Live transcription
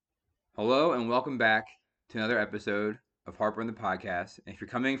Hello and welcome back to another episode of Harper and the Podcast. And if you're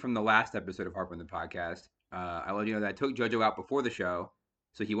coming from the last episode of Harper and the Podcast, I let you know that I took JoJo out before the show,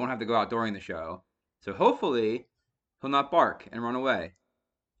 so he won't have to go out during the show. So hopefully he'll not bark and run away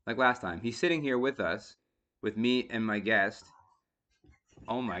like last time. He's sitting here with us, with me and my guest.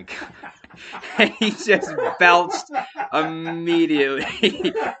 Oh my god. And he just belched immediately.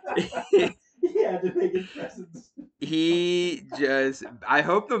 He had to make his presence. I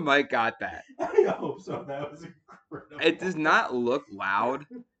hope the mic got that. I hope so. That was incredible. It does not look loud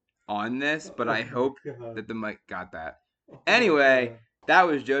on this, but I hope that the mic got that. Anyway, that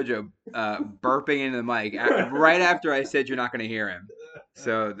was JoJo burping into the mic right after I said you're not going to hear him.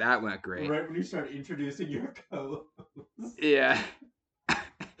 So that went great. Right when you start introducing your co-host. Yeah.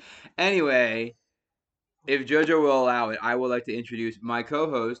 Anyway, if JoJo will allow it, I would like to introduce my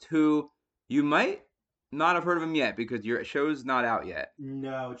co-host, who you might not have heard of him yet because your show's not out yet.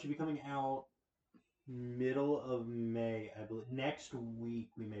 No, it should be coming out middle of May, I believe. Next week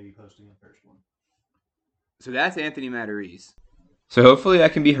we may be posting the first one. So that's Anthony Matarese. So hopefully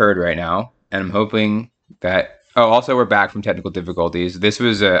that can be heard right now, and I'm hoping that... Oh, also we're back from technical difficulties. This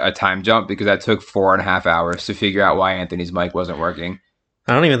was a time jump because that took 4.5 hours to figure out why Anthony's mic wasn't working.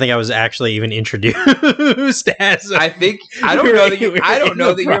 I don't even think I was actually even introduced as. I don't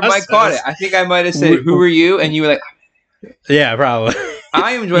know that your mic caught it. I think I might have said, "Who are you?" and you were like, "Yeah, probably."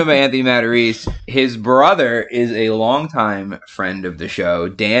 I am joined by Anthony Matarese. His brother is a longtime friend of the show,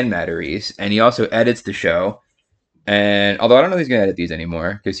 Dan Matarese, and he also edits the show. And although I don't know if he's gonna edit these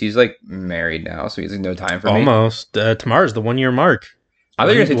anymore because he's like married now, so he has no time for me. Almost. Tomorrow's the 1 year mark. I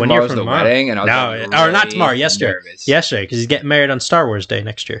thought you were going to say tomorrow's the wedding, and I was or not tomorrow, yesterday. Nervous. Yesterday, because he's getting married on Star Wars Day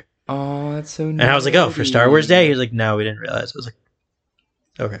next year. Oh, that's so nice. And I was like, oh, for Star Wars Day? He was like, no, we didn't realize. I was like,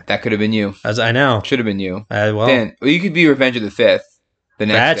 okay. That could have been you. I know. Should have been you. Well, Dan, you could be Revenge of the Fifth the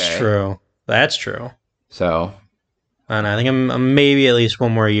next day. That's true. So. And I think I'm maybe at least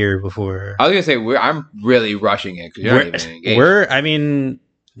one more year before. I was going to say, I'm really rushing it because you're not even engaged.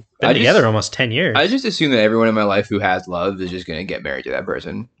 Been together almost 10 years. I just assume that everyone in my life who has love is just going to get married to that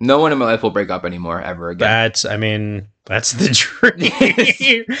person. No one in my life will break up anymore ever again. That's the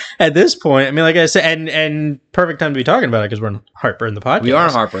dream at this point. I mean, like I said, and perfect time to be talking about it because we're on Harper in the Podcast. We are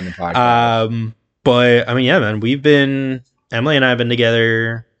on Harper in the Podcast. But I mean, yeah, man, Emily and I have been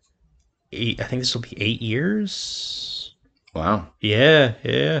together, I think this will be 8 years. Wow. Yeah.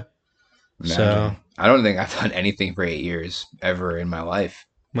 Imagine. So I don't think I've done anything for 8 years ever in my life.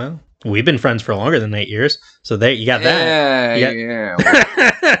 Well, we've been friends for longer than 8 years, so you got that. Yeah.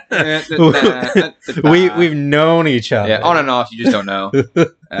 We've known each other. Yeah, on and off. You just don't know.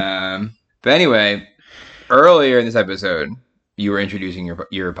 But anyway, earlier in this episode, you were introducing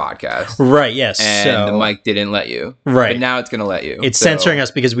your podcast, right? Yes, and the mic didn't let you. Right, but now it's going to let you. It's censoring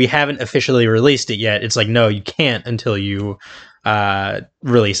us because we haven't officially released it yet. It's like, no, you can't until you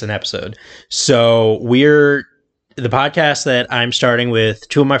release an episode. So the podcast that I'm starting with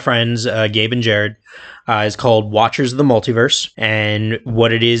two of my friends, Gabe and Jared, is called Watchers of the Multiverse. And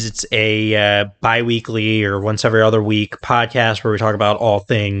what it is, it's a bi-weekly or once every other week podcast where we talk about all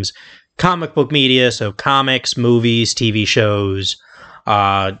things comic book media. So comics, movies, TV shows,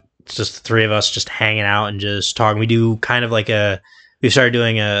 it's just the three of us just hanging out and just talking. We do kind of like we started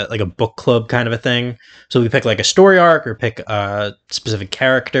doing a book club kind of a thing. So we pick like a story arc or pick a specific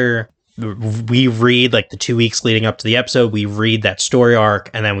character. We read like the 2 weeks leading up to the episode. We read that story arc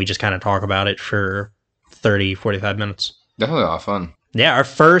and then we just kind of talk about it for 30, 45 minutes. Definitely a lot of fun. Yeah, I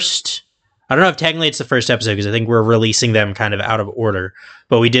don't know if technically it's the first episode because I think we're releasing them kind of out of order.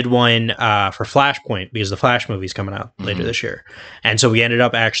 But we did one for Flashpoint because the Flash movie's coming out later this year. And so we ended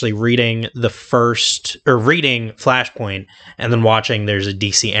up actually reading reading Flashpoint and then watching there's a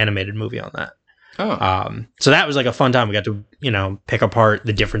DC animated movie on that. Oh. So that was like a fun time. We got to, pick apart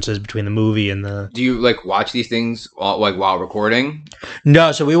the differences between the movie and the... Do you like watch these things while recording?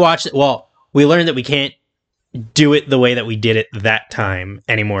 No, so we watched it. Well, we learned that we can't do it the way that we did it that time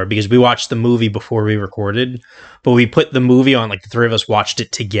anymore because we watched the movie before we recorded, but we put the movie on, like the three of us watched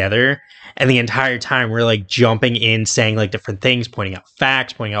it together, and the entire time we're like jumping in, saying like different things, pointing out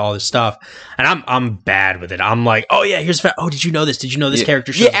facts, pointing out all this stuff, and I'm bad with it. I'm like, oh yeah, here's fact. Oh, did you know this? Did you know this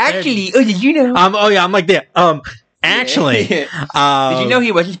character? Yeah, actually. Oh, did you know? I'm like that. Actually, did you know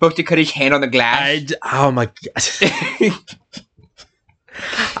he wasn't supposed to cut his hand on the glass? Oh my god.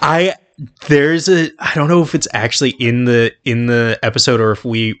 I don't know if it's actually in the episode or if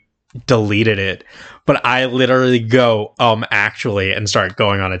we deleted it, but I literally go, actually, and start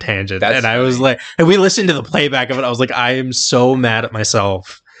going on a tangent. That's and I was like, and we listened to the playback of it. I was like, I am so mad at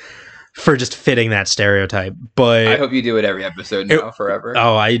myself for just fitting that stereotype. But I hope you do it every episode now, forever.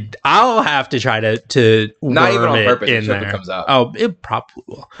 Oh, I'll have to try to Not even worm on it purpose. in It's hope there. it comes up. Oh, it probably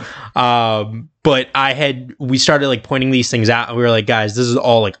will. But we started like pointing these things out, and we were like, guys, this is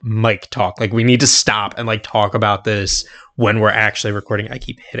all like mic talk. Like, we need to stop and like talk about this when we're actually recording. I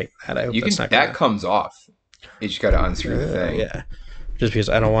keep hitting that. I hope You that's can not that gonna- comes off. You just got to unscrew the thing. Yeah, just because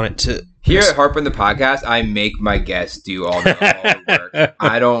I don't want it to. Here at Harper and the Podcast, I make my guests do all the work.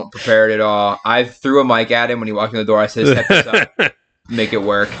 I don't prepare it at all. I threw a mic at him when he walked in the door. I said, "Step this up, make it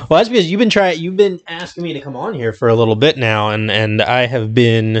work." Well, that's because you've been asking me to come on here for a little bit now, and I have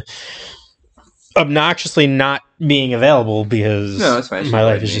been obnoxiously not being available because No, it's fine. my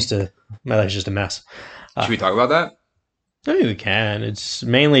life is just a mess. Should we talk about that? I mean, we can. It's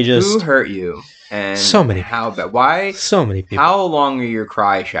mainly just Who hurt you? And So many how bad? Why? so many people. How long are your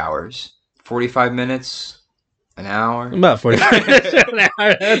cry showers? 45 minutes? An hour? About 45 minutes an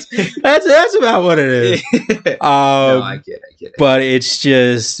hour. That's about what it is. No, I get it. But it's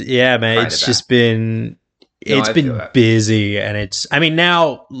just, yeah, man. Cried It's about just been, No, it's I been feel that. busy, and it's. I mean,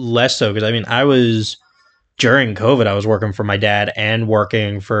 now less so because I mean, during COVID, I was working for my dad and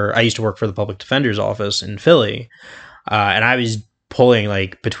I used to work for the public defender's office in Philly, and I was pulling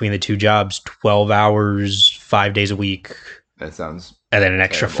like between the two jobs 12 hours 5 days a week, That sounds, and then an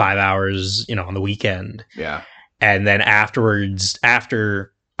extra terrible. 5 hours on the weekend. yeah. And then afterwards,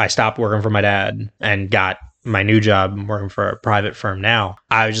 after I stopped working for my dad and got my new job, I'm working for a private firm now,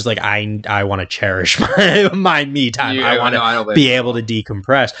 I was just like, I want to cherish my me time. Yeah, I want I to don't blame be you. able to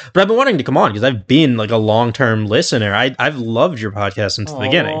decompress. But I've been wanting to come on because I've been like a long-term listener. I've loved your podcast since the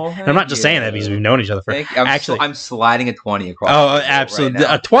beginning. And I'm not just saying that because we've known each other for Thank you. I'm sliding a 20 across. Oh, the table absolutely!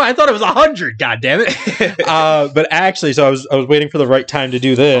 right I thought it was 100. God damn it! But actually, so I was waiting for the right time to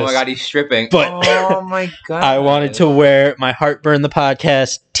do this. Oh my god, he's stripping. But- oh my god, I wanted to wear my Heartburn the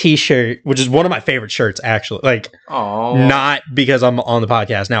Podcast T-shirt, which is one of my favorite shirts, actually. Like, Oh, not because I'm on the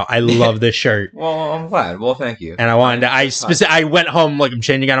podcast now. I love this shirt, Well, I'm glad. Well, thank you. and I wanted to. I went home, like, I'm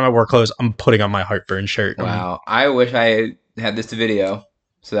changing out of my work clothes. I'm putting on my Heartburn shirt. Wow, I wish I had this to video,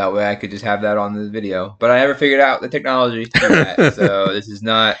 so that way I could just have that on the video. But I never figured out the technology to do that, so this is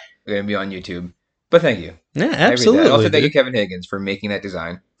not going to be on YouTube. But thank you. Yeah, I read that. absolutely. Also, thank you, dude. Kevin Higgins, for making that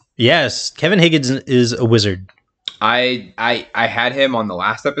design. Yes, Kevin Higgins is a wizard. I had him on the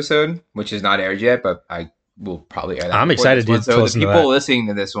last episode, which is not aired yet, but I will probably air that. I'm before excited this one. to So listen the to people that. listening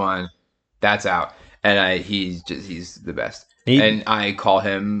to this one, that's out, and he's the best. He- And I call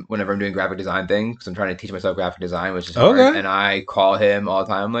him whenever I'm doing graphic design things because I'm trying to teach myself graphic design, which is hard. Okay. And I call him all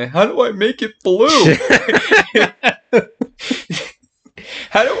the time. I'm like, how do I make it blue?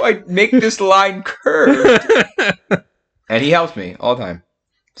 How do I make this line curved? And he helps me all the time.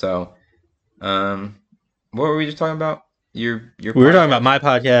 So, what were we just talking about? Your We were talking about my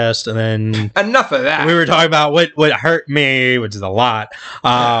podcast, and then enough of that. we were talking about what hurt me, which is a lot.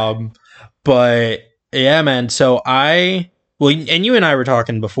 But yeah, man. So and you and I were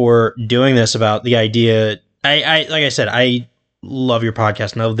talking before doing this about the idea. I like I said, I love your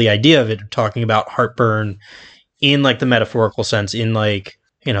podcast and I love the idea of it, talking about heartburn in like the metaphorical sense, in like,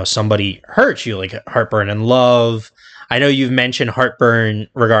 somebody hurts you, like heartburn and love. I know you've mentioned heartburn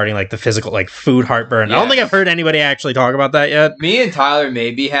regarding like the physical, like food heartburn. I don't Yes. think I've heard anybody actually talk about that yet. Me and Tyler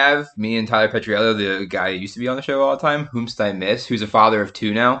Petriello, the guy who used to be on the show all the time, whomst I miss, who's a father of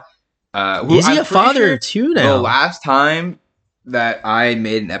two now. Is he a father of two now? The last time that I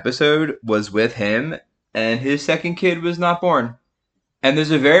made an episode was with him, and his second kid was not born. And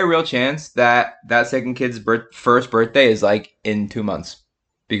there's a very real chance that second kid's first birthday is like in 2 months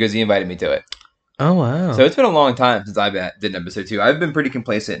because he invited me to it. Oh wow! So it's been a long time since I did an episode 2. I've been pretty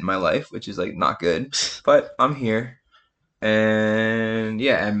complacent in my life, which is like not good, but I'm here. And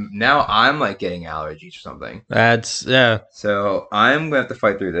yeah, and now I'm like getting allergies or something. That's yeah. So I'm gonna have to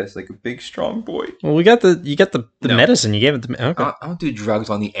fight through this like a big, strong boy. Well, you got the No. medicine. You gave it to me. Okay. I don't do drugs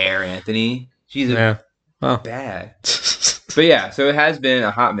on the air, Anthony. Jesus, Yeah. Well. bad. But yeah, so it has been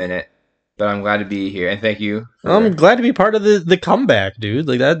a hot minute, but I'm glad to be here, and thank you. I'm glad to be part of the comeback, dude.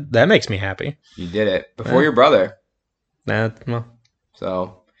 Like that makes me happy. You did it before Yeah. your brother, Well,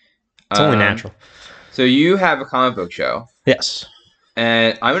 so it's only natural. So you have a comic book show. Yes.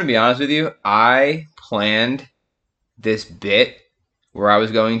 And I'm going to be honest with you. I planned this bit where I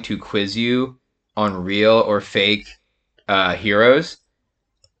was going to quiz you on real or fake heroes.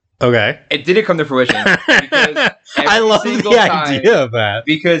 Okay. It didn't come to fruition. I every love single the time- idea of that.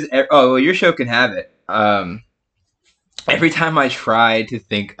 Because, your show can have it. Every time I try to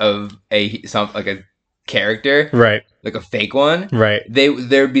think of a character, Right. like a fake one, Right.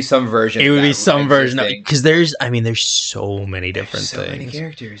 there'd be some version. It of would that be some version of existing. because there's so many different There's so many things.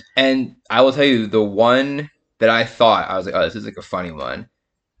 characters, and I will tell you the one that I thought I was like, oh, this is like a funny one,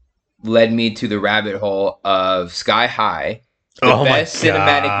 led me to the rabbit hole of Sky High, the Oh my best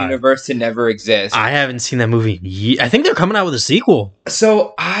cinematic God. universe to never exist. I haven't seen that movie in I think they're coming out with a sequel.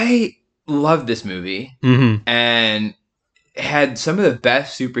 So I love this movie, Mm-hmm. and it had some of the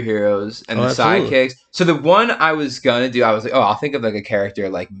best superheroes and Oh, the absolutely. sidekicks. So the one I was gonna do, I was like, oh, I'll think of like a character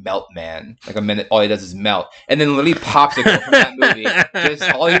like Melt Man. Like a minute, all he does is melt, and then literally Popsicle from that movie.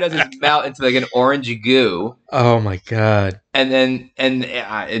 Just all he does is melt into like an orange goo. Oh my God. And then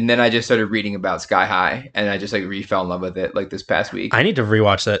I just started reading about Sky High, and I just like fell in love with it like this past week. I need to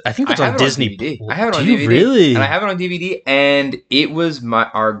rewatch that. I think that's on Disney. DVD. I have it on Do you DVD. really? And I have it on DVD, and it was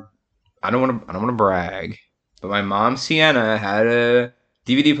our. I don't want to brag, but my mom Sienna had a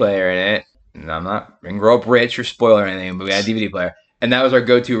DVD player in it, and I didn't grow up rich or spoil or anything, but we had a DVD player, and that was our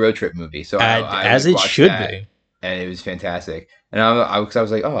go-to road trip movie. So I as would it watch should that, be. and it was fantastic. And I was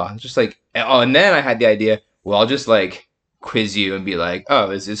like, oh, I was just like, oh, and then I had the idea. Well, I'll just like quiz you and be like,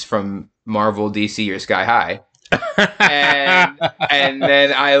 oh, is this from Marvel, DC, or Sky High? and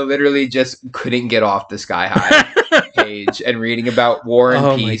then I literally just couldn't get off the Sky High page and reading about War and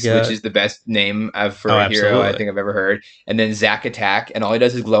Oh my Peace, God. which is the best name for Oh, a hero I absolutely. think I've ever heard. And then Zack Attack, and all he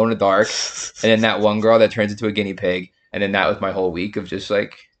does is glow in the dark. And then that one girl that turns into a guinea pig. And then that was my whole week of just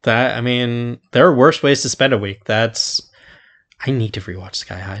like, That, I mean, there are worse ways to spend a week. I need to rewatch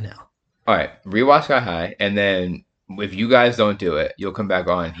Sky High now. all right, rewatch Sky High, and then if you guys don't do it, you'll come back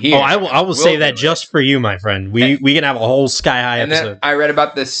on here. Oh, I will We'll save that do it. just for you, my friend. We can have a whole Sky High And episode. then I read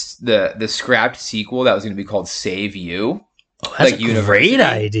about this the scrapped sequel that was going to be called Save You. Oh, that's like a university. great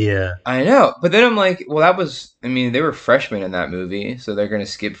idea. I know, but then I'm like, well, they were freshmen in that movie, so they're going to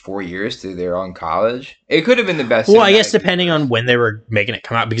skip 4 years to they're on college. It could have been the best. Well, I guess cinematic depending universe. on when they were making it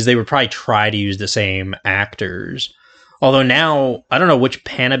come out, because they would probably try to use the same actors. Although now, I don't know which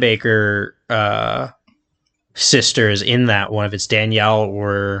Panabaker sister is in that one, if it's Danielle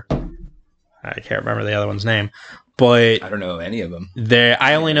or I can't remember the other one's name. But I don't know any of them.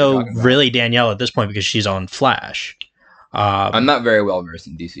 I only what know you're talking about. really Danielle at this point because she's on Flash. I'm not very well versed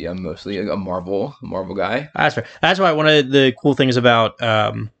in DC. I'm mostly a Marvel guy. That's fair. That's why one of the cool things about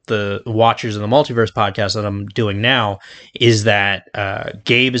the Watchers of the Multiverse podcast that I'm doing now is that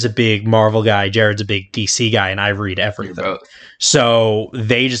Gabe is a big Marvel guy, Jared's a big DC guy, and I read You're everything. both. So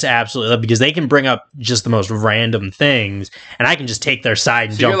they just absolutely love because they can bring up just the most random things, and I can just take their side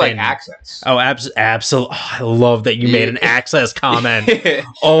and So jump you're like in. Access. Oh, absolutely! Oh, I love that you made an Access comment.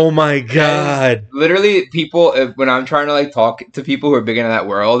 Oh my god! Literally, people, when I'm trying to like talk to people who are big into that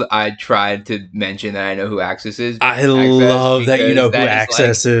world, I tried to mention that I know who Access is. I love that you know who because that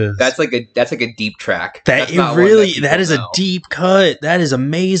Access is. That's like a deep track. That That's it not one really people that is a know. deep cut. That is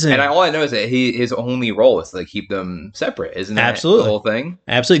amazing. And all I know is that his only role is to like keep them separate, isn't that Absolutely. the whole thing?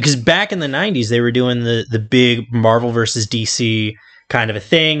 Absolutely, because back in the 90s, they were doing the big Marvel versus DC kind of a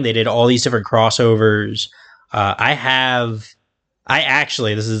thing. They did all these different crossovers.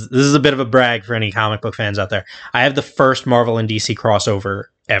 This is a bit of a brag for any comic book fans out there. I have the first Marvel and DC crossover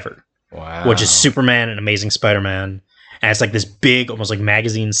ever, Wow. which is Superman and Amazing Spider-Man. And it's like this big, almost like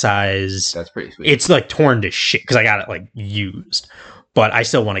magazine size. That's pretty sweet. It's like torn to shit because I got it like used, but I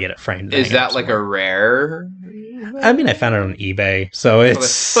still want to get it framed. and Is hang it that up like a somewhere. rare? I mean, I found it on eBay, so it's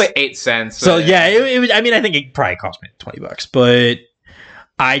It's like 8 cents. So yeah, it was. I mean, I think it probably cost me $20, but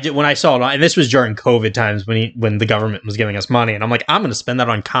when I saw it, and this was during COVID times when the government was giving us money, and I'm like, I'm going to spend that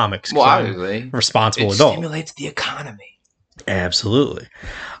on comics. 'cause Well, I'm obviously, a responsible it adult. stimulates the economy. Absolutely.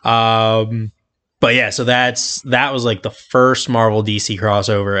 But yeah, so that was like the first Marvel DC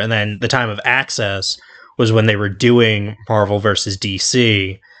crossover, and then the time of Access was when they were doing Marvel versus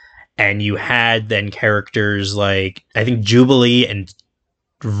DC. And you had then characters like, I think Jubilee and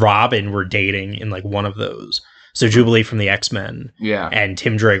Robin were dating in like one of those. So Jubilee from the X-Men Yeah, and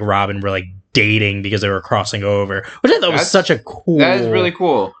Tim Drake Robin were like dating because they were crossing over, which I thought was That's- such a cool. that is really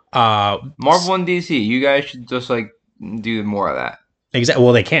cool. Uh, Marvel and DC, you guys should just like do more of that. exactly.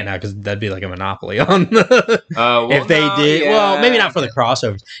 Well, they can't now because that'd be like a monopoly on. Well, if they no, did, yeah. well, maybe not for the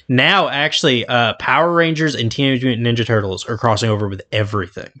crossovers. Now, actually, Power Rangers and Teenage Mutant Ninja Turtles are crossing over with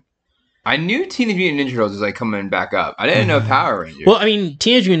everything. I knew Teenage Mutant Ninja Turtles was like coming back up. I didn't know Power Rangers. Well, I mean,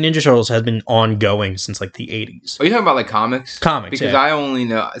 Teenage Mutant Ninja Turtles has been ongoing since like the 80s. Are you talking about like comics? Comics, Because yeah. I only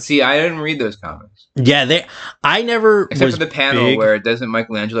know. See, I didn't read those comics Yeah, I never except was for the panel big- where doesn't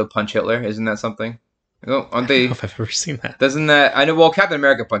Michelangelo punch Hitler? Isn't that something? Oh, aren't I they? don't know if I've ever seen that. Doesn't that? I know. Well, Captain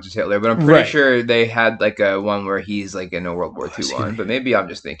America punches Hitler, but I'm pretty Right. sure they had like a one where he's like in a World War II see one. that. But maybe I'm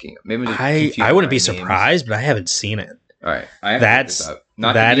just thinking. Maybe I'm just I confusing wouldn't be my names. surprised, but I haven't seen it. All right, I have That's- to look this up.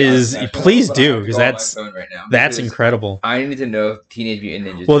 Not that to be is- unprofessional, please but do, I have to 'cause go on my that's- phone right now That's because incredible. I need to know if Teenage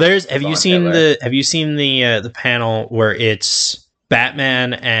Mutant Ninja. Well, Turtles have you on seen Hitler. the panel where it's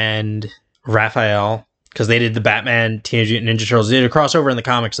Batman and Raphael, because they did the Batman Teenage Mutant Ninja Turtles. They did a crossover in the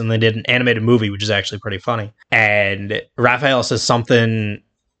comics, and they did an animated movie, which is actually pretty funny. And Raphael says something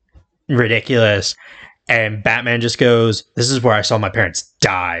ridiculous, and Batman just goes, "This is where I saw my parents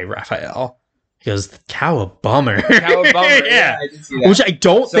die, Raphael." He goes, "Cowabummer." Cowabunga, yeah. I did see that. Which I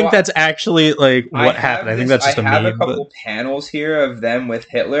don't So think that's actually like what have happened. I think this- that's just a I have meme. a couple panels here of them with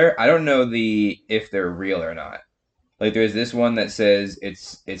Hitler. I don't know if they're real or not. Like there's this one that says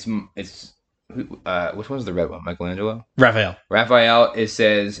it's which one's the red one? Michelangelo? Raphael. Raphael, it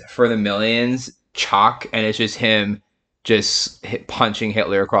says for the millions, chalk, and it's just him punching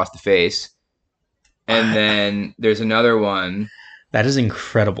Hitler across the face. And then there's another one That is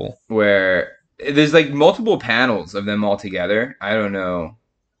incredible. where there's like multiple panels of them all together. I don't know.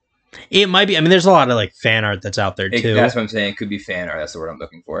 It might be. I mean, there's a lot of like fan art that's out there too. That's what I'm saying. It could be fan art. That's the word I'm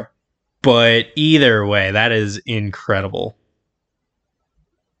looking for. But either way, that is incredible.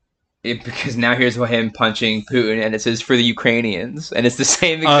 Because now here's him punching Putin, and it says for the Ukrainians, and it's the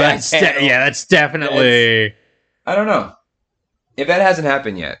same Oh, exact. panel. that's definitely. I don't know if that hasn't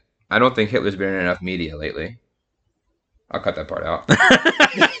happened yet. I don't think Hitler's been in enough media lately. I'll cut that part out.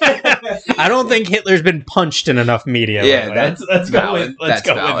 I don't think Hitler's been punched in enough media. Yeah, lately. that's go valid. with let's That's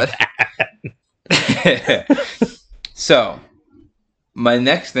go valid. with that. So, my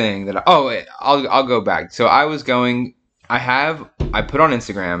next thing that I'll go back. So I put on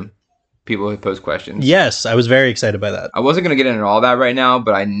Instagram people who post questions. Yes, I was very excited by that. I wasn't gonna get into all that right now,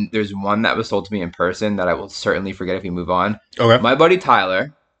 but there's one that was told to me in person that I will certainly forget if we move on. Okay. My buddy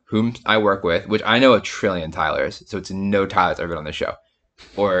Tyler, whom I work with, which I know a trillion Tylers, so it's no Tyler's ever been on the show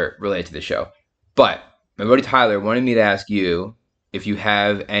or related to the show. But my buddy Tyler wanted me to ask you if you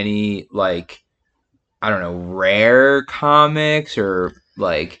have any, like, I don't know, rare comics or,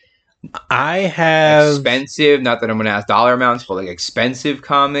 like, I have. expensive, not that I'm going to ask dollar amounts, but, like, expensive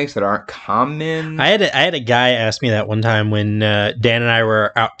comics that aren't common. I had a guy ask me that one time when Dan and I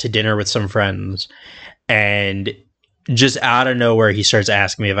were out to dinner with some friends, and just out of nowhere he starts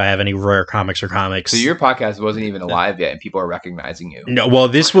asking me if I have any rare comics or comics. So your podcast wasn't even alive yet, and people are recognizing you. No, well,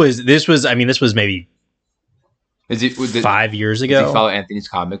 this was maybe Is it 5 years Does he ago. follow Anthony's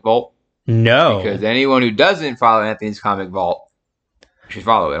Comic Vault? No, Because anyone who doesn't follow Anthony's Comic Vault should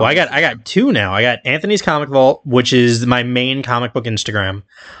follow it. well, I got two now. I got Anthony's Comic Vault, which is my main comic book Instagram.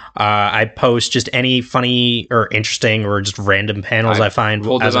 I post just any funny or interesting or just random panels I find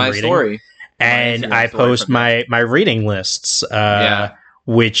Pulled as my I'm reading, story. and Instagram I story post from that. my reading lists. Yeah.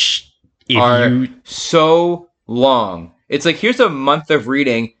 Which if Are you so long. It's like here's a month of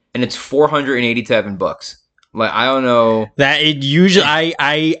reading, and it's 487 books. Like I don't know. that it usually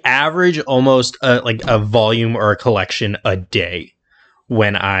I average almost like a volume or a collection a day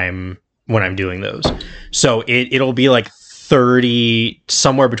when I'm doing those. So it'll be like 30,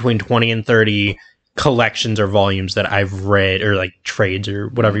 somewhere between 20 and 30 collections or volumes that I've read, or like trades or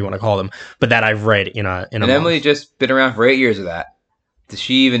whatever you want to call them, but that I've read in a And month. Emily just been around for 8 years of that. Does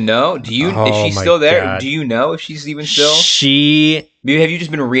she even know? Is Oh she my still there? God. Do you know if she's even still? She Maybe have you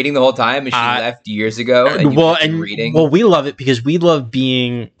just been reading the whole time and she left years ago? And you've well just been and reading. well, we love it because we love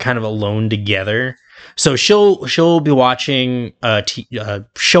being kind of alone together. So she'll be watching a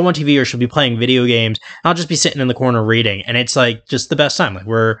show on TV, or she'll be playing video games. And I'll just be sitting in the corner reading, and it's like just the best time. Like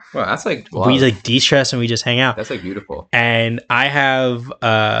Well, that's like we love. like de-stress and we just hang out. That's like beautiful. And I have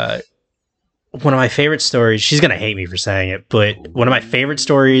one of my favorite stories. She's gonna hate me for saying it, but one of my favorite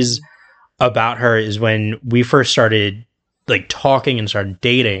stories about her is when we first started like talking and started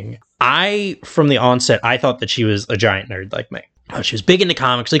dating. From the onset, I thought that she was a giant nerd like me. She was big into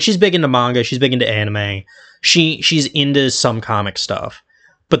comics. Like she's big into manga. She's big into anime. She's into some comic stuff.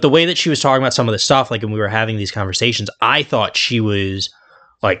 But the way that she was talking about some of the stuff, like when we were having these conversations, I thought she was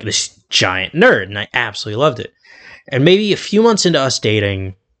like this giant nerd, and I absolutely loved it. And maybe a few months into us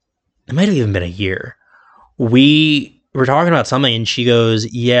dating, it might have even been a year, we were talking about something, and she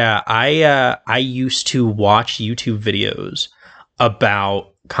goes, "Yeah, I used to watch YouTube videos about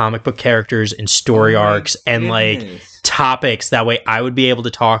comic book characters and story arcs and like topics. That way, I would be able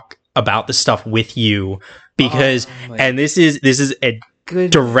to talk about the stuff with you because." And this is a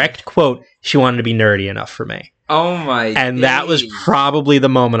direct quote. She wanted to be nerdy enough for me. Oh my! And that was days. probably the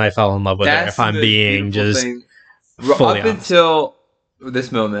moment I fell in love with her. That's If I'm the being beautiful just thing. fully Up honest. until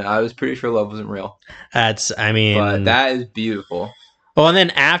this moment, I was pretty sure love wasn't real. I mean, But that is beautiful. well, and then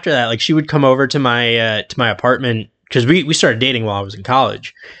after that, like she would come over to my apartment because we started dating while I was in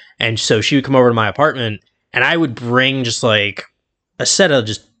college, and so she would come over to my apartment, and I would bring just like a set of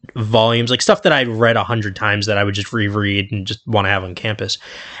just volumes, like stuff that I'd read 100 times that I would just reread and just want to have on campus.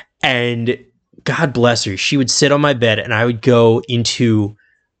 And God bless her, she would sit on my bed, and I would go into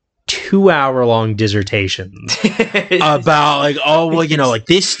 2-hour-long dissertations about like, oh well, you know, like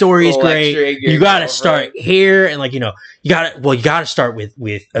this story is great. You got to start here, and like, you know, you got to start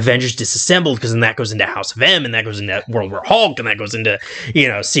with Avengers Disassembled, because then that goes into House of M, and that goes into World War Hulk, and that goes into, you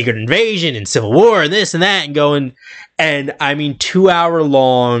know, Secret Invasion and Civil War and this and that, and going, and I mean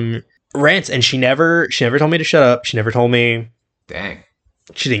 2-hour-long rants, and she never told me to shut up. She never told me. Dang.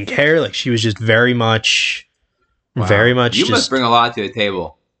 She didn't care. Like, she was just very much. Wow. You just must bring a lot to the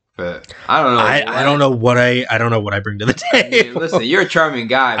table. But I don't know. I don't know what I don't know what I bring to the table. I mean, listen, you're a charming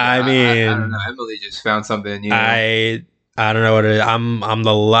guy. But I mean, I don't know. Emily just found something in you. I don't know what it is. I'm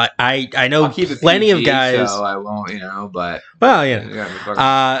the I know I'll keep it plenty PG, of guys. so I won't, you know. But well, you know,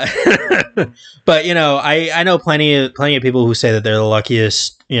 but you know, I know plenty of people who say that they're the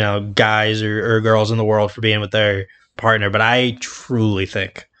luckiest, you know, guys or girls in the world for being with their partner. But I truly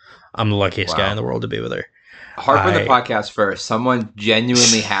think I'm the luckiest guy in the world to be with her. Harper the podcast first. Someone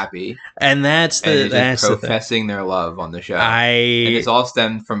genuinely happy, and that's professing their love on the show. And it's all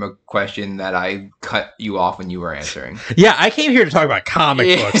stemmed from a question that I cut you off when you were answering. Yeah, I came here to talk about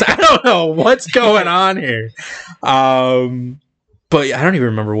comic books. I don't know what's going on here. But I don't even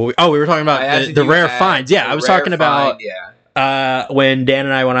remember what we were talking about the rare finds. Yeah, I was talking about when Dan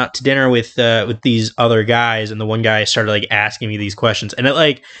and I went out to dinner with these other guys, and the one guy started like asking me these questions, and it,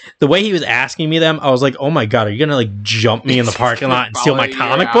 like the way he was asking me them, I was like, oh my God, are you gonna like jump me in the parking lot and steal my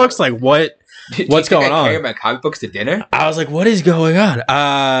comic books? Like what's going on? Carry my comic books to dinner? I was like, what is going on? You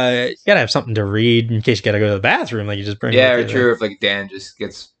gotta have something to read in case you gotta go to the bathroom. Like, you just bring. Yeah, true. If like Dan just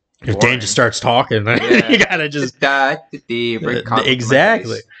gets. If Dan just starts talking, you gotta just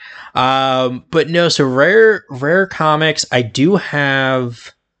exactly. But no, so rare comics. I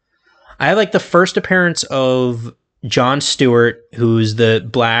have like the first appearance of Jon Stewart, who's the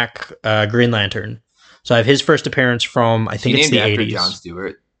Black Green Lantern. So I have his first appearance from, I think it's the 80s. Jon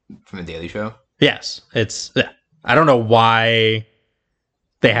Stewart from The Daily Show. Yes, I don't know why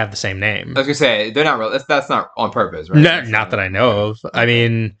they have the same name. I was gonna say they're not real. That's not on purpose, right? No, not that I know of. I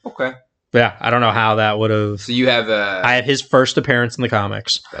mean, okay. Yeah, I don't know how that would have. So you have I have his first appearance in the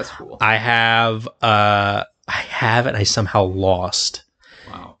comics. That's cool. I have and I somehow lost.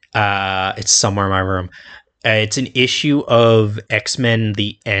 Wow. It's somewhere in my room. It's an issue of X-Men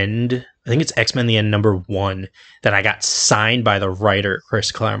The End. I think it's X-Men The End #1 that I got signed by the writer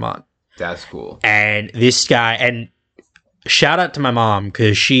Chris Claremont. That's cool. And this guy, and shout out to my mom,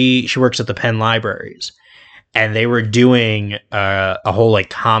 because she works at the Penn Libraries. And they were doing a whole like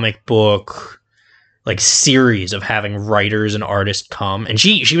comic book like series of having writers and artists come, and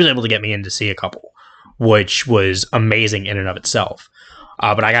she was able to get me in to see a couple, which was amazing in and of itself.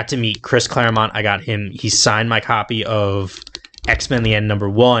 But I got to meet Chris Claremont. I got him. He signed my copy of X-Men: The End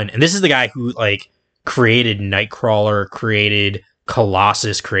 #1, and this is the guy who like created Nightcrawler, created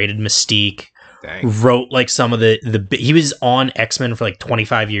Colossus, created Mystique, wrote like some of the. He was on X-Men for like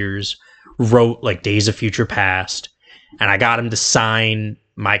 25 years. Wrote like Days of Future Past, and I got him to sign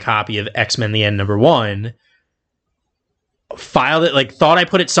my copy of X-Men: The End #1. Filed it, like thought I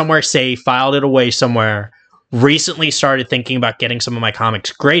put it somewhere safe, filed it away somewhere. Recently started thinking about getting some of my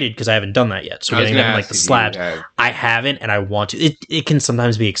comics graded, because I haven't done that yet. So getting them like the slabs. I haven't, and I want to. It can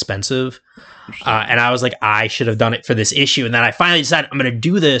sometimes be expensive. And I was like, I should have done it for this issue. And then I finally decided I'm going to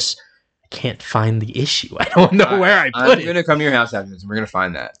do this. I can't find the issue. I don't know where I put it. I'm going to come to your house after this, and we're going to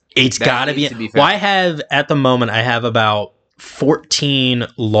find that. It's got to be. Well, I have, at the moment, I have about 14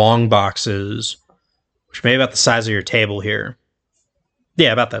 long boxes, which may be about the size of your table here.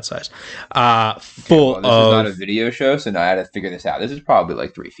 Yeah, about that size. Full of. This is not a video show, so now I had to figure this out. This is probably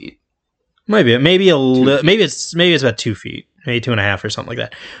like 3 feet. Maybe a little. Maybe it's about 2 feet, maybe 2.5 or something like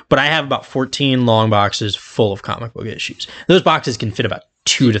that. But I have about 14 long boxes full of comic book issues. Those boxes can fit about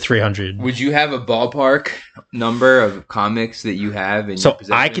 200 to 300. Would you have a ballpark number of comics that you have in your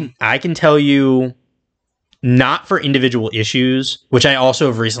possession? I can tell you, not for individual issues, which I also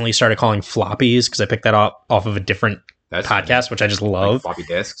have recently started calling floppies, because I picked that up off of a different podcast, which I just love. Like floppy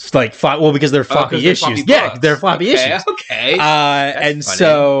disks? Like because they're floppy issues. Floppy they're floppy issues. Okay. And funny.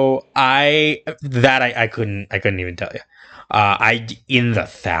 So I couldn't even tell you. I in the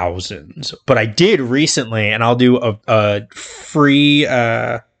thousands, but I did recently, and I'll do a free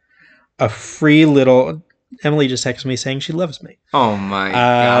little. Emily just texted me saying she loves me. Oh my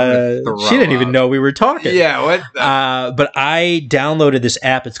god! She didn't even know we were talking. Yeah, what? But I downloaded this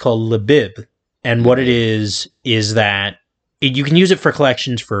app. It's called Libib, and what it is that you can use it for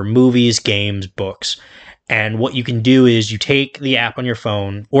collections for movies, games, books. And what you can do is you take the app on your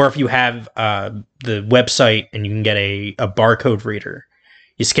phone, or if you have the website and you can get a barcode reader,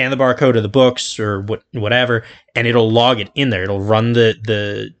 you scan the barcode of the books or whatever, and it'll log it in there. It'll run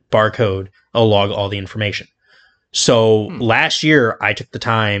the barcode. It'll log all the information. So last year, I took the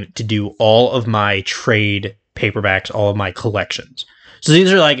time to do all of my trade paperbacks, all of my collections. So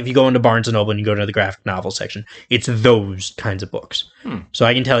these are like, if you go into Barnes & Noble and you go to the graphic novel section, it's those kinds of books. So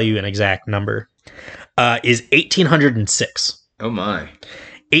I can tell you an exact number. Is 1,806. Oh my.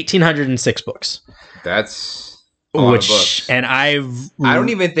 1,806 books. That's a lot of books. And I don't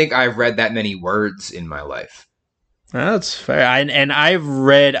even think I've read that many words in my life. That's fair. And I've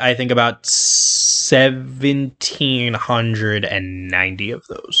read, I think, about 1,790 of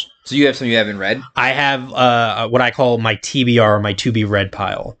those. So you have some you haven't read? I have what I call my TBR, my to be read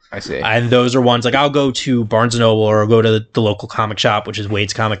pile. I see. And those are ones like I'll go to Barnes & Noble or I'll go to the local comic shop, which is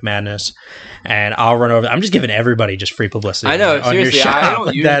Wade's Comic Madness, and I'll run over. I'm just giving everybody just free publicity. I know. on your Seriously, shop.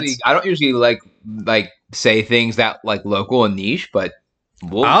 I don't usually like say things that like local and niche, but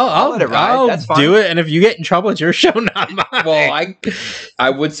I'll let it ride. I'll That's fine. do it, and if you get in trouble, it's your show, not mine. Well, I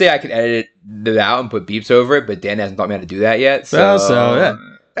would say I could edit it out and put beeps over it, but Dan hasn't taught me how to do that yet. So, yeah.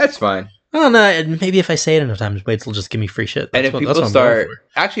 That's fine. I don't know. And maybe if I say it enough times, Wade's will just give me free shit. And if people start,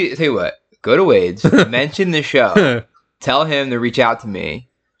 actually, tell you what, go to Wade's, mention the show, tell him to reach out to me.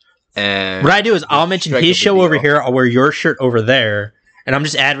 And what I do is I'll mention his show over here, I'll wear your shirt over there, and I'm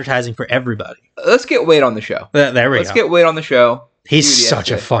just advertising for everybody. Let's get Wade on the show. There we go. Let's get Wade on the show. He's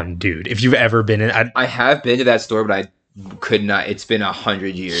such a fun dude. If you've ever been in, I have been to that store, but I could not. It's been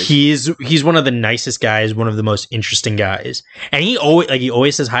 100 years. He's one of the nicest guys, one of the most interesting guys, and he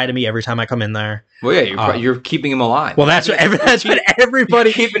always says hi to me every time I come in there. Well, yeah, you're keeping him alive. Well, that's what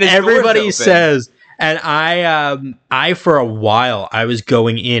everybody says. And I for a while I was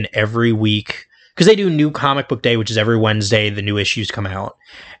going in every week because they do New Comic Book Day, which is every Wednesday. The new issues come out,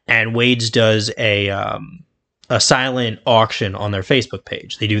 and Wade's does a silent auction on their Facebook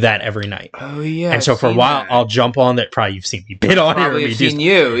page. They do that every night. Oh yeah. And so for a while, I'll jump on that. Probably you've seen me bid on it, or me seen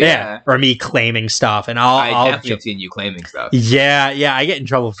you, yeah, or me claiming stuff, and I'll definitely seen you claiming stuff. Yeah, I get in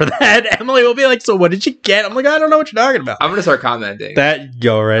trouble for that. Emily will be like, "So what did you get?" I'm like, "I don't know what you're talking about." I'm gonna start commenting. That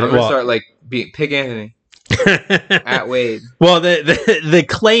go right. I'm gonna start like being Pig Anthony at Wade. Well, the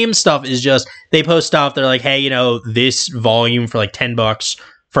claim stuff is just they post stuff. They're like, "Hey, this volume for like $10.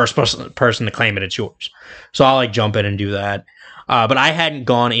 First person to claim it, it's yours." So I'll like jump in and do that. But I hadn't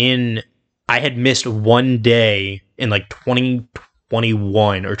gone in. I had missed one day in like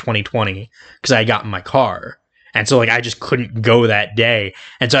 2021 or 2020 because I had gotten my car. And so like I just couldn't go that day.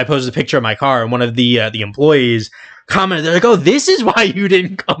 And so I posted a picture of my car, and one of the employees commented, they're like, "Oh, this is why you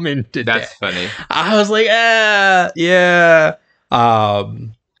didn't come in today." That's funny. I was like, yeah. Yeah,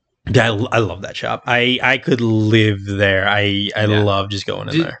 I love that shop. I could live there. I love just going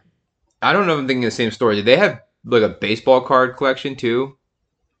in there. I don't know if I'm thinking the same store. Did they have like a baseball card collection too?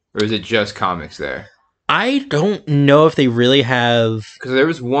 Or is it just comics there? I don't know if they really have, because there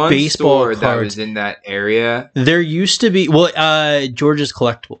was one store that was in that area. There used to be, George's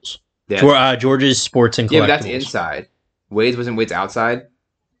Collectibles. Yeah. George's Sports and Collectibles. Yeah, but that's inside. Wade's outside?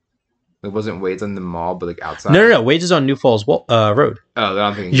 It wasn't Wade's on the mall, but like outside. No. Wade's is on New Falls Road. Oh,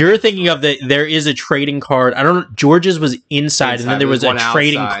 I'm thinking. You're thinking of there is a trading card. I don't know. George's was inside and then there was a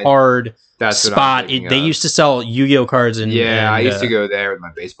trading card spot. They used to sell Yu-Gi-Oh cards and I used to go there with my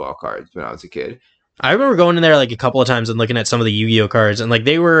baseball cards when I was a kid. I remember going in there like a couple of times and looking at some of the Yu-Gi-Oh cards, and like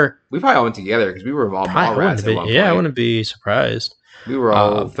they were. We probably all went together because we were all mall rats at one point. Yeah, I wouldn't be surprised. We were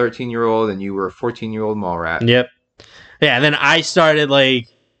all 13-year-old, and you were a 14-year-old mall rat. Yep. Yeah, and then I started like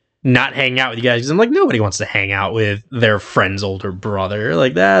not hanging out with you guys because I'm like, nobody wants to hang out with their friend's older brother.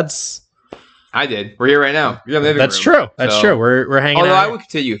 Like that's. I did. We're here right now. You're in the living room. That's true. That's true. We're hanging out. Although I would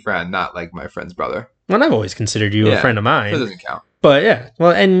consider you a friend, not like my friend's brother. Well, I've always considered you a friend of mine. That doesn't count. But yeah,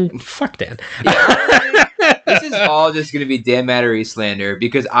 well, and fuck Dan. This is all just going to be Dan Mattery slander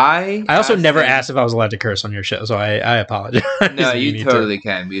because I also never asked if I was allowed to curse on your show, so I apologize. No, you totally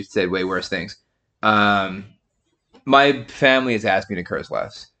can. We've said way worse things. My family has asked me to curse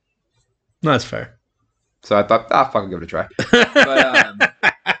less. No, that's fair. So I thought, fuck, I'll give it a try.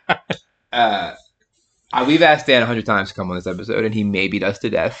 But we've asked Dan 100 times to come on this episode, and he may beat us to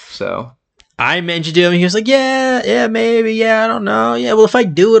death. So I mentioned to him, he was like, yeah, maybe, yeah, I don't know. Yeah, well, if I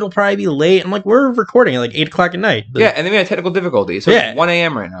do, it'll probably be late. I'm like, we're recording at like 8 o'clock at night. Yeah, and then we had technical difficulties. So Yeah. it's 1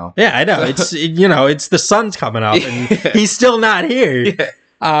 a.m. right now. Yeah, I know. It's the sun's coming up, and he's still not here. Yeah.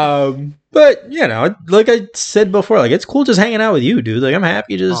 But, like I said before, like, it's cool just hanging out with you, dude. Like, I'm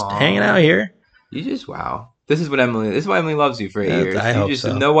happy just Aw. hanging out here. You just, wow. This is why Emily loves you for 8 Yeah, years. I You hope just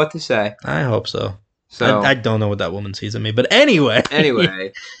so. know what to say. I hope so. So, I don't know what that woman sees in me, but anyway.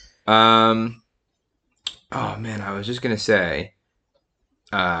 anyway, oh man, I was just gonna say,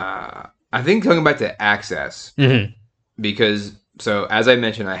 I think talking back to access, Mhm. because so as I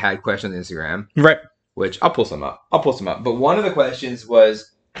mentioned, I had questions on Instagram, Right. which I'll pull some up. But one of the questions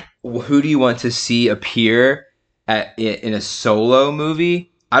was, who do you want to see appear in a solo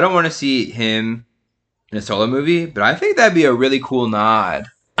movie? I don't want to see him in a solo movie, but I think that'd be a really cool nod.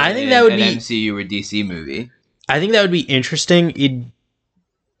 I think that would an be MCU or DC movie. I think that would be interesting. It'd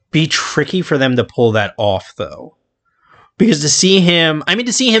be tricky for them to pull that off, though. Because to see him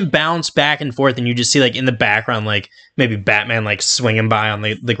bounce back and forth, and you just see, like, in the background, like, maybe Batman, like, swinging by on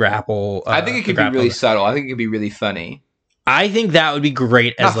the grapple. I think it could be really subtle. I think it could be really funny. I think that would be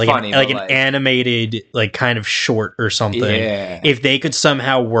great as, Not like, funny, an but, like, animated, like, kind of short or something. Yeah. If they could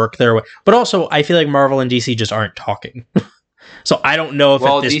somehow work their way. But also, I feel like Marvel and DC just aren't talking. So I don't know if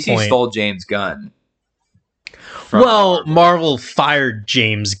at this DC point... stole James Gunn. Well, Marvel fired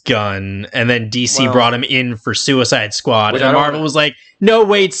James Gunn, and then DC brought him in for Suicide Squad. Which And I don't- Marvel was like, no,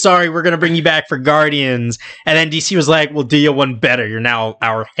 wait, sorry, we're going to bring you back for Guardians. And then DC was like, we'll do you one better. You're now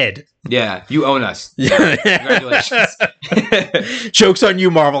our head. Yeah, you own us. Congratulations. Joke's on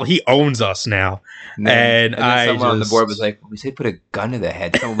you, Marvel. He owns us now. And And then I someone on the just- board was like, we say put a gun to the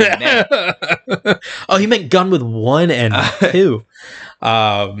head. Someone with an N. Oh, he meant gun with one and two.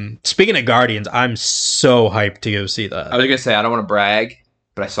 Speaking of Guardians, I'm so hyped to go see that. I was going to say, I don't want to brag,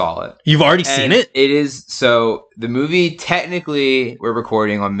 but I saw it. You've already seen And it? It is, so the movie, technically, we're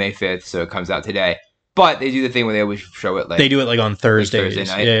recording on May 5th, so it comes out today. But they do the thing where they always show it like They do it like on Thursdays.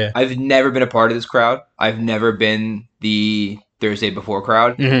 Thursday night. Yeah. I've never been a part of this crowd. I've never been the Thursday before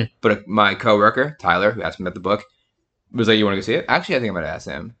crowd. Mhm. But my coworker, Tyler, who asked me about the book, was like, you want to go see it? Actually, I think I'm going to ask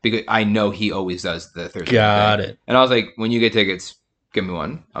him because I know he always does the Thursday Got thing. it. And I was like, when you get tickets, give me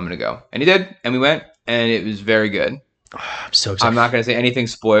one. I'm going to go. And he did. And we went. And it was very good. I'm so excited. I'm not going to say anything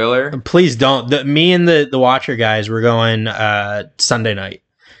spoiler. Please don't. Me and the Watcher guys, we're going Sunday night.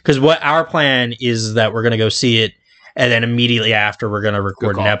 Because what our plan is that we're going to go see it, and then immediately after we're going to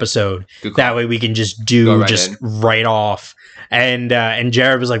record an call. episode. Good call. That way we can just Go do right just in. right off. And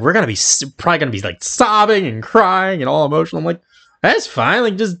Jared was like, we're going to be probably going to be like sobbing and crying and all emotional. I'm like, that's fine.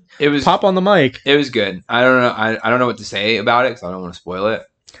 Like, just It was pop on the mic. It was good. I don't know. I don't know what to say about it because I don't want to spoil it.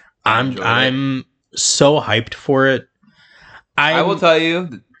 I enjoyed it. I'm so hyped for it. I will tell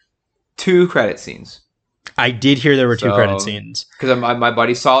you, 2 credit scenes. I did hear there were 2 So- credit scenes. Because my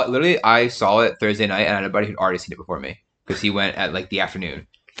buddy saw it. Literally, I saw it Thursday night, and I had a buddy who'd already seen it before me because he went at like the afternoon.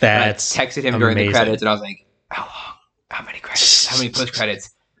 That's And I texted him during the amazing. credits, and I was like, "How long? How many credits? How many post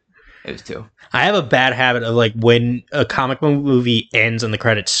credits?" It was 2. I have a bad habit of like when a comic book movie ends and the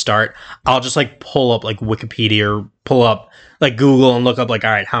credits start, I'll just like pull up like Wikipedia or pull up like Google and look up like,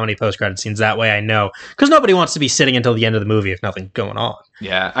 all right, how many post credit scenes? That way I know, because nobody wants to be sitting until the end of the movie if nothing's going on.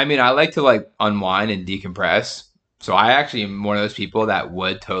 Yeah, I mean, I like to like unwind and decompress. So I actually am one of those people that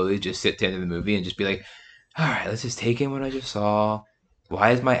would totally just sit to the end of the movie and just be like, "All right, let's just take in what I just saw.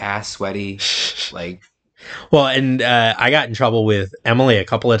 Why is my ass sweaty?" Like, Well, and I got in trouble with Emily a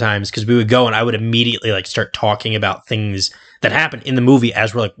couple of times because we would go and I would immediately like start talking about things that happened in the movie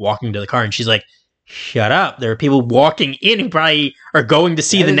as we're like walking to the car, and she's like, shut up. There are people walking in who probably are going to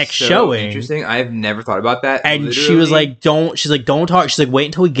see that the is next so showing. Interesting. I've never thought about that. And she was Literally, like, don't talk. She's like, wait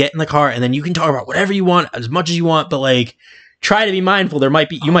until we get in the car and then you can talk about whatever you want, as much as you want, but like, try to be mindful. There might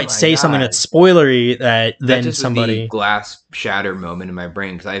be, you Oh might my say something God. that's spoilery that that then just was the somebody. glass shatter moment in my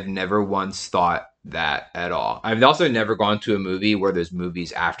brain because I've never once thought that at all. I've also never gone to a movie where there's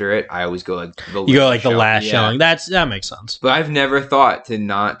movies after it. I always go like You go like the last Yeah. showing. That makes sense. But I've never thought to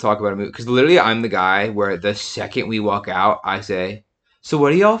not talk about a movie because literally I'm the guy where the second we walk out, I say, "So what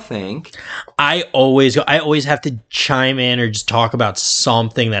do y'all think?" I always have to chime in or just talk about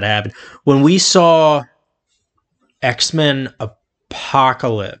something that happened. When we saw X-Men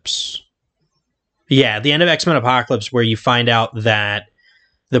Apocalypse. Yeah, the end of X-Men Apocalypse where you find out that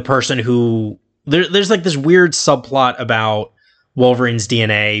the person who there's like this weird subplot about Wolverine's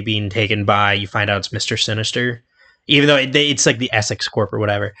DNA being taken by, you find out it's Mr. Sinister, even though it's like the Essex Corp or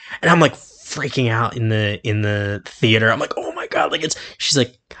whatever. And I'm like freaking out in the theater. I'm like, oh my God, like she's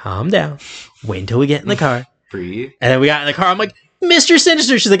like, calm down, wait until we get in the car. Breathe. And then we got in the car. I'm like, Mr.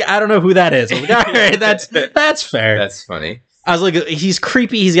 Sinister. She's like, I don't know who that is. I'm like, all right, that's fair. That's funny. I was like, he's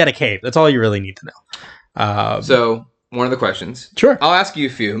creepy. He's got a cape. That's all you really need to know. So one of the questions. Sure. I'll ask you a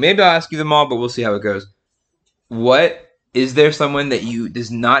few. Maybe I'll ask you them all, but we'll see how it goes. What is there someone that you does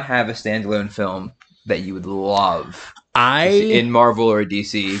not have a standalone film that you would love in Marvel or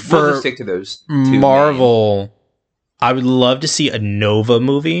DC? We'll just stick to those two. Marvel, I would love to see a Nova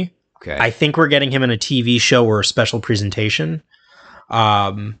movie. Okay. I think we're getting him in a TV show or a special presentation.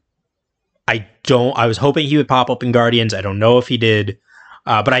 I was hoping he would pop up in Guardians. I don't know if he did.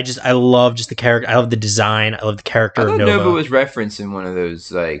 But I love just the character. I love the design. I love the character of Nova. Nova was referenced in one of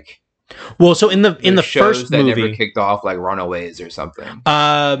those like. Well, so in the first that movie, never kicked off, like Runaways or something.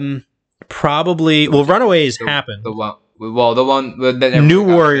 Probably. Well, Runaways happened. The one that never New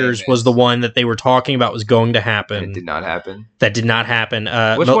Warriors was the one that they were talking about was going to happen. And it did not happen. That did not happen.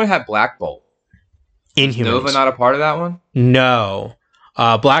 Which one had Black Bolt? Inhumans. Nova not a part of that one? No.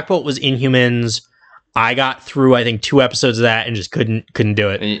 Black Bolt was Inhumans. I got through, I think, 2 episodes of that and just couldn't do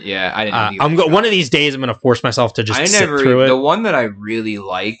it. Yeah, I didn't. One of these days, I'm going to force myself to just sit through it. The one that I really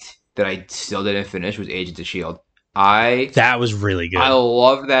liked that I still didn't finish was Agents of S.H.I.E.L.D. That was really good. I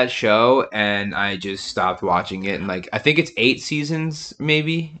love that show, and I just stopped watching it. And like, I think it's 8 seasons,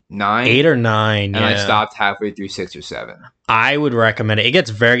 maybe 9, 8 or 9, and I stopped halfway through 6 or 7. I would recommend it. It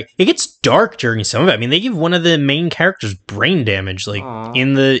gets dark during some of it. I mean, they give one of the main characters brain damage, like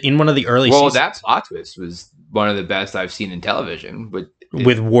in one of the early seasons. Well, that plot twist was one of the best I've seen in television.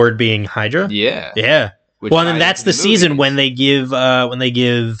 With Ward being Hydra. Yeah. Well, and then that's the season when they give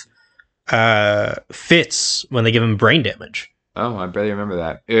Fitz when they give him brain damage. Oh, I barely remember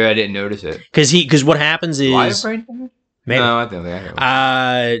that. I didn't notice it. Because what happens is live brain damage? Maybe. No, I don't think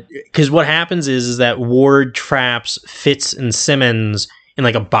I know. Because what happens is that Ward traps Fitz and Simmons in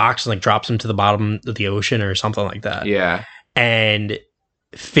like a box and like drops them to the bottom of the ocean or something like that. Yeah. And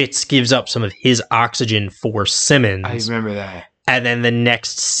Fitz gives up some of his oxygen for Simmons. I remember that. And then the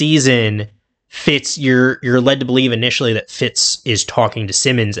next season, Fitz, you're led to believe initially that Fitz is talking to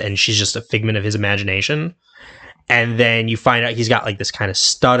Simmons and she's just a figment of his imagination. And then you find out he's got like this kind of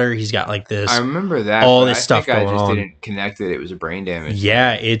stutter. He's got like this. I remember that. All this stuff going on. I just didn't connect that it was a brain damage.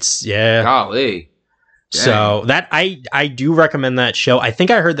 Yeah, Golly. Dang. So that I do recommend that show. I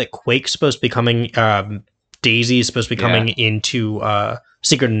think I heard that Quake's supposed to be coming. Daisy is supposed to be coming into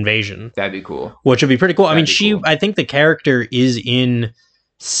Secret Invasion. That'd be cool. Which would be pretty cool. Cool. I think the character is in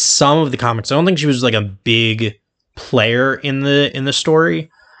some of the comics. I don't think she was like a big player in the story.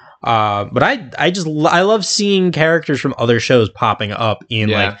 But I love seeing characters from other shows popping up in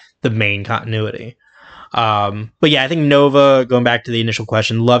like the main continuity. But yeah, I think Nova, going back to the initial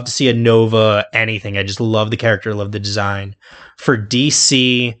question, love to see a Nova anything. I just love the character, love the design. For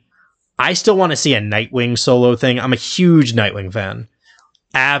DC, I still want to see a Nightwing solo thing. I'm a huge Nightwing fan.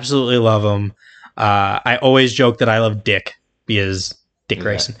 Absolutely love him. I always joke that I love Dick because Dick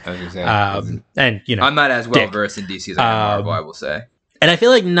Grayson. I was gonna say, and you know, I'm not as well versed in DC as I am Marvel, I will say. And I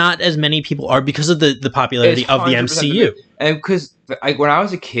feel like not as many people are because of the popularity of the MCU. And because when I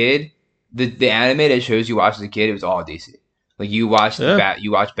was a kid, the animated shows you watched as a kid, it was all DC. Like you watched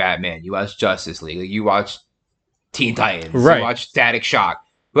you watched Batman, you watched Justice League, like you watched Teen Titans, you watched Static Shock.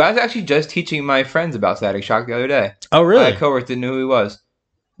 But I was actually just teaching my friends about Static Shock the other day. Oh, really? My coworker didn't know who he was.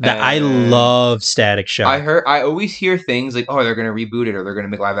 I love Static Shock. I always hear things like, oh, they're going to reboot it or they're going to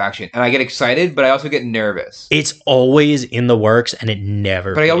make live action. And I get excited, but I also get nervous. It's always in the works and it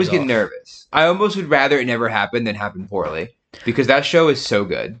never But I always get nervous. I almost would rather it never happen than happen poorly. Because that show is so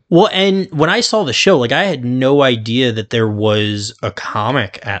good. Well, and when I saw the show, like I had no idea that there was a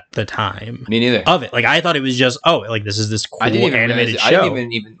comic at the time. Me neither. Of it. Like I thought it was just, like this is this cool animated show. I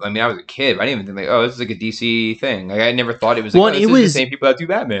didn't even I was a kid, but I didn't even think like, this is like a DC thing. Like I never thought it was like, this is the same people that do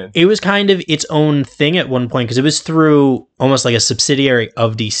Batman. It was kind of its own thing at one point because it was through almost like a subsidiary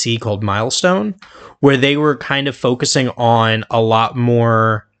of DC called Milestone, where they were kind of focusing on a lot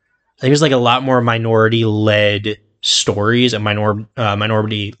more, I think it was like a lot more minority-led stories and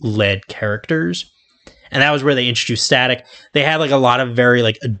minority-led characters. And that was where they introduced Static. They had like a lot of very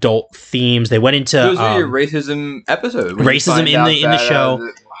like adult themes. They went into those were your racism episode. Racism in the show.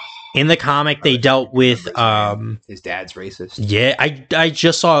 In the comic, they dealt with his dad's racist. Yeah, I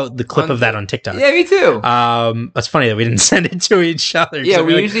just saw the clip of that on TikTok. Yeah, me too. That's funny that we didn't send it to each other. Yeah,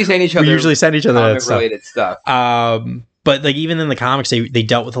 we usually send each other. We usually send each other comic related stuff. But like even in the comics, they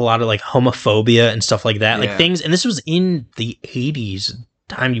dealt with a lot of like homophobia and stuff like that, like things. And this was in the 80s,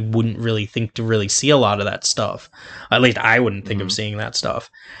 time you wouldn't really think to really see a lot of that stuff. At least I wouldn't think of seeing that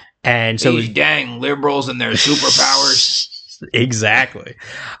stuff. And so these dang liberals and their superpowers. Exactly.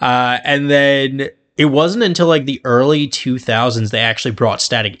 And then it wasn't until like the early 2000s they actually brought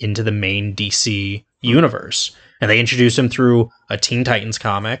Static into the main DC universe, and they introduced him through a Teen Titans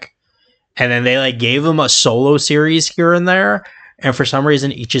comic, and then they like gave him a solo series here and there, and for some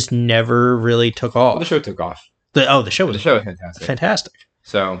reason it just never really took off. Well, the show took off. The show was fantastic. fantastic.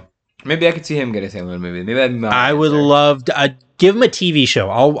 So maybe I could see him get a standalone movie. Maybe that'd be I would love to give him a TV show.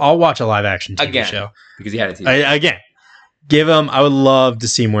 I'll watch a live action TV again show because he had a TV. again. Give him. I would love to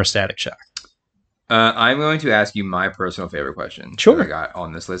see more Static Shock. I'm going to ask you my personal favorite question. Sure. That I got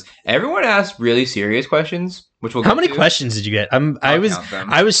on this list. Everyone asked really serious questions, which we'll. How get many to. questions did you get? I count them.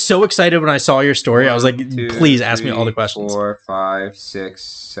 was so excited when I saw your story. I was like, 1, 2, please ask me 3, all the questions. 4, 5, 6,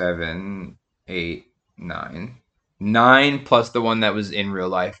 7, 8, 9. 9 plus the one that was in real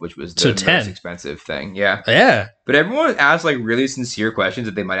life, which was the So most 10. expensive thing. Yeah. Yeah. But everyone asked like really sincere questions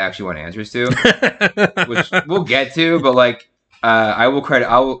that they might actually want answers to, which we'll get to. But like, I will credit.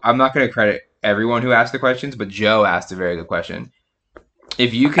 I'm not going to credit everyone who asked the questions, but Joe asked a very good question.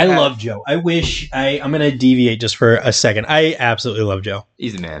 If you could, I love Joe. I wish I'm going to deviate just for a second. I absolutely love Joe.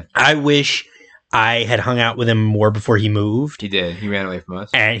 He's the man. I wish I had hung out with him more before he moved. He did. He ran away from us.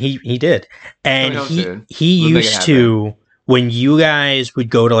 And he did. And Coming home soon. he We'll make it used to, when you guys would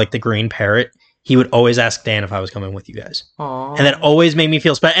go to like the Green Parrot, he would always ask Dan if I was coming with you guys. Aww. And that always made me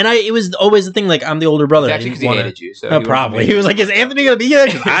feel special. And it was always the thing, like, I'm the older brother. It's actually because he hated you. So Probably. He was like, is Anthony going to be here?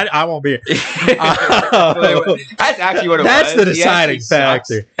 'Cause I won't be here. That's actually what it was. That's the He actually deciding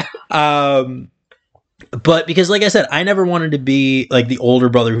factor. But because, like I said, I never wanted to be like the older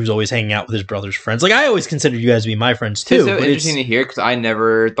brother who's always hanging out with his brother's friends. Like, I always considered you guys to be my friends too. It's so interesting to hear because I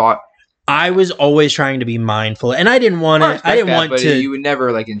never thought. I was always trying to be mindful, and I didn't want to. I didn't want to. You would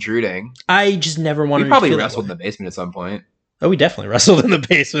never like intruding. I just never wanted. We probably to feel wrestled in the basement at some point. Oh, we definitely wrestled in the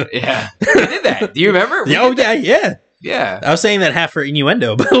basement. Yeah, we did that. Do you remember? Yeah. Yeah. I was saying that half for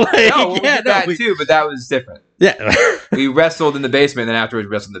innuendo, but like, No, we did that too, but that was different. Yeah. We wrestled in the basement, and then afterwards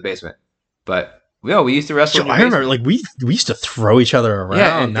we wrestled in the basement. But we used to wrestle. I remember, like we used to throw each other around.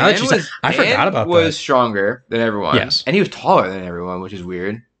 Yeah, and now that you said, I forgot about that. Dan was stronger than everyone. Yes, and he was taller than everyone, which is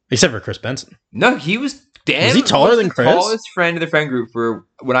weird. Except for Chris Benson. No, he was. Dan was he taller than Chris? Tallest friend of the friend group for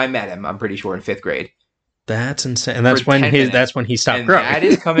when I met him. I'm pretty sure in 5th grade. That's insane, and that's For 10 minutes. that's when he stopped And growing. that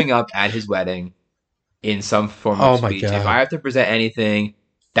is coming up at his wedding in some form of speech. God. If I have to present anything,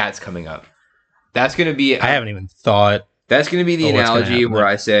 that's coming up. That's going to be. I haven't even thought. That's going to be the what's gonna analogy happen where there.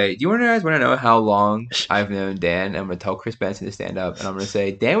 I say, "Do you guys want to know how long I've known Dan?" I'm going to tell Chris Benson to stand up, and I'm going to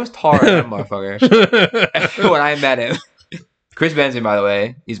say, "Dan was taller than that motherfucker when I met him." Chris Benson, by the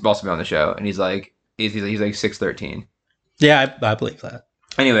way, he's also been on the show, and he's like 6'13". Yeah, I believe that.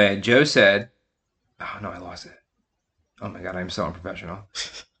 Anyway, Joe said, "Oh no, I lost it. Oh my god, I'm so unprofessional."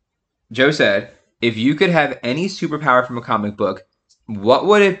 Joe said, "If you could have any superpower from a comic book, what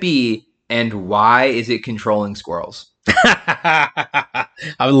would it be, and why is it controlling squirrels?" I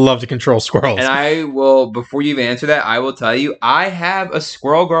would love to control squirrels. And I will, before you even answer that, I will tell you, I have a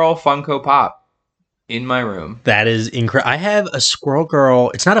Squirrel Girl Funko Pop in my room. That is incredible. I have a Squirrel Girl.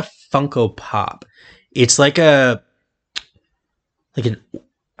 It's not a Funko Pop. It's like I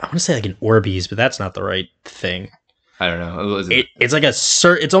want to say like an Orbeez, but that's not the right thing. I don't know. It's like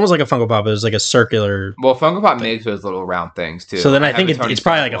it's almost like a Funko Pop. But it's like a circular. Well, Funko Pop makes those little round things too. So then I think it's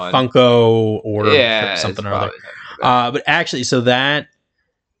probably like a Funko or something or other. But actually, so that,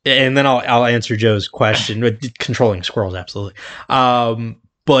 and then I'll answer Joe's question. But controlling squirrels, absolutely.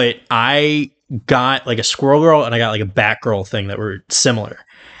 But I got like a Squirrel Girl and I got like a Batgirl thing that were similar.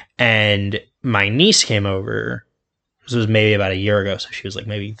 And my niece came over. This was maybe about a year ago, so she was like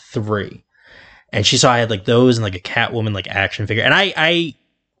maybe 3. And she saw I had like those and like a Catwoman like action figure. And I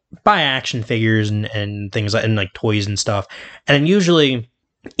buy action figures and things like, and like toys and stuff. And then usually,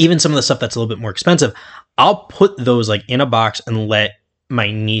 even some of the stuff that's a little bit more expensive, I'll put those like in a box and let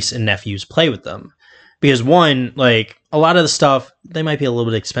my niece and nephews play with them. Because one, like a lot of the stuff, they might be a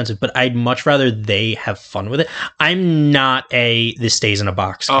little bit expensive, but I'd much rather they have fun with it. I'm not this stays in a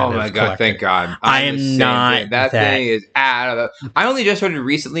box kind Oh my of god, collector. thank God. I am not That thing is out of the... I only just started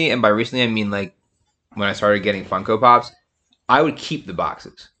recently, and by recently I mean like when I started getting Funko Pops, I would keep the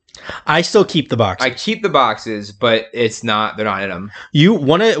boxes. I still keep the boxes. I keep the boxes, but they're not in them.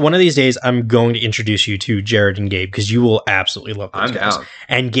 One of these days, I'm going to introduce you to Jared and Gabe because you will absolutely love those I'm guys. down.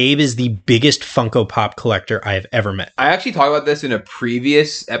 And Gabe is the biggest Funko Pop collector I have ever met. I actually talked about this in a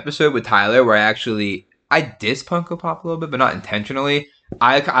previous episode with Tyler where I diss Funko Pop a little bit, but not intentionally.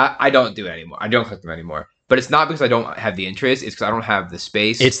 I don't do it anymore. I don't collect them anymore. But it's not because I don't have the interest. It's because I don't have the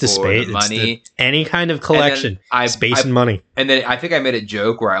space. It's the space, the money, any kind of collection. Space and money. And then I think I made a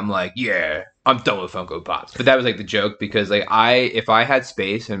joke where I'm like, yeah, I'm done with Funko Pops. But that was like the joke because like if I had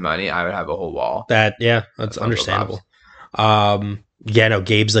space and money, I would have a whole wall. That's Funko understandable. Yeah, no,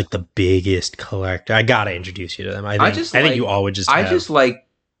 Gabe's like the biggest collector. I gotta introduce you to them. I think you all would just. I just like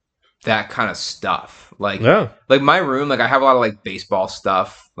that kind of stuff. Like, Yeah. like my room, like I have a lot of like baseball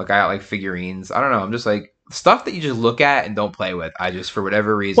stuff. Like I got like figurines. I don't know. I'm just like stuff that you just look at and don't play with. I just for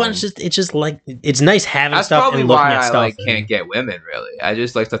whatever reason. Well, it's just like it's nice having That's stuff probably and looking why at I stuff. like can't get women. Really, I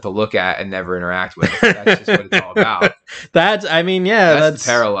just like stuff to look at and never interact with. That's just what it's all about. That's That's the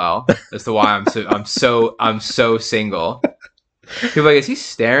parallel as to why I'm so single. People are like, is he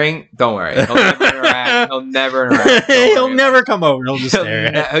staring? Don't worry, he'll never interact. He'll never interact. He'll never come over. He'll just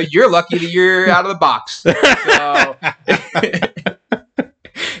stare at. You're lucky that you're out of the box. So...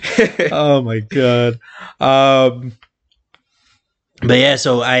 Oh my god. But yeah,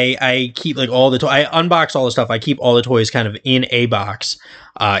 so I keep like all the I unbox all the stuff. I keep all the toys kind of in a box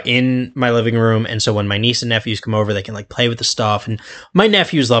in my living room, and so when my niece and nephews come over, they can like play with the stuff. And my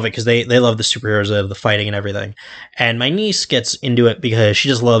nephews love it because they love the superheroes, they love the fighting and everything. And my niece gets into it because she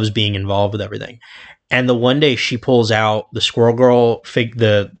just loves being involved with everything. And the one day she pulls out the Squirrel Girl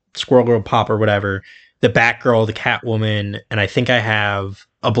the Squirrel Girl pop or whatever, the Batgirl, the Catwoman, and I think I have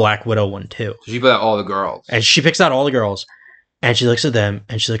a Black Widow one too. So she put out all the girls, and she picks out all the girls. And she looks at them,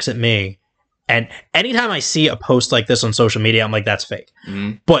 and she looks at me. And anytime I see a post like this on social media, I'm like, that's fake.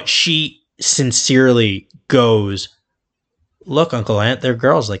 Mm-hmm. But she sincerely goes, look, Uncle Ant, they're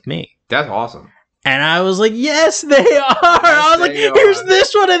girls like me. That's awesome. And I was like, yes, they are. I was like, here's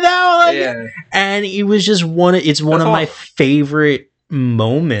this one and that one. Yeah. And it was just one of my favorite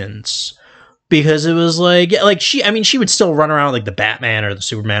moments. Because it was like she would still run around like the Batman or the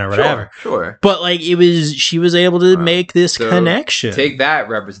Superman or whatever. Sure. But like she was able to make this connection. Take that,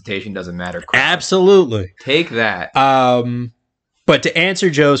 representation doesn't matter. Absolutely. Take that. But to answer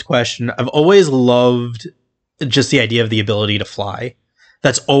Joe's question, I've always loved just the idea of the ability to fly.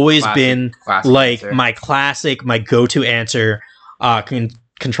 That's always been like answer. my go-to answer.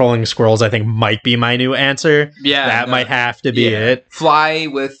 Controlling squirrels, I think, might be my new answer. Yeah, that might have to be it. Fly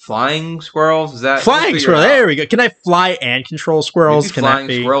with flying squirrels? Is that flying squirrel? There we go. Can I fly and control squirrels? Maybe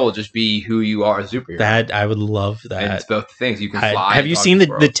flying squirrel will just be who you are as a superhero. That I would love that. And it's both things. You can fly. Have you seen the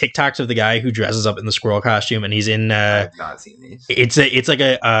TikToks of the guy who dresses up in the squirrel costume and he's in? I have not seen these. It's like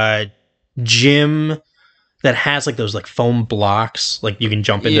a gym that has like those like foam blocks, like you can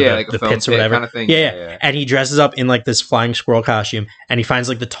jump into the pits or whatever. Kind of thing. Yeah. And he dresses up in like this flying squirrel costume, and he finds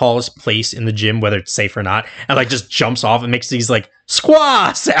like the tallest place in the gym, whether it's safe or not, and like just jumps off and makes these like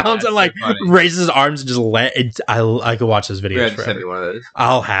squaw sounds and like raises his arms and just I could watch those videos forever. Send me one of those.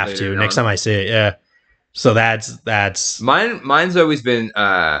 I'll have to next time I see it. Yeah. So that's mine's always been,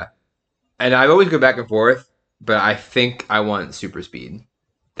 and I always go back and forth, but I think I want super speed.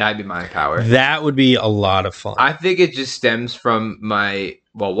 That'd be my power. That would be a lot of fun. I think it just stems from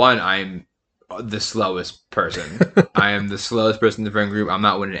one, I'm the slowest person. I am the slowest person in the friend group. I'm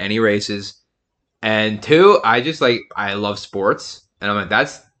not winning any races. And two, I love sports. And I'm like,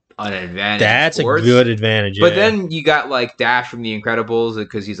 that's an advantage. That's a good advantage. But then you got like Dash from The Incredibles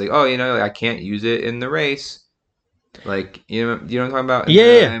because he's like, oh, I can't use it in the race. Like, you know what I'm talking about?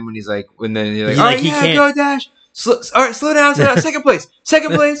 Yeah. And when he's like, he can't go Dash. All right, slow down. Second place.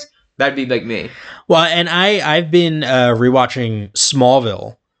 That'd be like me. Well, and I've been rewatching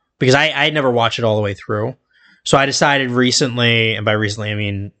Smallville because I never watched it all the way through. So I decided recently, and by recently I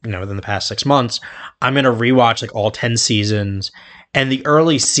mean within the past 6 months, I'm gonna rewatch like all 10 seasons. And the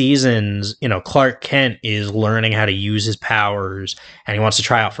early seasons, Clark Kent is learning how to use his powers, and he wants to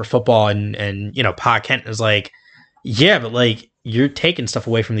try out for football. And Pa Kent is like, yeah, but like you're taking stuff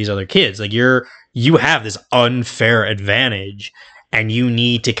away from these other kids. Like you have this unfair advantage, and you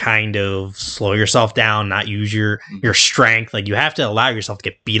need to kind of slow yourself down, not use your strength. Like you have to allow yourself to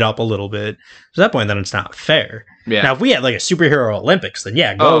get beat up a little bit. So at that point, then it's not fair. Yeah. Now, if we had like a superhero Olympics, then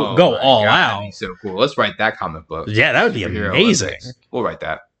yeah, go all out. That'd be so cool. Let's write that comic book. Yeah, that would be amazing. Olympics. We'll write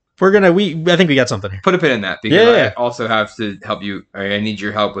that. I think we got something here. Put a pin in that because I also have to help you. I need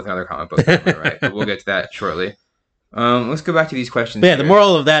your help with another comic book. Right? But we'll get to that shortly. Let's go back to these questions. Yeah, the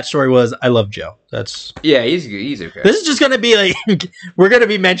moral of that story was I love Joe. He's good. He's okay. This is just gonna be like we're gonna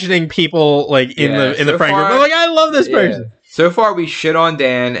be mentioning people like in the friend group. I'm like, I love this person. So far, we shit on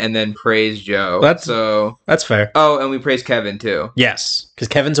Dan and then praise Joe. That's fair. Oh, and we praise Kevin too. Yes, because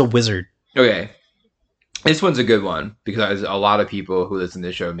Kevin's a wizard. Okay, this one's a good one because a lot of people who listen to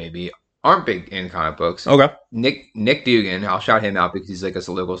the show maybe aren't big in comic books. Okay, Nick Dugan, I'll shout him out because he's like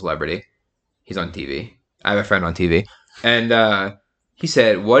a local celebrity. He's on TV. I have a friend on TV. And he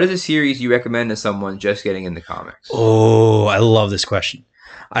said, what is a series you recommend to someone just getting into comics? Oh, I love this question.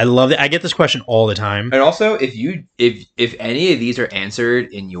 I love it. I get this question all the time. And also, if any of these are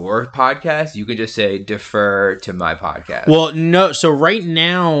answered in your podcast, you can just say defer to my podcast. Well, no. So right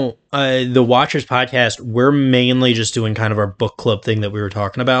now, the Watchers podcast, we're mainly just doing kind of our book club thing that we were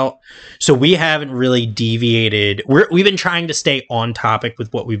talking about. So we haven't really deviated. We've been trying to stay on topic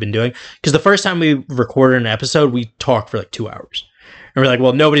with what we've been doing, because the first time we recorded an episode, we talked for like 2 hours. And we're like,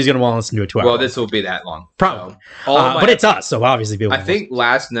 well, nobody's going to want to listen to a 2 hour. Well, this will be that long. Probably. So, but it's us, so obviously people I think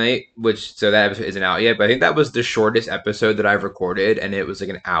last night, so that episode isn't out yet, but I think that was the shortest episode that I've recorded, and it was like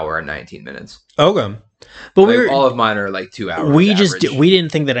an hour and 19 minutes. Okay. But like, all of mine are like 2 hours. We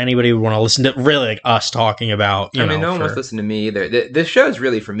didn't think that anybody would want to listen to really like us talking about. No one wants to listen to me either. This show is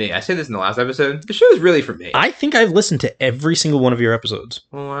really for me. I said this in the last episode. The show is really for me. I think I've listened to every single one of your episodes.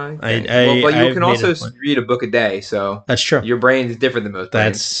 Well, but you can also read a book a day, so that's true. Your brain is different than most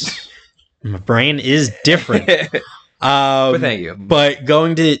brains. My brain is different. But thank you. But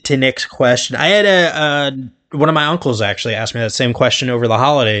going to Nick's question, I had one of my uncles actually asked me that same question over the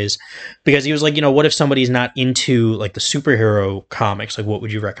holidays, because he was like, what if somebody's not into like the superhero comics? Like, what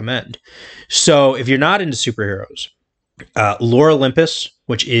would you recommend? So if you're not into superheroes, Lore Olympus,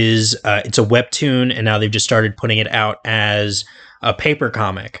 which is it's a webtoon, and now they've just started putting it out as a paper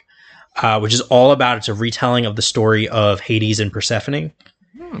comic, which is all about, it's a retelling of the story of Hades and Persephone.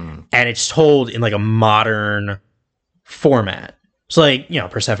 And it's told in like a modern format. So like,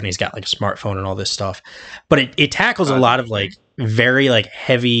 Persephone's got like a smartphone and all this stuff, but it tackles a lot of like very like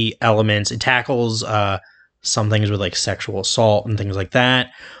heavy elements. It tackles some things with like sexual assault and things like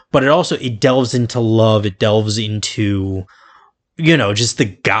that, but it delves into love. It delves into, just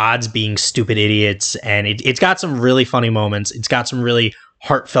the gods being stupid idiots. And it's got some really funny moments. It's got some really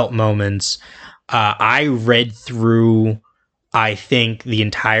heartfelt moments. I read through, I think, the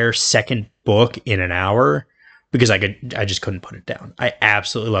entire second book in an hour, because I just couldn't put it down. I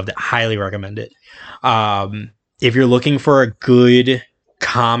absolutely loved it. Highly recommend it. If you're looking for a good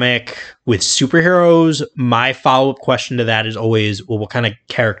comic with superheroes, my follow-up question to that is always, well, what kind of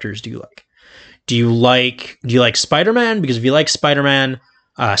characters do you like? Do you like Spider-Man? Because if you like Spider-Man,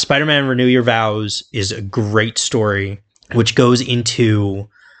 Spider-Man Renew Your Vows is a great story, which goes into,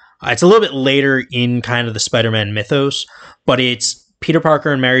 it's a little bit later in kind of the Spider-Man mythos, but it's Peter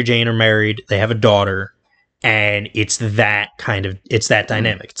Parker and Mary Jane are married. They have a daughter. And it's that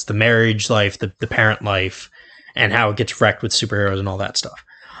dynamic. It's the marriage life, the parent life, and how it gets wrecked with superheroes and all that stuff.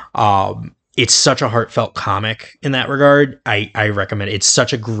 It's such a heartfelt comic in that regard. I recommend it. It's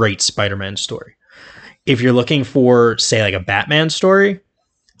such a great Spider-Man story. If you're looking for, say, like a Batman story,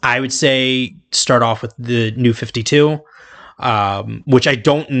 I would say start off with the New 52, which I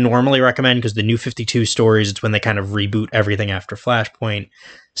don't normally recommend, because the New 52 stories, it's when they kind of reboot everything after Flashpoint.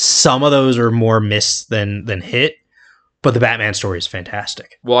 Some of those are more miss than hit, but the Batman story is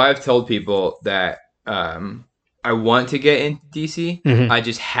fantastic. Well, I've told people that I want to get into DC. Mm-hmm. I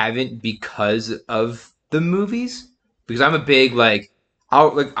just haven't because of the movies. Because I'm a big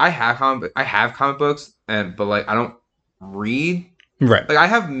I have comic books, but like I don't read. Right. Like I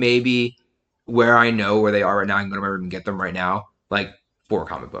have maybe where I know where they are right now. I'm going to remember and get them right now. Like 4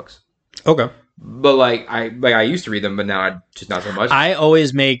 comic books. Okay. But I used to read them, but now I just not so much. I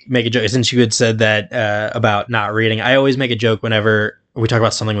always make a joke, since you had said that about not reading. I always make a joke whenever we talk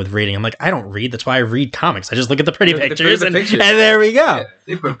about something with reading. I'm like, I don't read. That's why I read comics. I just look at the pretty pictures, and there we go. Yeah,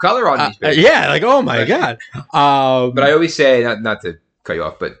 they put color on these pictures. Yeah, like, oh my god. But I always say, not to cut you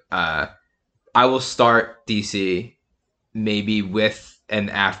off, but I will start DC maybe with and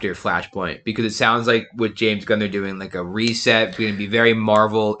after Flashpoint, because it sounds like with James Gunn they're doing like a reset, going to be very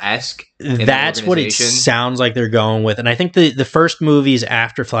Marvel-esque. That's what it sounds like they're going with. And I think the first movies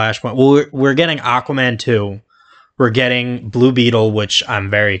after Flashpoint, well, we're getting Aquaman 2, we're getting Blue Beetle, which I'm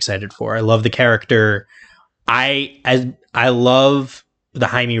very excited for. I love the character. I love the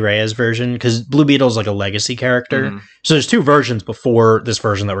Jaime Reyes version, because Blue Beetle is like a legacy character. Mm-hmm. So there's 2 versions before this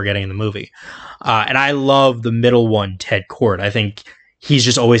version that we're getting in the movie. And I love the middle one, Ted Kord. I think he's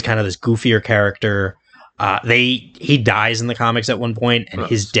just always kind of this goofier character. He dies in the comics at one point, and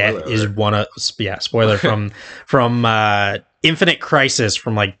his death is one of spoiler from Infinite Crisis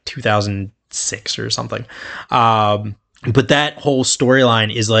from like 2006 or something. But that whole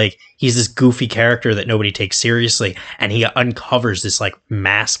storyline is like, he's this goofy character that nobody takes seriously, and he uncovers this like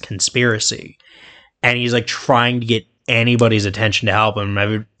mass conspiracy, and he's like trying to get anybody's attention to help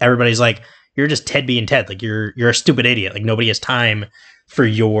him. Everybody's like, you're just Ted being Ted. Like you're a stupid idiot. Like nobody has time for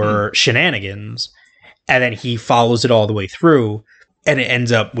your shenanigans. And then he follows it all the way through, and it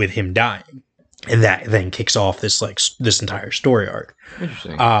ends up with him dying. And that then kicks off this entire story arc.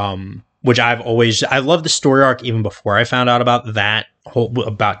 Interesting. which I love the story arc even before I found out about that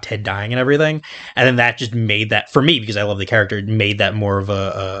about Ted dying and everything. And then that just made that, for me, because I love the character, it made that more of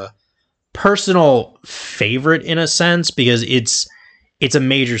a personal favorite in a sense, because it's a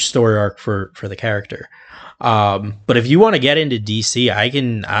major story arc for the character. But if you want to get into DC,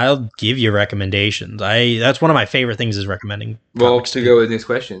 I'll give you recommendations. That's one of my favorite things is recommending. Well, to go with the next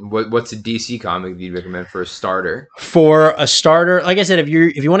question, what's a DC comic you'd recommend for a starter? For a starter, like I said, if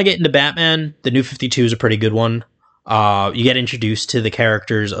you want to get into Batman, the New 52 is a pretty good one. You get introduced to the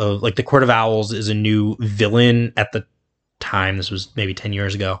characters of, like, the Court of Owls is a new villain at the time. This was maybe 10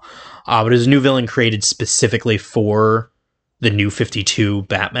 years ago. But it was a new villain created specifically for the New 52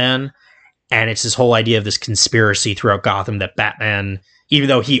 Batman. And it's this whole idea of this conspiracy throughout Gotham that Batman, even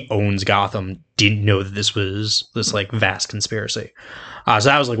though he owns Gotham, didn't know that this was this, like, vast conspiracy. So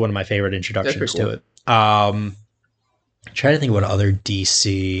that was, like, one of my favorite introductions to it. I'm trying to think what other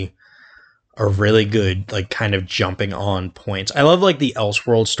DC are really good, like, kind of jumping on points. I love, like, the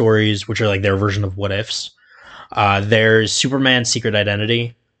Elseworld stories, which are, like, their version of What Ifs. There's Superman's Secret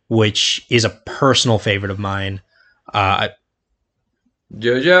Identity, which is a personal favorite of mine.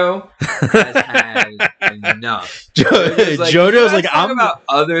 JoJo has had enough. JoJo's like, I'm about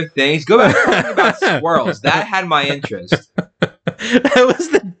other things. Go back to talking about squirrels. That had my interest. That was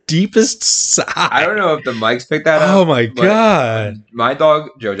the deepest sigh. I don't know if the mics picked that up. Oh my god. My dog,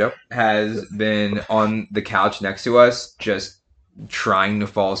 JoJo, has been on the couch next to us just trying to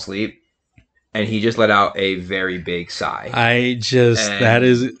fall asleep. And he just let out a very big sigh. That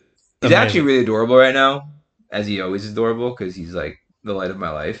is amazing. He's actually really adorable right now, as he always is adorable, because he's like the light of my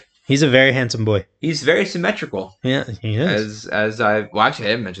life. He's a very handsome boy. He's very symmetrical. Yeah, he is. Actually, I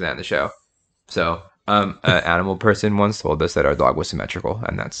didn't mention that in the show. So, an animal person once told us that our dog was symmetrical,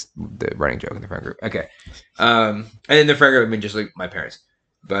 and that's the running joke in the friend group. Okay. And in the friend group, I mean, just like my parents.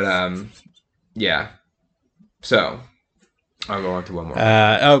 But, yeah. So, I'll go on to one more.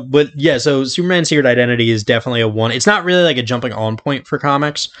 But yeah, so Superman's Secret Identity is definitely a one. It's not really like a jumping on point for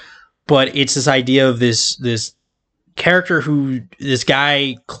comics, but it's this idea of this character this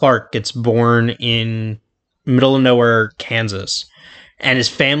guy, Clark, gets born in middle of nowhere, Kansas, and his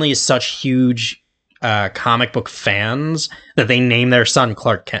family is such huge comic book fans that they name their son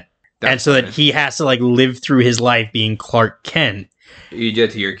Clark Kent. That he has to, like, live through his life being Clark Kent. You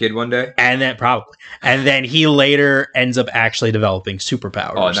did to your kid one day? And then he later ends up actually developing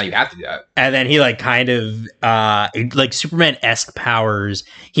superpowers. Oh, now you have to do that. And then he, like, kind of, like, Superman-esque powers.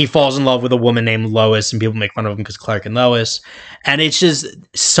 He falls in love with a woman named Lois, and people make fun of him because Clark and Lois. And it's just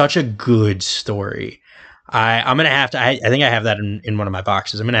such a good story. I'm going to have to, I think I have that in one of my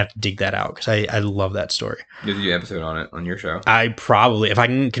boxes. I'm going to have to dig that out because I love that story. Did you do an episode on it on your show? I probably, if I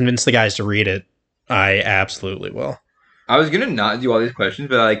can convince the guys to read it, I absolutely will. I was going to not do all these questions,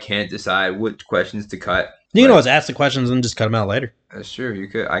 but I can't decide which questions to cut. You can always ask the questions and just cut them out later. That's true.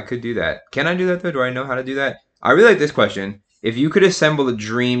 I could do that. Can I do that, though? Do I know how to do that? I really like this question. If you could assemble a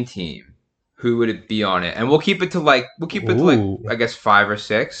dream team, who would it be on it? And we'll keep it to like, I guess 5 or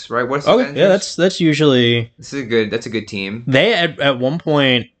 6, right? What's the Avengers? Yeah, that's usually... That's a good team. They, at one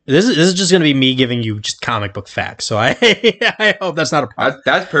point... This is just going to be me giving you just comic book facts, so I hope that's not a problem.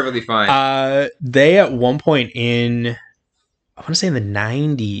 That's perfectly fine. They, at one point in... I want to say in the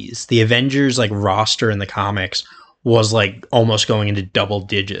 90s, the Avengers, like, roster in the comics was, like, almost going into double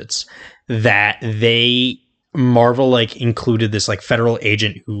digits. That Marvel, like, included this, like, federal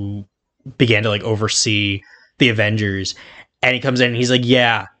agent who began to, like, oversee the Avengers. And he comes in and he's like,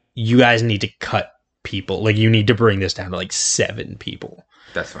 yeah, you guys need to cut people. Like, you need to bring this down to, like, 7 people.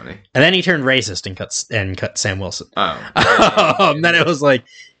 That's funny. And then he turned racist and cut Sam Wilson. Oh. Then it was like,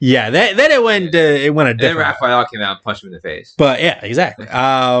 yeah. Then it went a different. Then Raphael came out and punched him in the face. But yeah, exactly.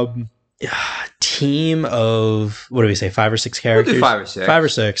 Team of, what do we say, 5 or 6 characters? We'll do 5 or 6. 5 or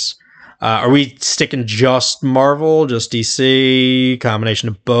 6. Are we sticking just Marvel, just DC, combination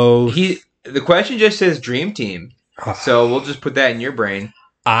of both? The question just says Dream Team, so we'll just put that in your brain.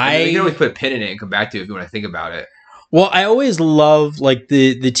 You can always put a pin in it and come back to it if you want to think about it. Well, I always love, like,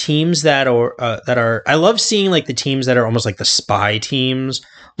 the teams that are I love seeing, like, the teams that are almost like the spy teams,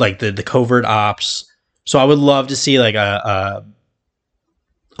 like the covert ops. So I would love to see, like,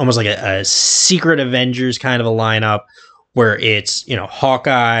 almost like a secret Avengers kind of a lineup where it's, you know,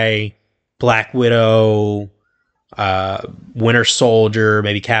 Hawkeye, Black Widow, Winter Soldier,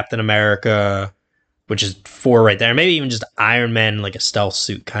 maybe Captain America, which is 4 right there. Maybe even just Iron Man, like a stealth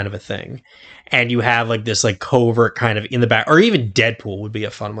suit kind of a thing. And you have, like, this, like, covert kind of in the back, or even Deadpool would be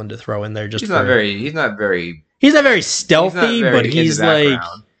a fun one to throw in there. He's not very stealthy, but he's like,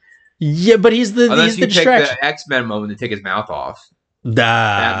 yeah, but he's the unless distraction. Take the X-Men moment to take his mouth off.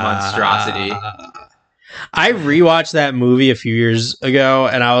 That monstrosity. I rewatched that movie a few years ago,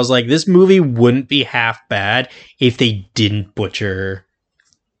 and I was like, this movie wouldn't be half bad if they didn't butcher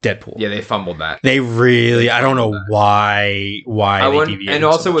Deadpool. Yeah, they fumbled that. They really, I don't know fumbled why they deviated and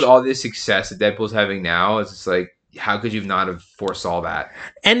also so with much. all this success that Deadpool's having now, it's just like, how could you not have foresaw that?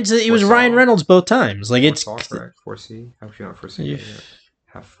 And it was Foresaw. Ryan Reynolds both times. Like it's Foresaw, correct? Foresee? How could you not foresee? Yeah.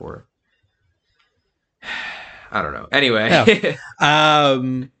 Have four. I don't know. Anyway.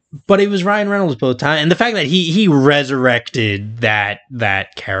 but it was Ryan Reynolds both times, and the fact that he resurrected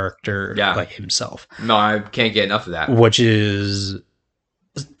that character Yeah. like himself, No, I can't get enough of that. which is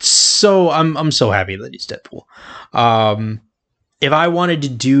so I'm so happy that he's Deadpool. If I wanted to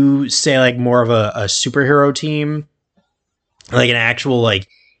do say like more of a superhero team, like an actual like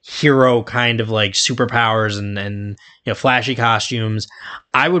hero kind of like superpowers and flashy costumes,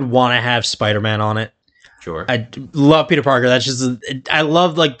 I would want to have Spider-Man on it. Sure. I love Peter Parker. That's just I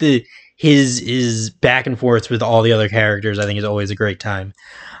love like his back and forth with all the other characters. I think is always a great time.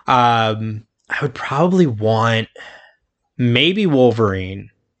 I would probably want maybe Wolverine,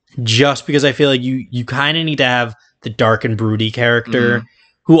 just because I feel like you kind of need to have the dark and broody character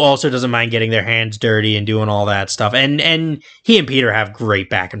who also doesn't mind getting their hands dirty and doing all that stuff. And he and Peter have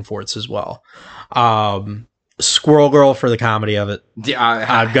great back and forths as well. Squirrel Girl for the comedy of it. Yeah,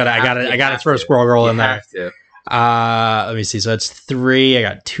 I gotta throw Squirrel Girl in there. To. Let me see. So that's 3. I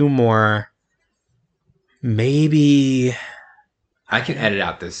got 2 more. Maybe I can edit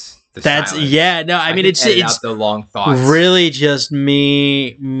out this. that's silence. yeah. No, I mean can edit it's out the long thoughts. really just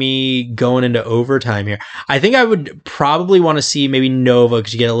me going into overtime here. I think I would probably want to see maybe Nova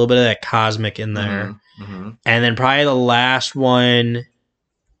because you get a little bit of that cosmic in there, Mhm. and then probably the last one.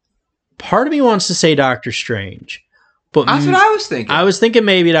 Part of me wants to say Doctor Strange, but That's what I was thinking. I was thinking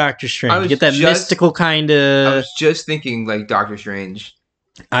maybe Doctor Strange. I was Get that just- mystical kind I of. was just thinking like Doctor Strange.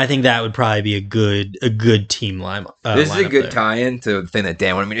 I think that would probably be a good team line. This is a lineup good there. tie-in to the thing that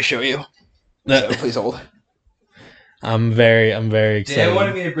Dan wanted me to show you. So please hold. I'm very excited. Dan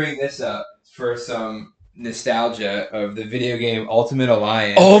wanted me to bring this up for some nostalgia of the video game Ultimate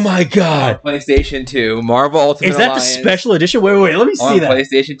Alliance. Oh my on god! PlayStation 2, Marvel Ultimate Is that Alliance. the special edition? Wait, let me see on that.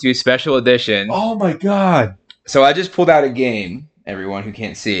 PlayStation 2 Special Edition. Oh my god! So I just pulled out a game, everyone who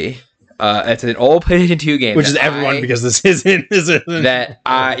can't see. It's an old PlayStation 2 game. Which is that everyone because this isn't. well,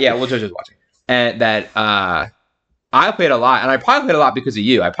 Jojo's watching. And that I played a lot, and I probably played a lot because of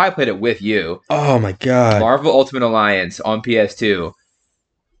you. I probably played it with you. Oh my god! Marvel Ultimate Alliance on PS2.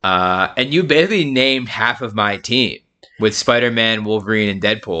 And you basically named half of my team with Spider-Man, Wolverine, and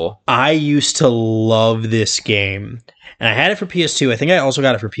Deadpool. I used to love this game, and I had it for PS2. I think I also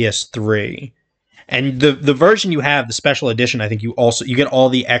got it for PS3. And the version you have, the special edition, I think you get all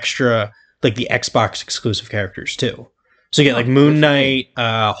the extra, like the Xbox exclusive characters too. So you get like Moon Knight,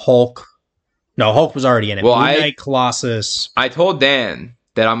 Hulk. No, Hulk was already in it. Well, Moon Knight, Colossus. I told Dan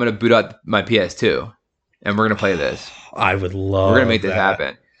that I'm going to boot up my PS2, and we're going to play this. I would love. We're going to make this that.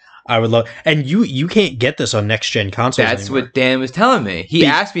 happen. I would love, and you can't get this on next gen consoles. That's anymore. what Dan was telling me. He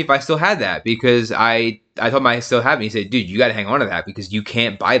asked me if I still had that because I told him I still have it. He said, "Dude, you got to hang on to that because you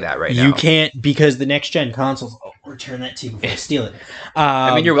can't buy that right now." You can't because the next gen consoles. Oh, return that to you before I steal it.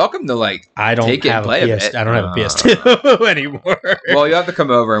 I mean, you're welcome to like. I don't take it and have play a a PS. bit. I don't have a PS2 anymore. Well, you have to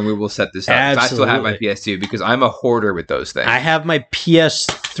come over and we will set this up. I still have my Absolutely. PS2 because I'm a hoarder with those things. I have my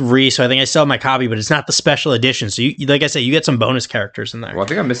PS3, so I think I still have my copy, but it's not the special edition. So, like I said, you get some bonus characters in there. Well, I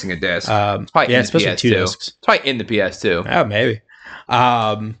think I'm missing a disc. It's probably yeah, in it's supposed the to be 2 PS2. discs. It's probably in the PS2. Oh, maybe.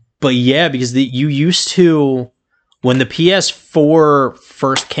 But yeah, because you used to, when the PS4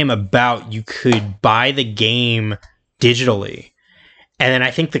 first came about, you could buy the game digitally. And then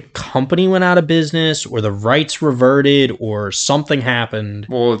I think the company went out of business or the rights reverted or something happened.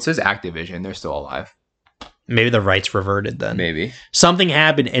 Well, it says Activision. They're still alive. Maybe the rights reverted then. Maybe. Something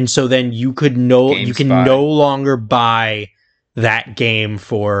happened, and so then you can GameSpy. no longer buy that game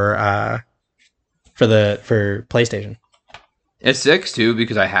for PlayStation. It sucks too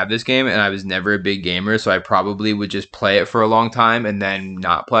because I have this game and I was never a big gamer, so I probably would just play it for a long time and then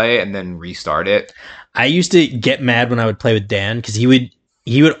not play it and then restart it. I used to get mad when I would play with Dan because he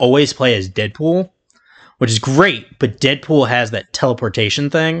would always play as Deadpool, which is great, but Deadpool has that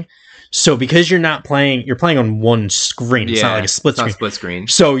teleportation thing. So because you're playing on one screen. It's not like a split it's not screen. split screen.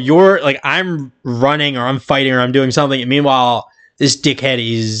 So you're like, I'm running or I'm fighting or I'm doing something, and meanwhile this dickhead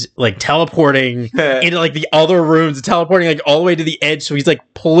is like teleporting into like the other rooms, teleporting like all the way to the edge, so he's like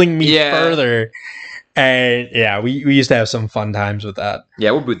pulling me further. And yeah, we used to have some fun times with that.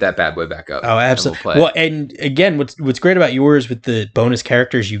 Yeah, we'll boot that bad boy back up. Oh, absolutely. And we'll Well, and again, what's great about yours with the bonus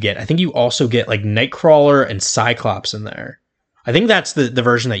characters you get, I think you also get like Nightcrawler and Cyclops in there. I think that's the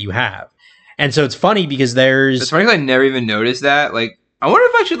version that you have. And so it's funny because It's funny 'cause I never even noticed that. Like, I wonder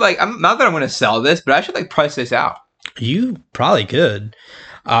if I should not that I'm going to sell this, but I should price this out. You probably could.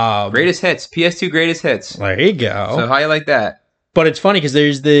 Greatest hits, PS2 greatest hits. There you go. So how you like that? But it's funny because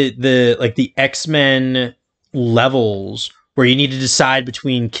there's the X-Men levels where you need to decide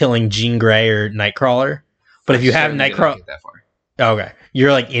between killing Jean Grey or Nightcrawler. But if you have Nightcrawler, get that far. okay,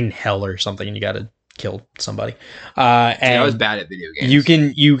 you're like in hell or something, and you got to kill somebody. And I was bad at video games.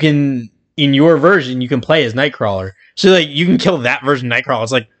 You can in your version you can play as Nightcrawler, so like you can kill that version of Nightcrawler.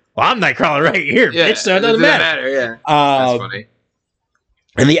 It's like, well, I'm Nightcrawler right here, bitch, so it doesn't matter. Yeah, that's funny.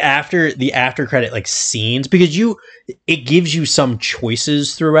 And the after credit scenes, because it gives you some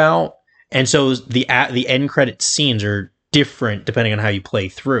choices throughout, and so the end credit scenes are different depending on how you play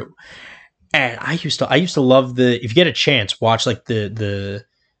through. And I used to love if you get a chance, watch the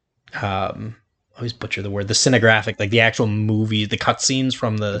I always butcher the word, the cinegraphic, like the actual movie, the cutscenes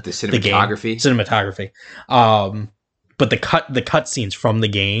from the cinematography. Cinematography. But the cut scenes from the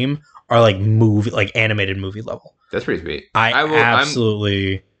game are like animated movie level. That's pretty sweet. I will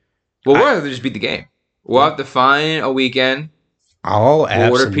absolutely. We'll have to just beat the game. We'll have to find a weekend. We'll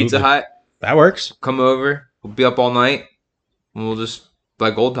order Pizza Hut. That works. Come over. We'll be up all night. And we'll just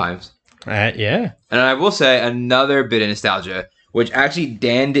like old times. Yeah. And I will say another bit of nostalgia, which actually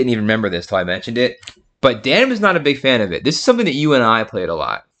Dan didn't even remember this till I mentioned it. But Dan was not a big fan of it. This is something that you and I played a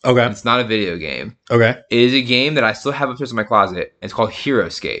lot. Okay. It's not a video game. Okay. It is a game that I still have upstairs in my closet. It's called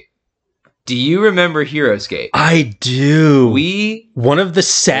HeroScape. Do you remember HeroScape? I do. One of the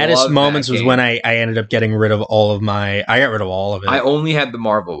saddest moments was when I ended up getting rid of all of my. I got rid of all of it. I only had the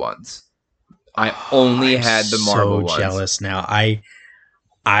Marvel ones. I only had the Marvel ones. I'm so jealous now. I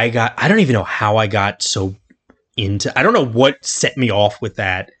don't even know how I got so into. I don't know what set me off with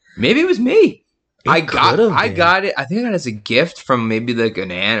that. Maybe it was me. I got it. I think I got it as a gift from maybe like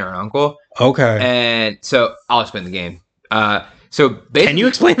an aunt or an uncle. Okay. And so I'll explain the game. So basically, can you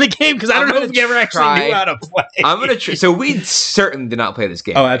explain the game? Because I don't know if you ever actually knew how to play. I'm gonna try. So we certainly did not play this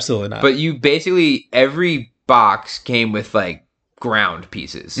game. Oh, absolutely not. But you basically every box came with like ground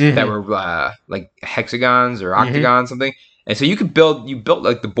pieces that were like hexagons or octagons, something. And so you built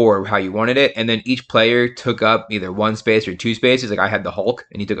like the board how you wanted it, and then each player took up either one space or two spaces. Like I had the Hulk,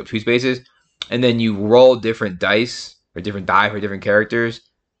 and he took up two spaces, and then you roll different dice or different die for different characters,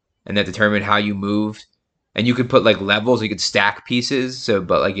 and that determined how you moved. And you could put like levels, you could stack pieces. So,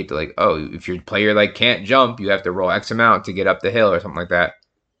 but like you have to like, if your player like can't jump, you have to roll X amount to get up the hill or something like that.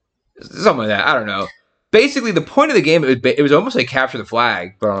 Something like that. I don't know. Basically, the point of the game, it was almost like capture the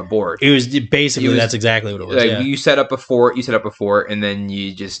flag, but on a board. It was basically that's exactly what it was. Like, yeah. You set up a fort, and then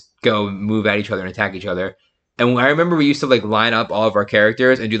you just go move at each other and attack each other. And I remember we used to like line up all of our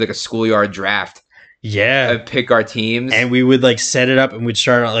characters and do like a schoolyard draft. Yeah, and pick our teams, and we would like set it up, and we'd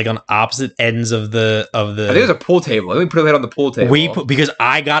start like on opposite ends of the. I think it was a pool table. I think we put it on the pool table. Because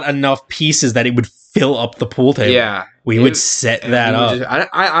I got enough pieces that it would fill up the pool table. Yeah, we would set that up.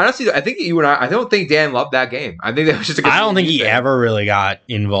 I honestly, I think you and I don't think Dan loved that game. I think that was just. I don't think he ever really got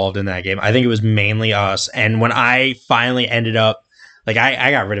involved in that game. I think it was mainly us. And when I finally ended up, like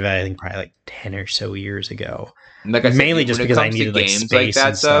I got rid of it, I think probably like 10 or so years ago. Like I said, mainly just because I needed like games space like that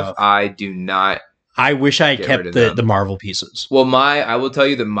and stuff. I do not. I wish I had kept the Marvel pieces. Well, I will tell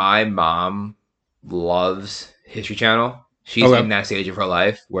you that my mom loves History Channel. She's in that stage of her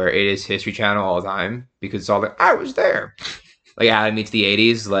life where it is History Channel all the time because it's all like, I was there. Like Adam meets the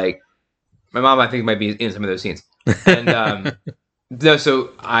 80s. Like my mom, I think, might be in some of those scenes. And no,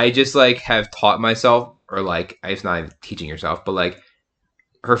 so I just like have taught myself, or like, it's not even teaching yourself, but like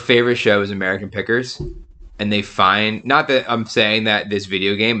her favorite show is American Pickers. And they find, not that I'm saying that this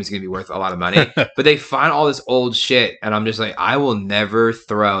video game is going to be worth a lot of money, but they find all this old shit. And I'm just like, I will never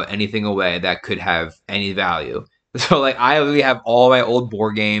throw anything away that could have any value. So like, I literally have all my old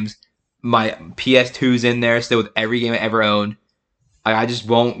board games, my PS2's in there still with every game I ever owned. I just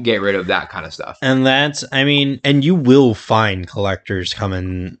won't get rid of that kind of stuff. And that's, I mean, and you will find collectors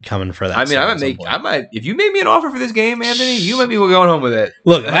coming for that. I mean, I might, if you made me an offer for this game, Anthony, you might be going home with it.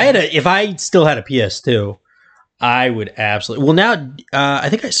 Look, if I still had a PS2, I would absolutely. Well, now I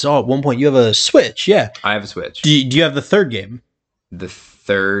think I saw at one point you have a Switch. Yeah, I have a Switch. Do you have the third game? The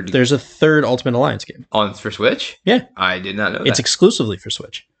third. There's a third Ultimate Alliance game for Switch. Yeah, I did not know that. It's exclusively for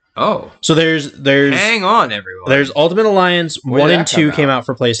Switch. Oh, so there's. Hang on, everyone. There's Ultimate Alliance 1 and 2 came out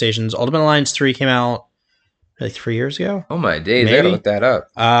for PlayStations. Ultimate Alliance 3 came out like 3 years ago. Oh my days! I gotta look that up.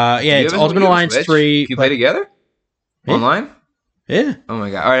 Yeah, it's Ultimate Alliance 3. Can you play together online? Yeah. Oh my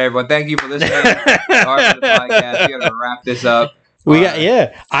god! All right, everyone. Thank you for listening. Our podcast. We gotta wrap this up.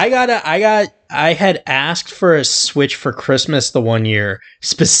 I got I had asked for a Switch for Christmas the one year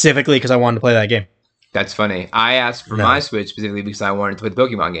specifically because I wanted to play that game. That's funny. I asked for my Switch specifically because I wanted to play the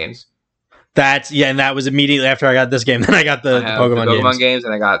Pokemon games. And that was immediately after I got this game. Then I got the Pokemon games,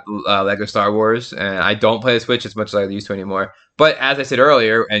 and I got Lego Star Wars. And I don't play the Switch as much as I used to anymore. But as I said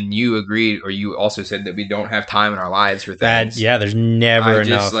earlier, and you agreed, or you also said that we don't have time in our lives for things. There's never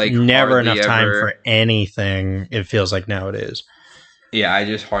enough time for anything. It feels like nowadays. Yeah, I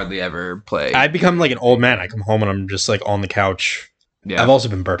just hardly ever play. I become like an old man. I come home and I'm just like on the couch. Yeah. I've also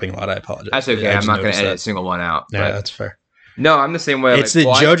been burping a lot. I apologize. That's okay. I'm not going to edit a single one out. Yeah, that's fair. No, I'm the same way. It's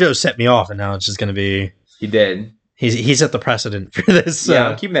JoJo set me off, and now it's just going to be. He did. He set the precedent for this. Yeah,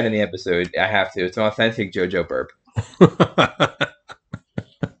 I'm keeping that in the episode. I have to. It's an authentic JoJo burp.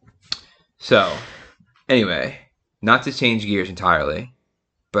 So, anyway, not to change gears entirely,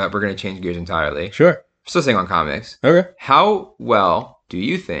 but we're going to change gears entirely. Sure. Still staying on comics. Okay. How well do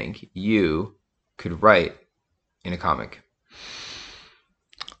you think you could write in a comic?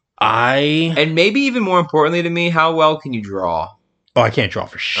 And maybe even more importantly to me, how well can you draw? Oh, I can't draw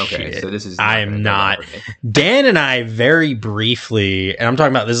for shit. Okay, so this is. I am not. Dan and I very briefly, and I'm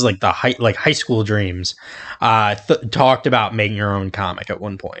talking about this is like the high school dreams. Talked about making your own comic at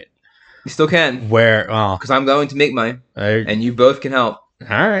one point. You still can. Because I'm going to make mine, and you both can help.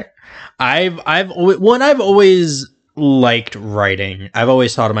 All right. I've always liked writing. I've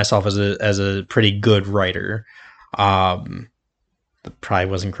always thought of myself as a pretty good writer. That probably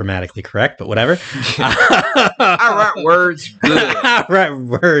wasn't grammatically correct, but whatever. I write words good. I write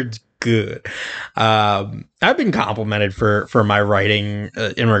words good. I've been complimented for my writing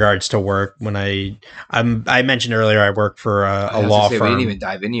in regards to work. When I mentioned earlier, I work for a law firm. We didn't even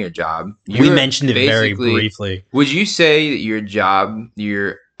dive into your job. We mentioned it very briefly. Would you say that your job,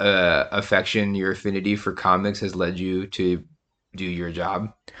 your affection, your affinity for comics has led you to do your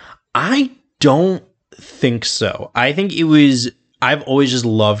job? I don't think so. I think it was. I've always just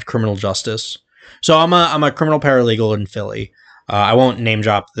loved criminal justice. So I'm a criminal paralegal in Philly. I won't name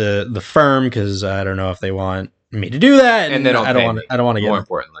drop the firm because I don't know if they want me to do that. And they don't. I don't want to get more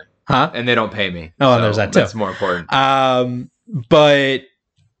importantly, and they don't pay me. Oh, so there's that too. That's more important. But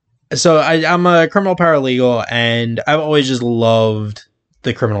so I'm a criminal paralegal, and I've always just loved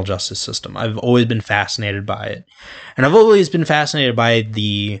the criminal justice system. I've always been fascinated by it, and I've always been fascinated by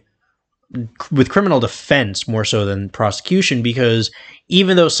with criminal defense more so than prosecution, because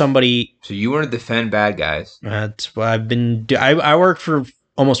even though somebody... So you want to defend bad guys. That's what I've been... I worked for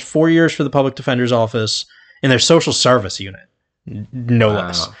almost 4 years for the public defender's office in their social service unit. No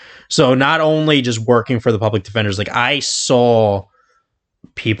less. So not only just working for the public defenders, like I saw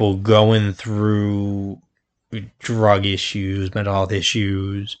people going through drug issues, mental health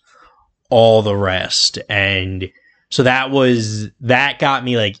issues, all the rest. And so that got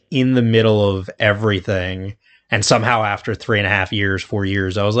me like in the middle of everything. And somehow after 4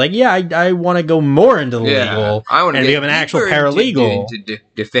 years, I was like, yeah, I want to go more into the legal. I want to become an actual paralegal. Into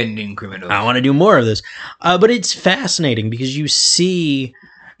defending criminals. I want to do more of this. But it's fascinating because you see,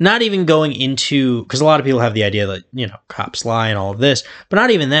 not even going into, because a lot of people have the idea that, you know, cops lie and all of this, but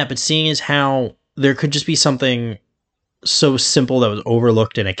not even that, but seeing as how there could just be something so simple that was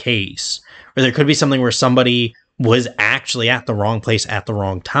overlooked in a case, or there could be something where somebody was actually at the wrong place at the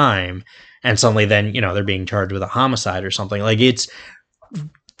wrong time, and suddenly then, you know, they're being charged with a homicide or something. Like, it's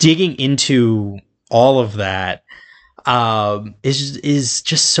digging into all of that is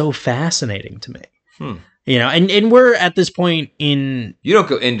just so fascinating to me. You know, and we're at this point in... You don't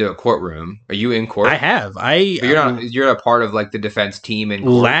go into a courtroom. Are you in court? I have. But you're not a part of like the defense team in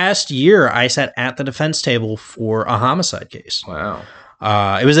court? Last year, I sat at the defense table for a homicide case. Wow.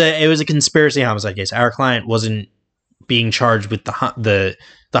 It was a conspiracy homicide case. Our client wasn't being charged with the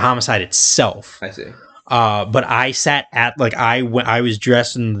homicide itself. I see. But I sat at, like, I was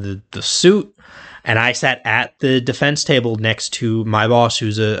dressed in the suit, and I sat at the defense table next to my boss,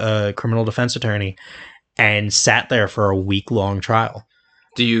 who's a criminal defense attorney, and sat there for a week-long trial.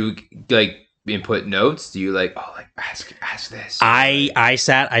 Do you, like, input notes? Do you, like, ask this?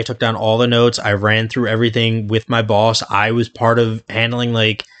 I took down all the notes. I ran through everything with my boss. I was part of handling,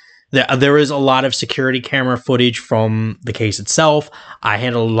 like, there was a lot of security camera footage from the case itself. I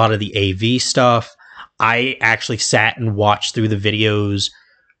handled a lot of the AV stuff. I actually sat and watched through the videos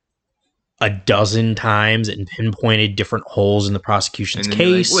a dozen times and pinpointed different holes in the prosecution's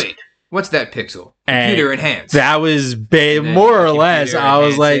case. Like, wait, what's that pixel? Computer enhanced. That was more or less. I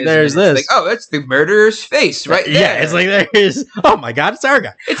was like, there's this. Like, oh, that's the murderer's face right there. Yeah, it's like, there's, oh my God, it's our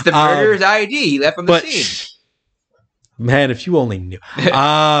guy. It's the murderer's ID he left on the scene. Man, if you only knew.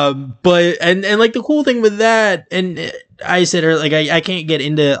 But like the cool thing with that, and I said earlier, like I can't get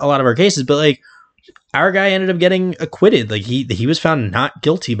into a lot of our cases, but like our guy ended up getting acquitted. Like he was found not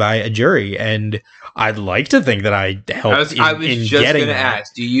guilty by a jury, and I'd like to think that I helped I was in just getting going to that.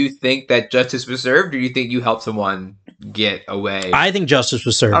 ask, do you think that justice was served, or do you think you helped someone get away? I think justice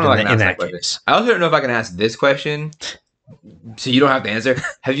was served I don't know if I in can that ask that case. I also don't know if I can ask this question, so you don't have to answer.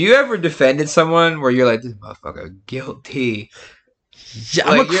 Have you ever defended someone where you're like, this motherfucker guilty? Yeah,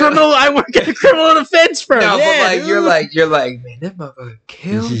 I'm Like, a criminal. I work at a criminal defense firm. No, yeah, but like dude. you're like, man, that motherfucker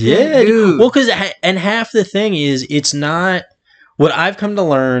killed Yeah, that dude. well, because and half the thing is, it's not what I've come to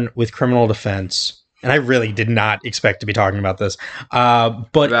learn with criminal defense. And I really did not expect to be talking about this, but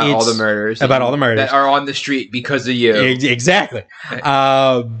about it's all the murders, about all the murders that are on the street because of you. Exactly.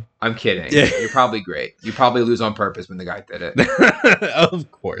 I'm kidding. Yeah. You're probably great. You probably lose on purpose when the guy did it.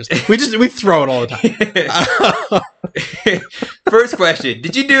 Of course, we throw it all the time. First question: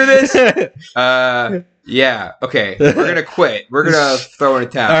 did you do this? Yeah. Okay. We're gonna quit. We're gonna throw in a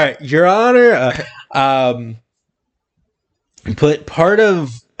towel. All right, Your Honor. But part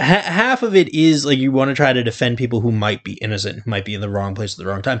of half of it is like you want to try to defend people who might be innocent, who might be in the wrong place at the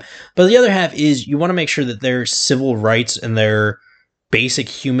wrong time. But the other half is you want to make sure that their civil rights and their basic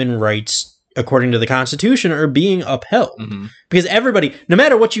human rights, according to the Constitution, are being upheld. Mm-hmm. Because everybody, no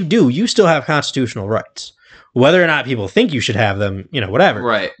matter what you do, you still have constitutional rights. Whether or not people think you should have them, whatever.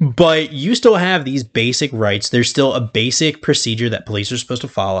 Right. But you still have these basic rights. There's still a basic procedure that police are supposed to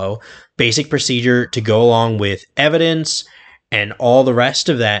follow, basic procedure to go along with evidence and all the rest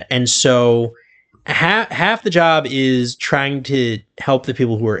of that. And so half the job is trying to help the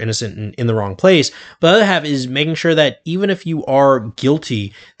people who are innocent and in the wrong place. But the other half is making sure that even if you are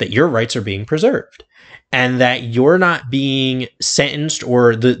guilty, that your rights are being preserved and that you're not being sentenced,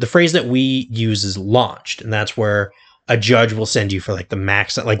 or the phrase that we use is launched. And that's where a judge will send you for like the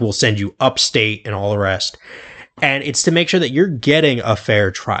max, like we'll send you upstate and all the rest. And it's to make sure that you're getting a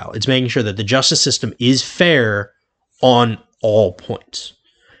fair trial. It's making sure that the justice system is fair on all points.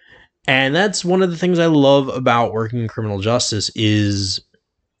 And that's one of the things I love about working in criminal justice is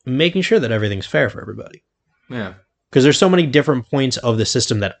making sure that everything's fair for everybody. Yeah. Because there's so many different points of the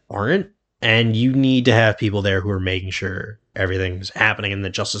system that aren't, and you need to have people there who are making sure everything's happening and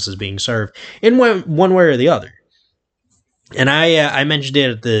that justice is being served in one way or the other. And I mentioned it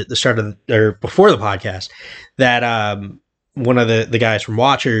at the start of or before the podcast that one of the guys from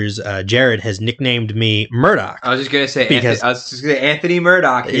Watchers, Jared, has nicknamed me Murdoch. I was just gonna say Because- Anthony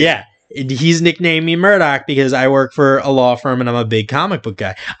Murdoch. Yeah. He's nicknamed me Murdoch because I work for a law firm and I'm a big comic book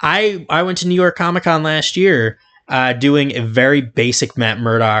guy. I went to New York Comic Con last year doing a very basic Matt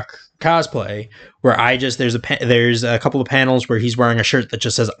Murdock cosplay where there's a couple of panels where he's wearing a shirt that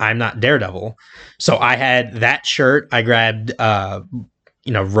just says "I'm not Daredevil." So I had that shirt. I grabbed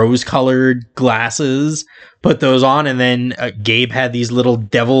rose-colored glasses, put those on, and then Gabe had these little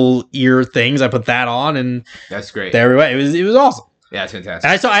devil ear things. I put that on, and That's great. there we went. It was awesome. Yeah, it's fantastic.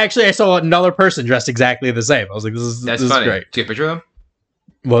 And I saw another person dressed exactly the same. I was like, That's this funny. is great. Did you get a picture of them?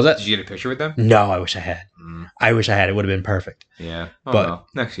 What was that? Did you get a picture with them? No, I wish I had. Mm, I wish I had. It would have been perfect. yeah. Oh, But- well,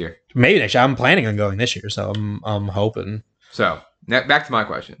 next year. Maybe next year. I'm planning on going this year, so I'm hoping. So, back to my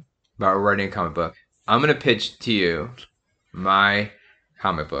question about writing a comic book. I'm going to pitch to you my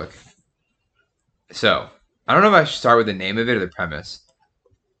comic book. So, I don't know if I should start with the name of it or the premise.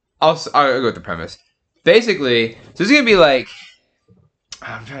 I'll go with the premise. Basically, so it's going to be like...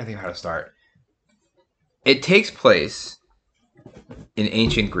 I'm trying to think of how to start. It takes place in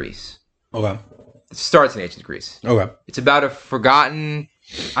ancient Greece. Okay. It starts in ancient Greece. Okay. It's about a forgotten...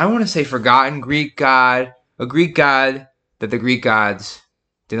 I want to say forgotten Greek god. A Greek god that the Greek gods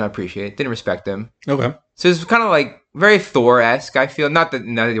did not appreciate, didn't respect him. Okay. So it's kind of like very Thor-esque, I feel. Not that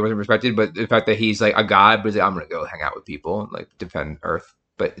he wasn't respected, but the fact that he's like a god, but he's like, I'm going to go hang out with people and like defend Earth.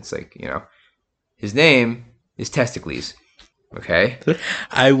 But it's like, his name is Testicles. Okay?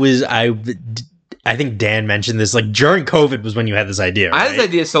 I think Dan mentioned this. Like during COVID was when you had this idea. I Right? had this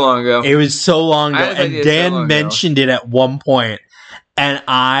idea so long ago. It was so long I ago, had this and idea so Dan long ago. mentioned it at one point. And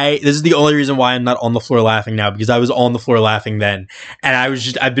this is the only reason why I'm not on the floor laughing now, because I was on the floor laughing then, and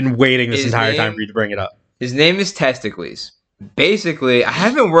I've been waiting this His entire name- time for you to bring it up. His name is Testicles. Basically, I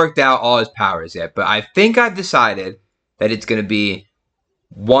haven't worked out all his powers yet, but I think I've decided that it's going to be,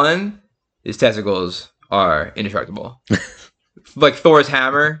 one, his testicles are indestructible. Like Thor's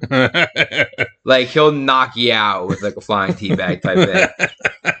hammer. Like, he'll knock you out with like a flying teabag type thing.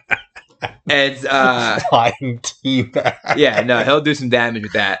 And, Flying teabag. yeah, no, he'll do some damage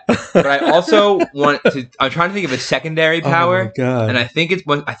with that. But I also I'm trying to think of a secondary power. Oh my God. And I think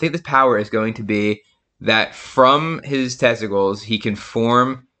this power is going to be that from his testicles, he can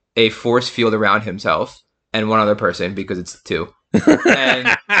form a force field around himself and one other person because it's two.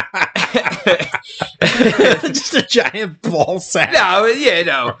 And just a giant ball sack.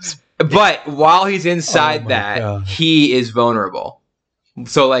 No. But while he's inside God. he is vulnerable.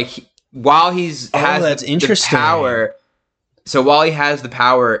 So like while has that's interesting. the power, so while he has the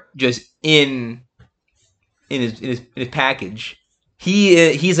power just in his package,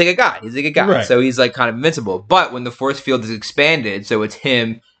 he's like a god. He's like a god. Right. So he's like kind of invincible. But when the force field is expanded, so it's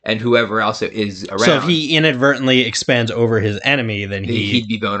him and whoever else is around. So if he inadvertently expands over his enemy, then he'd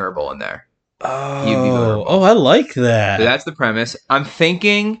be vulnerable in there. Oh, I like that. So that's the premise. I'm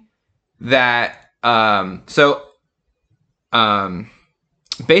thinking that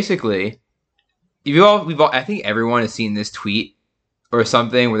basically I think everyone has seen this tweet or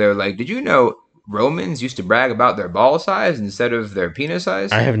something where they're like, did you know Romans used to brag about their ball size instead of their penis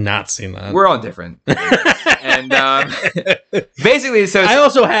size? I have not seen that. We're all different. And basically, so I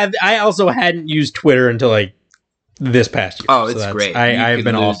also hadn't used Twitter until like this past year. Oh, it's great. I've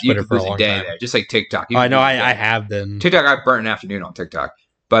been off Twitter for a long time. There, just like TikTok. I know. I have been. TikTok. I burnt an afternoon on TikTok.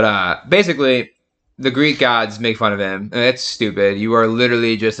 But basically, the Greek gods make fun of him. That's stupid. You are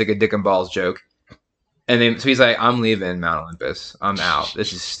literally just like a dick and balls joke. And then so he's like, I'm leaving Mount Olympus. I'm out.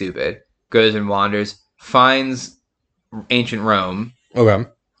 This is stupid. Goes and wanders, finds ancient Rome. Okay.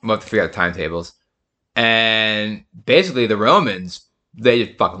 We'll have to figure out the timetables. And basically, the Romans, they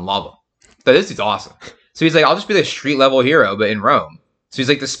just fucking love him. So this is awesome. So he's like, I'll just be the street level hero, but in Rome. So he's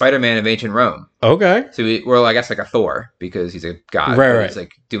like the Spider-Man of ancient Rome. Okay. So I guess like a Thor because he's a god. Right. He's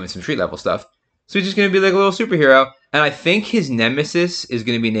like doing some street level stuff. So he's just going to be like a little superhero. And I think his nemesis is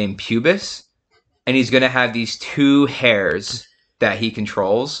going to be named Pubis. And he's going to have these two hairs that he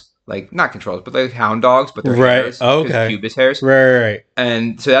controls. Like, not controls, but like hound dogs, but they're hairs. Okay. Pubis hairs. Right.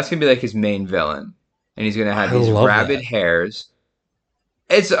 And so that's going to be like his main villain. And he's going to have these rabid hairs.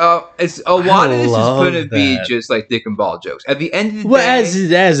 It's a lot of this is going to be just like dick and ball jokes. At the end of the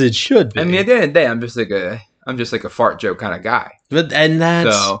day, as it should be. I mean, at the end of the day, I'm just like a fart joke kind of guy. But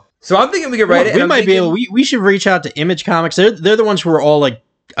that's so I'm thinking we could write it. We might be able. We should reach out to Image Comics. They're the ones who are all like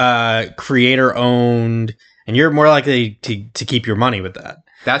creator owned, and you're more likely to keep your money with that.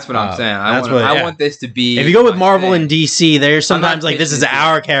 That's what I'm saying. I want this to be. If you go with Marvel and DC, there's sometimes like this is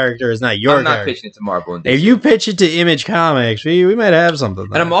our character, it's not your character. I'm not pitching it to Marvel and DC. If you pitch it to Image Comics, we might have something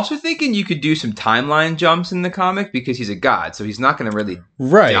there. And I'm also thinking you could do some timeline jumps in the comic because he's a god, so he's not going to really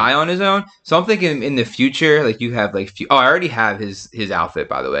die on his own. So I'm thinking in the future, like you have like. I already have his outfit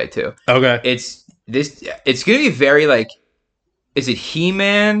by the way too. Okay. It's going to be very like. Is it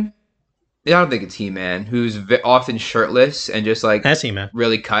He-Man? I don't think it's He-Man, who's often shirtless and just like that's He-Man.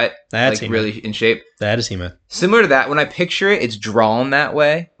 Really cut, that's like really in shape. That is He-Man. Similar to that, when I picture it, it's drawn that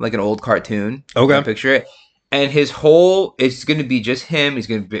way, like an old cartoon. Okay, I picture it, and it's going to be just him. He's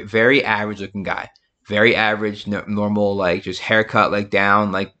going to be a very average looking guy, very average, normal, like just haircut, like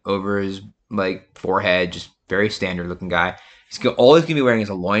down, like over his like forehead, just very standard looking guy. All he's going to be wearing is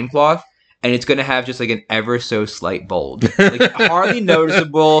a loincloth, and it's going to have just like an ever so slight bulge, like hardly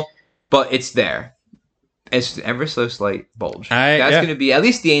noticeable. But it's there. It's ever so slight bulge. That's going to be at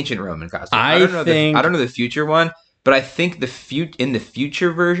least the ancient Roman costume. I don't know the future one, but I think in the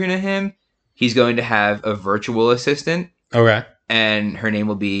future version of him, he's going to have a virtual assistant. Okay. And her name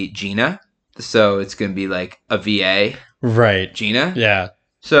will be Gina. So it's going to be like a VA. Right. Gina. Yeah.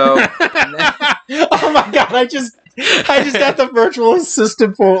 So. Oh my god! I just got the virtual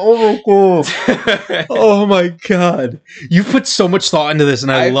assistant for cool. Oh my god! You put so much thought into this,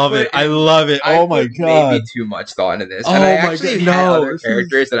 and I love it. Oh my god! Maybe too much thought into this. And I actually have other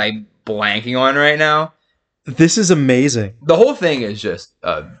characters that I'm blanking on right now. This is amazing. The whole thing is just.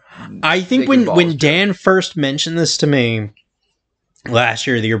 I think when Dan first mentioned this to me last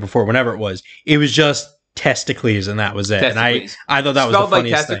year or the year before, whenever it was just testicles, and that was it. Testicles. And I thought that was the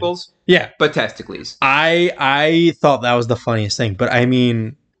funniest like testicles. Thing. Yeah, but testicles. I thought that was the funniest thing. But I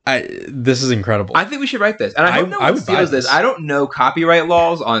mean, this is incredible. I think we should write this, and I hope no one steals this. I don't know copyright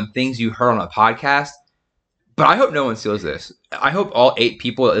laws on things you heard on a podcast, but I hope no one steals this. I hope all 8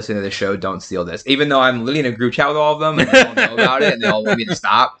 people that listen to the show don't steal this, even though I'm literally in a group chat with all of them, and they all know about it, and they all want me to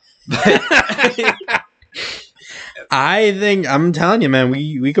stop. I think I'm telling you, man,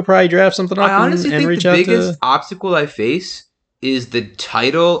 we could probably draft something up. I honestly think reach the out biggest obstacle I face is the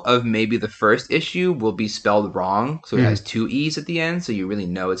title of maybe the first issue will be spelled wrong, so it has 2 E's at the end, so you really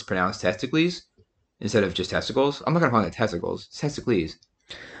know it's pronounced testicles instead of just testicles. I'm not gonna call it testicles; it's testicles.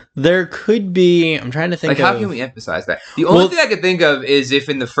 There could be. I'm trying to think. How can we emphasize that? The only thing I could think of is if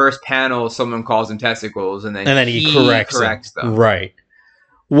in the first panel someone calls them testicles, and then he corrects them. Right.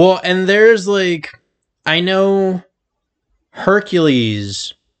 Well, and there's like, I know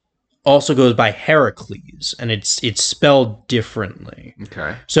Hercules also goes by Heracles, and it's spelled differently.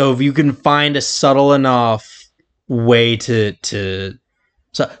 Okay. So if you can find a subtle enough way to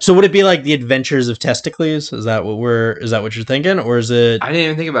so would it be like the Adventures of Testicles? Is that what you're thinking, or is it I didn't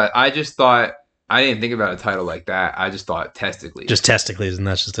even think about it. I just thought I didn't think about a title like that. I just thought Testicles. just Testicles, and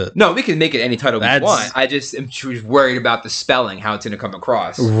that's just it? No, we can make it any title we That's- want. I just am worried about the spelling, how it's going to come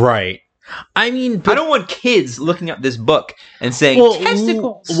across. Right. I mean, but, I don't want kids looking up this book and saying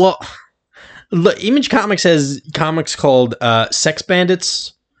testicles. Well, look, Image Comics has comics called Sex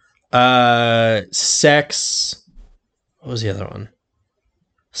Bandits, Sex. What was the other one?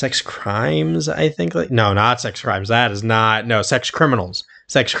 Sex Crimes, I think. No, not Sex Crimes. That is not. No, Sex Criminals.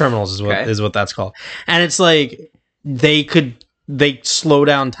 Sex Criminals is what that's called. And it's like they slow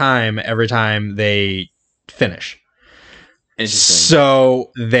down time every time they finish. Interesting.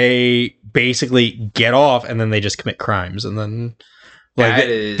 So they basically get off and then they just commit crimes, and then like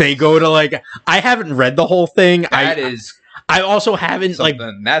they go to like, I haven't read the whole thing. I also haven't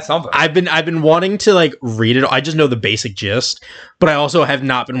that's something. I've been wanting to like read it. I just know the basic gist, but I also have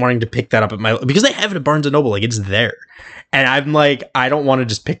not been wanting to pick that up because they have it at Barnes and Noble. Like, it's there. And I'm like, I don't want to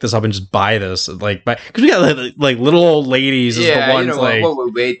just pick this up and just buy this, like, because we got like little old ladies as the ones, what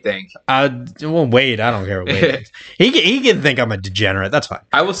would Wade think? Well, Wade, I don't care what Wade thinks. He can think I'm a degenerate. That's fine.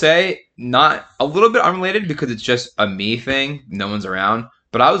 I will say, not a little bit unrelated because it's just a me thing. No one's around.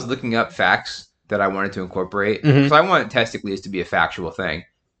 But I was looking up facts that I wanted to incorporate because I wanted Testicles to be a factual thing,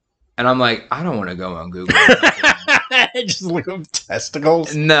 and I'm like, I don't want to go on Google. Just look up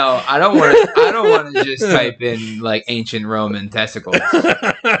testicles. No, I don't want to just type in like ancient Roman testicles.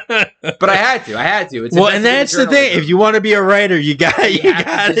 But I had to. It's and that's the thing. If you want to be a writer, you got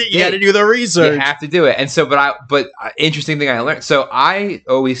to do the research. You have to do it. And so, but interesting thing I learned. So I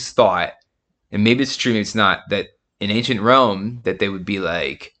always thought, and maybe it's true, maybe it's not, that in ancient Rome that they would be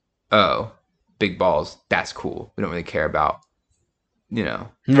like, oh, big balls, that's cool. We don't really care about,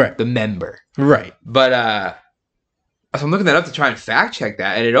 right, the member, right. But so I'm looking that up to try and fact check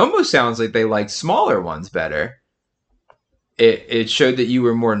that, and it almost sounds like they like smaller ones better. It showed that you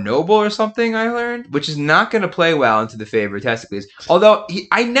were more noble or something, I learned, which is not going to play well into the favor of Testicles. Although,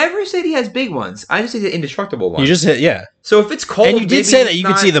 I never said he has big ones. I just said the indestructible ones. You just hit, yeah. So if it's cold... And you did say that you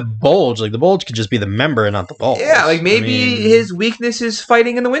could see the bulge. Like, the bulge could just be the member and not the balls. Yeah, like maybe his weakness is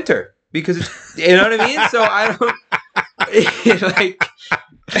fighting in the winter. Because it's... You know what I mean? So I don't... like...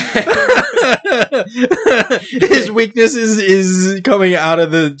 His weakness is coming out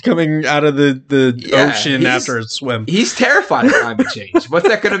of the ocean after a swim. He's terrified of climate change. What's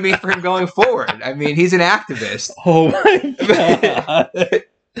that going to mean for him going forward? I mean, he's an activist. Oh my god!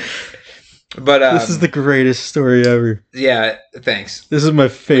 But this is the greatest story ever. Yeah, thanks. This is my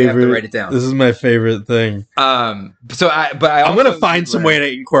favorite. We have to write it down. This is my favorite thing. I'm gonna find some way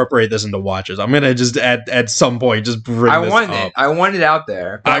to incorporate this into watches. I'm gonna just at some point just bring. I want it out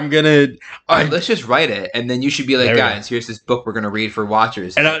there. I'm gonna. Let's just write it, and then you should be like, guys, here's this book we're gonna read for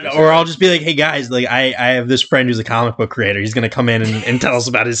watchers. Or I'll just be like, hey guys, like I have this friend who's a comic book creator. He's gonna come in and tell us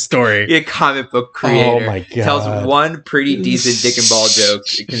about his story. You're a comic book creator. Oh my god! Tells one pretty decent dick and ball joke.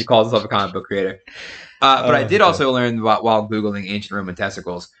 He calls himself a comic book creator. But I did also learn while Googling ancient Roman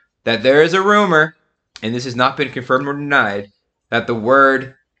testicles that there is a rumor, and this has not been confirmed or denied, that the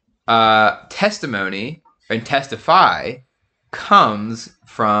word testimony and testify comes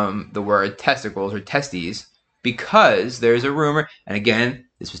from the word testicles or testes, because there's a rumor, and again,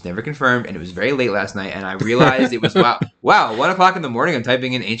 this was never confirmed, and it was very late last night, and I realized it was, wow, 1 o'clock in the morning, I'm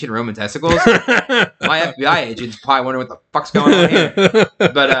typing in ancient Roman testicles. My FBI agent's probably wondering what the fuck's going on here.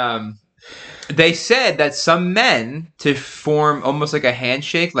 But, they said that some men, to form almost like a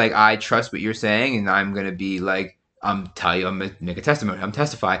handshake, like, I trust what you're saying, and I'm going to be like, I'm going to make a testimony, I'm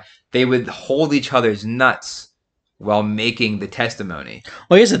testify. They would hold each other's nuts while making the testimony.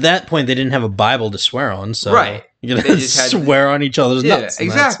 Well, I guess at that point, they didn't have a Bible to swear on, so right. You're going to swear on each other's nuts. Yeah,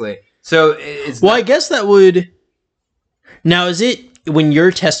 exactly. So I guess that would... Now, is it, when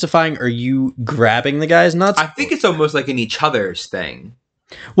you're testifying, are you grabbing the guy's nuts? I think it's almost like an each other's thing.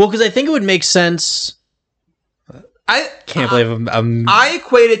 Well, because I think it would make sense. I can't believe I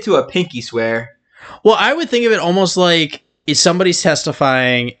equate it to a pinky swear. Well, I would think of it almost like if somebody's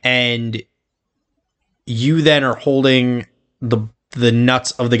testifying and you then are holding the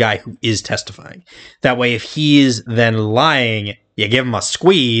nuts of the guy who is testifying. That way, if he is then lying, you give him a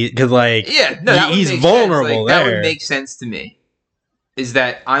squeeze because, like, he's vulnerable. That would make sense to me. Is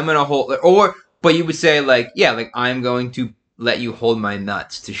that I'm gonna hold, but you would say like I'm going to let you hold my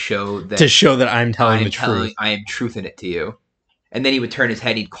nuts to show that I'm telling the truth. I am truthing it to you. And then he would turn his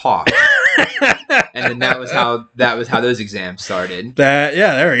head, he'd cough. And then that was how those exams started.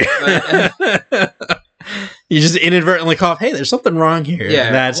 There we go. You just inadvertently cough. Hey, there's something wrong here. Yeah,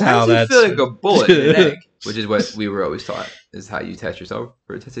 and that's why how does it that's feel like a bullet in an egg, which is what we were always taught is how you test yourself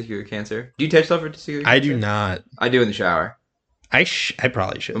for testicular cancer. Do you test yourself for testicular cancer? I do not. I do in the shower. I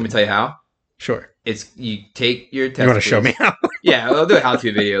probably should. Let me tell you how. Sure. It's you take your testicles. You want to show me how? Yeah, I'll do a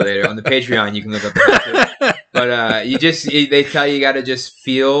how-to video later on the Patreon. You can look up the how-to. But they tell you got to just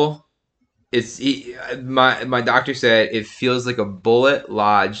feel. My doctor said it feels like a bullet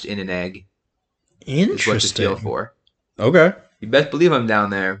lodged in an egg. Interesting. Is what to feel for. Okay. You best believe I'm down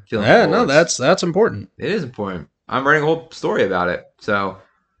there feeling. Yeah, no, that's important. It is important. I'm writing a whole story about it. So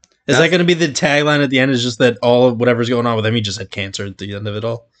is that going to be the tagline at the end? Is just that all of whatever's going on with him, he just had cancer at the end of it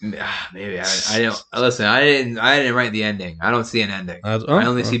all? Maybe I don't listen. I didn't write the ending. I don't see an ending. I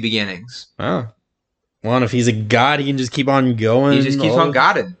only see beginnings. Oh, well, and if he's a god, he can just keep on going. He just keeps on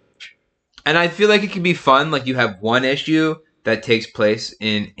godding. And I feel like it could be fun. Like you have one issue that takes place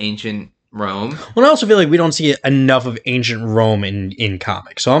in ancient Rome. Well, I also feel like we don't see enough of ancient Rome in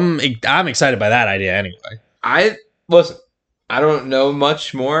comics, so I'm excited by that idea anyway. Listen. I don't know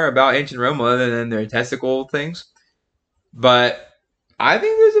much more about ancient Rome other than their testicle things, but I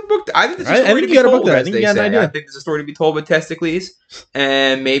think there's a book. I think there's a story to be told. I think there's a story to be told with Testicles,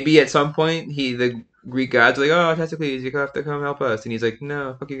 and maybe at some point the Greek gods are like, "Oh, Testicles, you have to come help us," and he's like,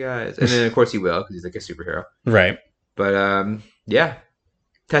 "No, fuck you guys," and then of course he will because he's like a superhero, right? But yeah,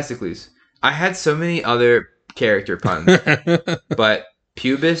 Testicles. I had so many other character puns, but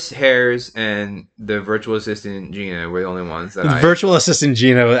pubis hairs and the virtual assistant Gina were the only ones that virtual assistant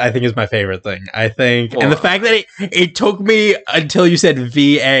Gina I think is my favorite thing. I think, and the fact that it took me until you said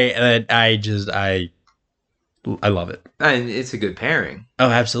VA, and I love it. And it's a good pairing. Oh,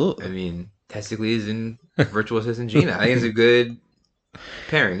 absolutely. I mean, Testicles and virtual assistant Gina. I think it's a good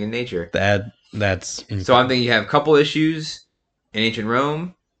pairing in nature. That's incredible. So I'm thinking you have a couple issues in ancient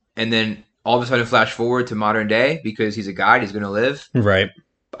Rome, and then all of a sudden flash forward to modern day because he's a god, he's going to live. Right.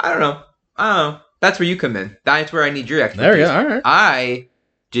 I don't know. That's where you come in. That's where I need your expertise. There you go. All right. I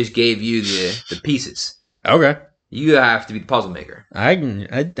just gave you the pieces. Okay. You have to be the puzzle maker. I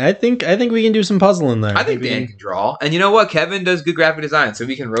think we can do some puzzling there. I think Dan can draw. And you know what? Kevin does good graphic design, so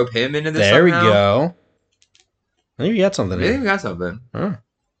we can rope him into this There somehow. We go. I think we got something. I think we got something. Huh.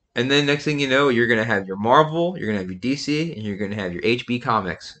 And then next thing you know, you're going to have your Marvel, you're going to have your DC, and you're going to have your HB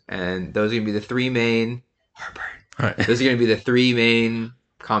Comics. And those are going to be the three main... Right. Those are going to be the three main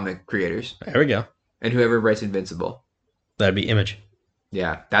comic creators. There we go. And whoever writes Invincible. That'd be Image.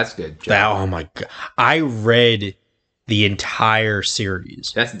 Yeah, that's good. Oh my god. I read the entire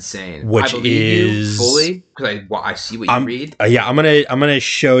series. That's insane. Which I believe is... you fully, because I see what you read. Yeah, I'm gonna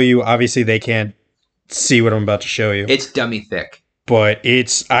show you. Obviously, they can't see what I'm about to show you. It's dummy thick. But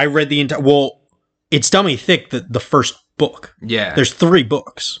I read the entire... Well, it's dummy thick, the first book. Yeah. There's 3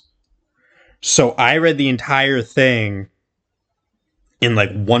 books. So I read the entire thing in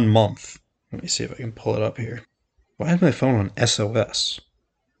like 1 month. Let me see if I can pull it up here. Why is my phone on SOS?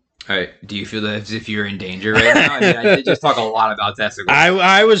 All right. Do you feel as if you're in danger right now? I mean, I did just talk a lot about testicles.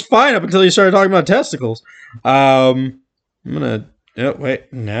 I was fine up until you started talking about testicles. I'm going to... Oh,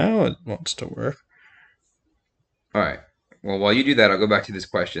 wait. Now it wants to work. All right. Well, while you do that, I'll go back to this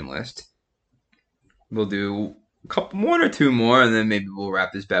question list. We'll do one or two more, and then maybe we'll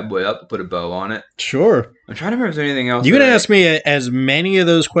wrap this bad boy up, put a bow on it. Sure. I'm trying to remember if there's anything else. You can ask me as many of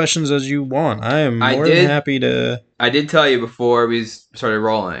those questions as you want. I am more than happy to... I did tell you before we started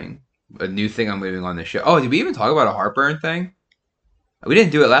rolling a new thing I'm moving on the show. Oh, did we even talk about a heartburn thing? We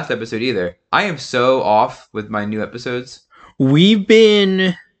didn't do it last episode either. I am so off with my new episodes. We've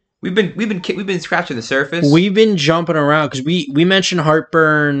been scratching the surface. We've been jumping around because we mentioned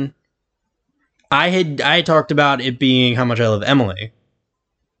heartburn. I talked about it being How Much I Love Emily,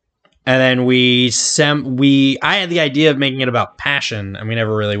 and then I had the idea of making it about passion, and we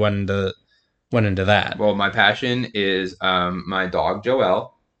never really went into that. Well, my passion is my dog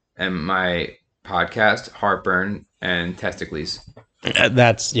Joelle, and my podcast Heartburn and Testicles.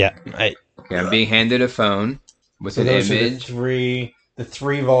 I'm being handed a phone with an image. The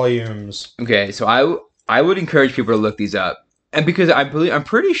 3 volumes. Okay, so I would encourage people to look these up, and because I'm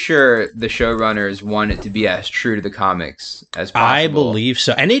pretty sure the showrunners want it to be as true to the comics as possible. I believe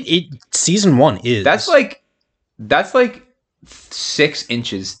so, and it season 1 is. That's like 6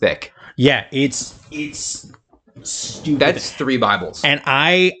 inches thick. Yeah, it's stupid. That's 3 Bibles. And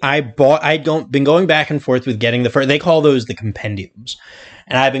been going back and forth with getting the first. They call those the compendiums,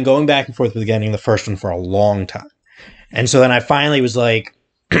 and I've been going back and forth with getting the first one for a long time. And so then I finally was like,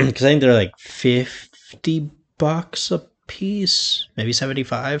 because I think they're like $50 a piece, maybe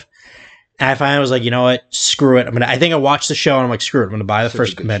 75. I finally was like, you know what? Screw it. I think I watched the show and I'm like, screw it. I'm gonna buy the Such a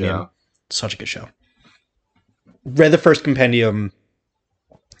first good compendium. show. Such a good show. Read the first compendium.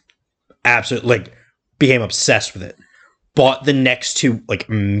 Absolutely, like, became obsessed with it. Bought the next two like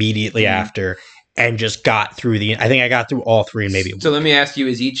immediately after, and just got through I think I got through all three and maybe. So let me ask you: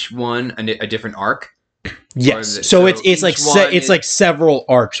 is each one a different arc? Yes. Or So it's like each one it's is- like several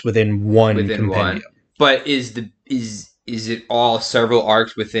arcs within one compendium. But is it all several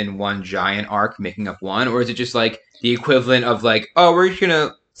arcs within one giant arc making up one, or is it just like the equivalent of like, oh, we're just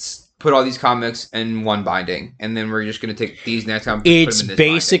gonna put all these comics in one binding, and then we're just gonna take these next time? It's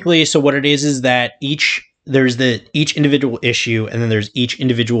basically so what it is that there's each individual issue, and then there's each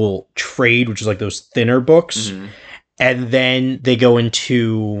individual trade, which is like those thinner books, Mhm. and then they go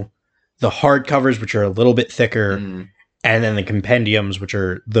into the hardcovers, which are a little bit thicker, Mhm. and then the compendiums, which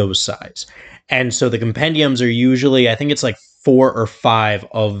are those size. And so the compendiums are usually, I think it's like 4 or 5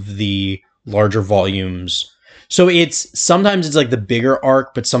 of the larger volumes. So sometimes it's like the bigger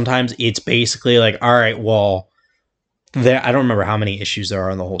arc, but sometimes it's basically like, all right, well, I don't remember how many issues there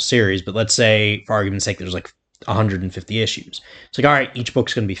are in the whole series, but let's say, for argument's sake, there's like 150 issues. It's like, all right, each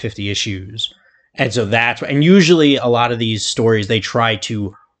book's going to be 50 issues. And so and usually a lot of these stories, they try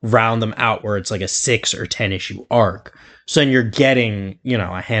to round them out where it's like a 6 or 10 issue arc. So then you're getting,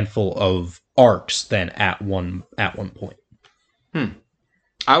 a handful of arcs then at one point.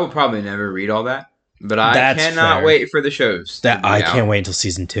 I will probably never read all that, but I That's cannot fair. wait for the shows. to be I out. can't wait until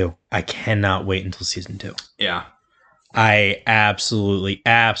season 2. I cannot wait until season 2. Yeah. I absolutely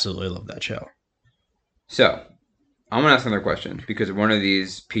love that show. So I'm gonna ask another question because one of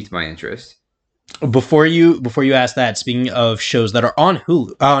these piqued my interest. Before you ask that, speaking of shows that are on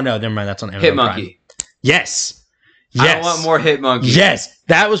Hulu. Oh no, never mind. That's on Amazon Prime. Hitmonkey. Yes. I want more Hitmonkey. Yes,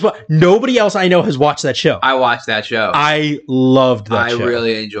 that was what nobody else I know has watched that show. I watched that show. I loved that show. I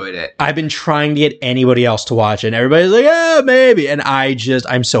really enjoyed it. I've been trying to get anybody else to watch it, and everybody's like, "Yeah, maybe." And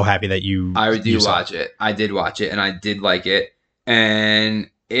I'm so happy that you. I you saw watch it. I did watch it, and I did like it. And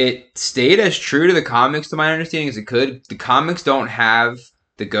it stayed as true to the comics, to my understanding, as it could. The comics don't have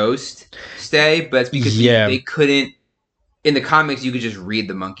the ghost stay, but it's because they couldn't. In the comics, you could just read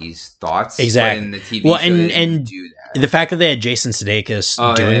the monkey's thoughts. Exactly. But in the TV Well, show, and- they didn't and do that. The fact that they had Jason Sudeikis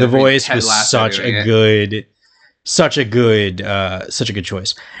Oh, doing yeah, the voice Ted was Lasso such doing a it. good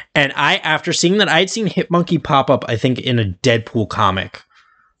choice. And after seeing that, I had seen Hitmonkey pop up, I think, in a Deadpool comic,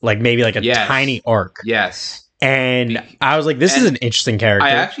 like maybe like a Yes. tiny arc. Yes. And I was like, this is And an interesting character.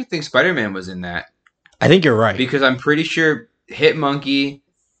 I actually think Spider-Man was in that. I think you're right. Because I'm pretty sure Hitmonkey.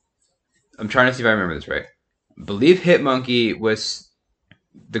 I'm trying to see if I remember this right. I believe Hitmonkey was.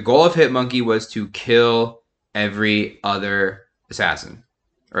 The goal of Hitmonkey was to kill every other assassin.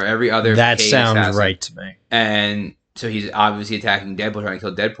 Or every other. That paid sounds assassin. right to me. And so he's obviously attacking Deadpool, trying to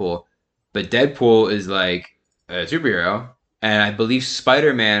kill Deadpool. But Deadpool is like a superhero. And I believe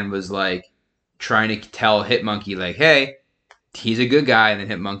Spider-Man was like trying to tell Hitmonkey, like, hey, he's a good guy. And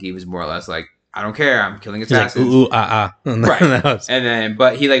then Hitmonkey was more or less like, I don't care, I'm killing He's like, assassins. ooh, ah. Right. That was- And then,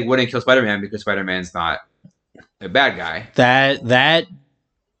 but he like wouldn't kill Spider-Man because Spider-Man's not a bad guy. that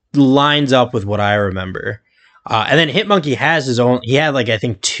lines up with what I remember. And then Hitmonkey has his own. He had like I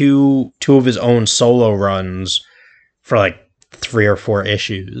think two of his own solo runs for like 3 or 4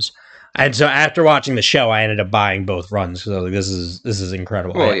 issues. And so after watching the show, I ended up buying both runs because I was like, this is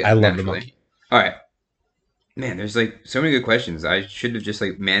incredible. Well, yeah, I love the naturally. monkey. All right, man. There's like so many good questions. I should have just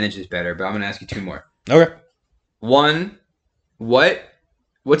like managed this better, but I'm gonna ask you 2 more. Okay. One, what's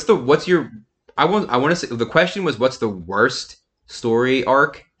your? I want to say the question was what's the worst story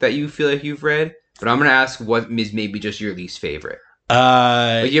arc that you feel like you've read, but I'm gonna ask what is maybe just your least favorite.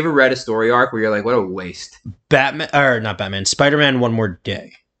 Like you ever read a story arc where you're like, what a waste? Spider-Man One More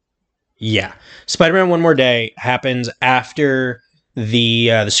Day. Yeah. Spider-Man One More Day happens after the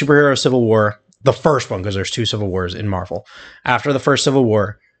superhero Civil War, the first one, because there's 2 Civil Wars in Marvel. After the first Civil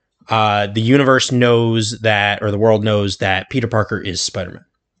War, the universe knows that, or the world knows that Peter Parker is Spider-Man.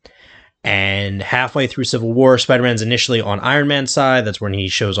 And halfway through Civil War, Spider-Man's initially on Iron Man's side. That's when he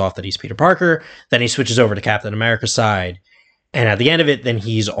shows off that he's Peter Parker. Then he switches over to Captain America's side. And at the end of it, then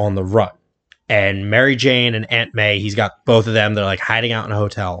he's on the run. And Mary Jane and Aunt May, he's got both of them. They're like hiding out in a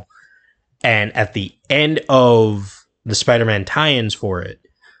hotel. And at the end of the Spider-Man tie-ins for it,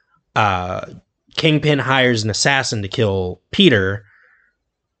 Kingpin hires an assassin to kill Peter.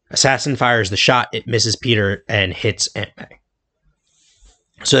 Assassin fires the shot. It misses Peter and hits Aunt May.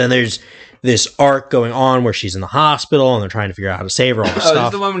 So then there's this arc going on where she's in the hospital and they're trying to figure out how to save her, all this Oh, this is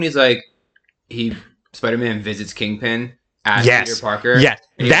stuff. the one when he's like, Spider-Man visits Kingpin as Yes. Peter Parker. Yeah,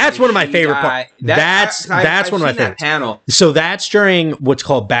 And that's if one of my she favorite died- parts. That's I've one of my seen that favorites. panel. So that's during what's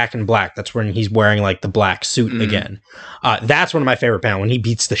called Back in Black. That's when he's wearing like the black suit Mhm. again. That's one of my favorite panels when he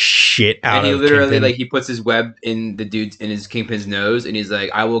beats the shit out And he of literally Kingpin. he puts his web in his Kingpin's nose, and he's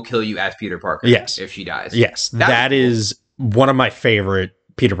like, "I will kill you as Peter Parker." Yes. if she dies. Yes, that was cool. is one of my favorite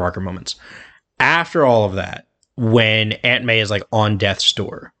Peter Parker moments. After all of that, when Aunt May is like on death's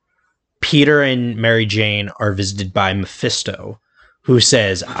door, Peter and Mary Jane are visited by Mephisto, who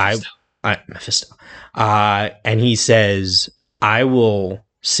says, Mephisto. And he says, I will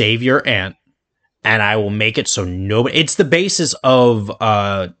save your aunt and I will make it so nobody, it's the basis of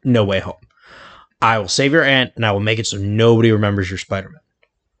No Way Home. I will save your aunt and I will make it so nobody remembers your Spider-Man.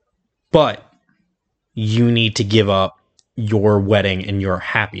 But you need to give up your wedding and your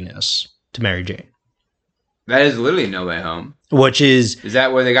happiness to Mary Jane. That is literally No Way Home. Which is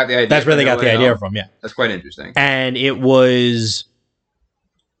that where they got the idea? that's where they for No got the Way idea Home? from, yeah. That's quite interesting. And it was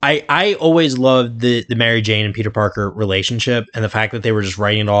I always loved the Mary Jane and Peter Parker relationship and the fact that they were just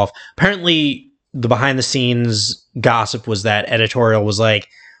writing it off. Apparently the behind the scenes gossip was that editorial was like,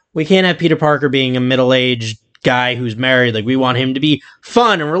 we can't have Peter Parker being a middle-aged guy who's married. Like, we want him to be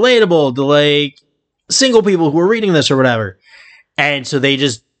fun and relatable to like single people who are reading this or whatever. And so they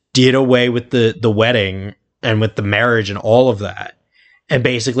just did away with the wedding and with the marriage and all of that, and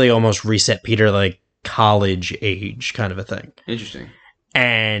basically almost reset Peter like college age kind of a thing. Interesting.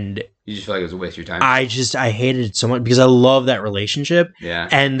 And You just feel like it was a waste of your time. I hated it so much because I love that relationship, Yeah.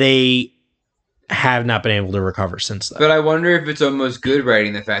 and they have not been able to recover since then. But I wonder if it's almost good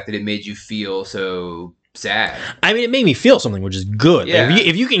writing, the fact that it made you feel so sad. I mean, it made me feel something, which is good. Like, Yeah.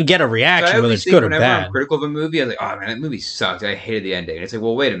 if you can get a So I reaction, whether always it's think good or whenever bad. I'm critical of a movie, I was like, oh man, that movie sucked. I hated the ending. And it's like,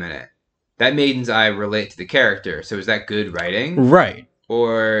 well, wait a minute. That means I relate to the character. So is that good writing? Right.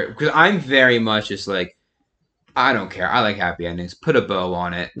 Or, because I'm very much just like, I don't care. I like happy endings. Put a bow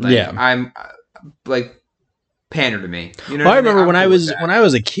on it. Like, Yeah. I'm like, pander to me. You know Well, I what mean? remember I'm when I cool with was that. when I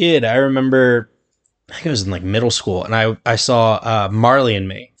was a kid. I remember, I think it was in like middle school, and I saw Marley and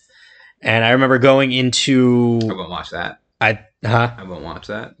Me, and I remember going into I won't watch that. I won't watch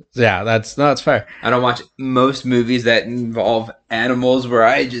that. yeah, that's fair. I don't watch most movies that involve animals where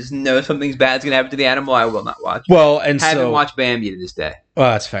I just know something's bad's gonna happen to the animal. I will not watch. Well, and Haven't so watched Bambi to this day.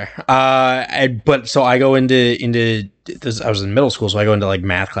 well, that's fair. But so I go into this. I was in middle school, so I go into like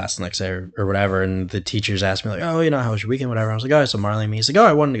math class the next day or whatever, and the teachers asked me like, "Oh, how was your weekend?" Whatever. I was like, "Oh, I saw Marley and Me." He's like, "Oh,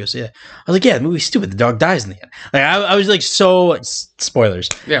 I wanted to go see it." I was like, "Yeah, the movie's stupid. The dog dies in the end." Like I was like, so spoilers.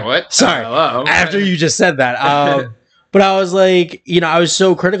 Yeah, what? Sorry. Hello. After you just said that, but I was like, I was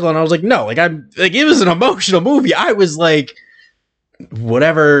so critical, and I was like, no, like I'm like it was an emotional movie. I was like,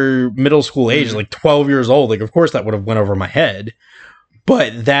 whatever middle school age, like 12 years old. Like, of course, that would have went over my head.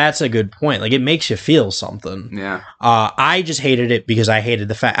 But that's a good point. Like, it makes you feel something. Yeah. I just hated it because I hated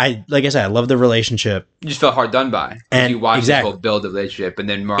the fact. Like I said, I love the relationship. You just felt hard done by. And you watched exactly. this whole build of relationship, and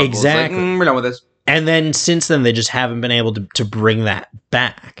then Marvel's Exactly. like, we're done with this. And then since then, they just haven't been able to bring that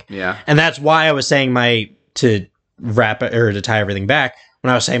back. Yeah. And that's why I was saying to wrap it or to tie everything back,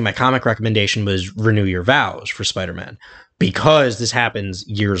 when I was saying my comic recommendation was Renew Your Vows for Spider-Man, because this happens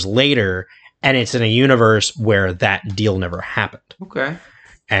years later and it's in a universe where that deal never happened. Okay.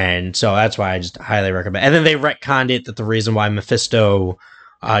 And so that's why I just highly recommend. And then they retconned it that the reason why Mephisto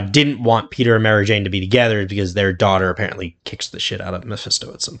didn't want Peter and Mary Jane to be together is because their daughter apparently kicks the shit out of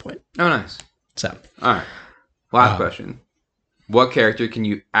Mephisto at some point. Oh, nice. So, All right. Last question. What character can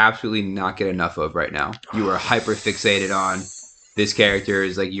you absolutely not get enough of right now? You are hyper fixated on this character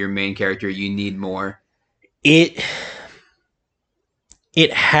is like your main character. You need more.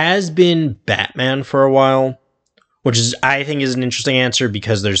 It has been Batman for a while, which is I think is an interesting answer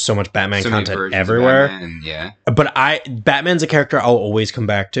because there's so much Batman So many content versions of everywhere. Batman, yeah. But Batman's a character I'll always come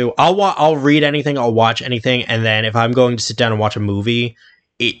back to. I'll read anything, I'll watch anything, and then if I'm going to sit down and watch a movie,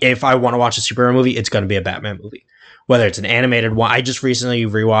 if I want to watch a superhero movie, it's going to be a Batman movie. Whether it's an animated one, I just recently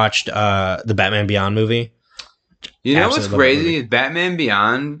rewatched the Batman Beyond movie. You know what's Absolutely love that crazy movie. is Batman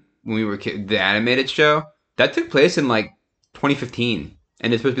Beyond, when we were the animated show, that took place in like 2015.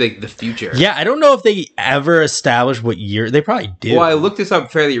 And it's supposed to be like the future. Yeah, I don't know if they ever established what year. They probably did. Well, I looked this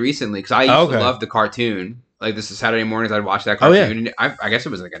up fairly recently because I used Okay. to love the cartoon. Like this is Saturday mornings, I'd watch that Oh, cartoon. yeah. And I guess it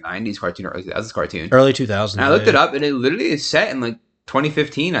was like a 90s cartoon or early 2000s cartoon. Early 2000s. And I looked it up and it literally is set in like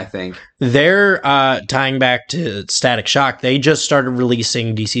 2015, I think. They're tying back to Static Shock. They just started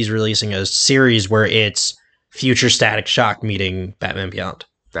releasing, DC's releasing a series where it's future Static Shock meeting Batman Beyond,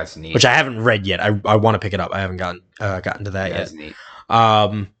 That's neat. which I haven't read yet. I want to pick it up. I haven't gotten to that yet. That's neat.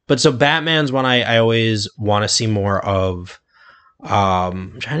 But so Batman's one I always want to see more of.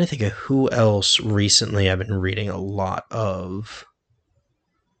 I'm trying to think of who else recently I've been reading a lot of.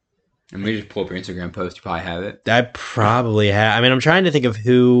 And we just pull up your Instagram post. You probably have it. I probably have. I mean, I'm trying to think of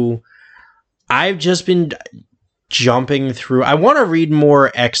who I've just been jumping through. I want to read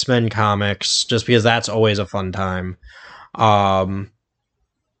more X-Men comics just because that's always a fun time.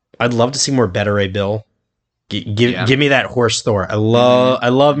 I'd love to see more Beta Ray Bill. Give me that horse Thor. I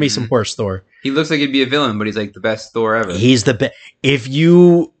love me some horse Thor. He looks like he'd be a villain, but he's like the best Thor ever. He's the best. If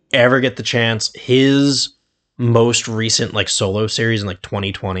you ever get the chance, his most recent like solo series in like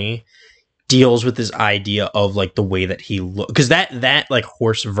 2020 deals with this idea of like the way that he looks, because that like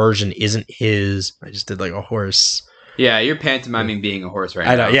horse version isn't his. I just did like a horse. Yeah, you're pantomiming being a horse right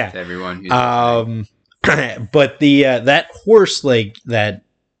now. I know. Yeah, to everyone. Who's but the that horse, like that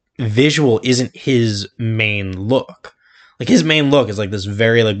visual, isn't his main look. Like his main look is like this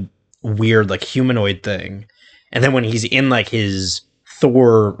very like weird like humanoid thing, and then when he's in like his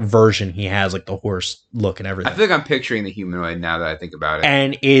Thor version, he has like the horse look and everything. I feel like I'm picturing the humanoid now that I think about it.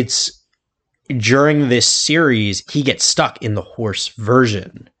 And it's during this series, he gets stuck in the horse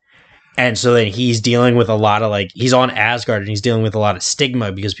version. And so then he's dealing with a lot of like, he's on Asgard and he's dealing with a lot of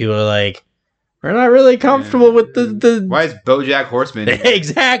stigma because people are like, we're not really comfortable with the Why is BoJack Horseman?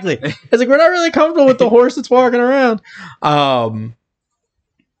 Exactly. It's like, we're not really comfortable with the horse that's walking around.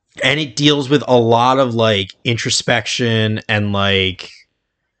 And it deals with a lot of like introspection and like,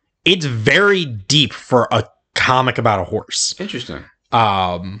 it's very deep for a comic about a horse. Interesting.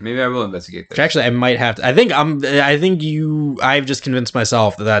 Maybe I will investigate this. Actually, I might have to. I've just convinced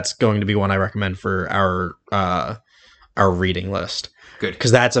myself that that's going to be one I recommend for our reading list. Good,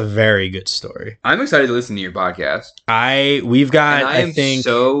 because that's a very good story. I'm excited to listen to your podcast. I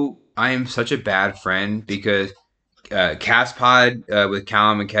am such a bad friend because Cast Pod with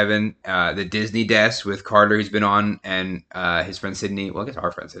Callum and Kevin, the Disney Desk with Carter, who's been on, and his friend Sydney. Well, I guess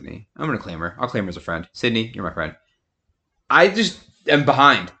our friend Sydney. I'm gonna claim her. I'll claim her as a friend. Sydney, you're my friend. I just am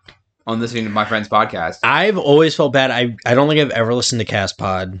behind on listening to my friend's podcast. I've always felt bad. I don't think I've ever listened to Cast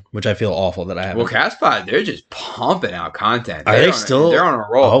Pod, which I feel awful that I haven't. Well, Cast Pod, they're just pumping out content. Are they still? They're on a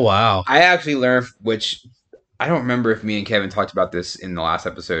roll. Oh wow! I actually learned, which I don't remember if me and Kevin talked about this in the last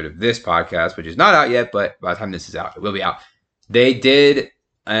episode of this podcast, which is not out yet, but by the time this is out, it will be out. They did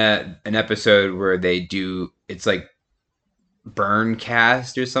an episode where they do, it's like Burn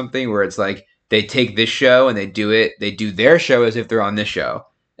Cast or something, where it's like they take this show and they do their show as if they're on this show.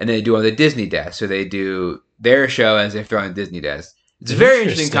 And they do on the Disney Desk. So they do their show as if they're on the Disney Desk. It's a very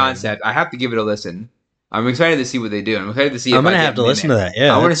interesting concept. I have to give it a listen. I'm excited to see what they do. I'm excited to see. I'm going to have to listen to that.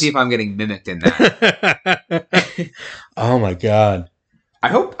 Yeah, I want to see if I'm getting mimicked in that. Oh my god! I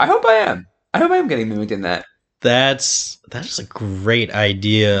hope I am. I hope I am getting mimicked in that. That's just a great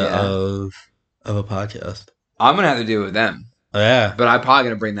idea of a podcast. I'm gonna have to do it with them. Yeah, but I'm probably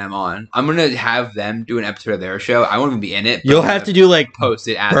gonna bring them on. I'm gonna have them do an episode of their show. I won't even be in it. You'll have to do like post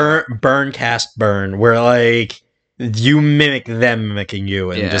it as burn cast burn, where like you mimic them mimicking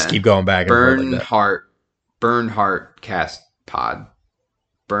you, and just keep going back and forth. Burn heart cast pod.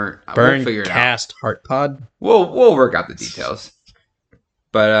 Burn we'll figure it cast out. Heart pod. We'll work out the details.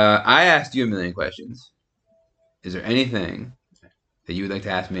 But I asked you a million questions. Is there anything that you would like to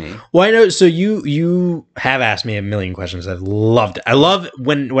ask me? Well, I know. So you have asked me a million questions. I've loved it. I love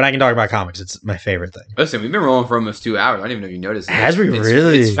when I can talk about comics. It's my favorite thing. Listen, we've been rolling for almost 2 hours. I don't even know if you noticed. Has we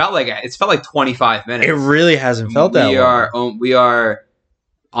really? It's felt like 25 minutes. It really hasn't felt that long. We are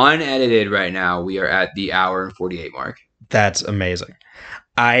unedited right now. We are at the hour and 48 mark. That's amazing.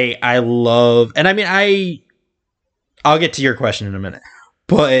 I love, and I mean I'll get to your question in a minute,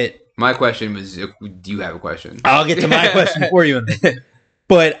 but. My question was, do you have a question? I'll get to my question for you.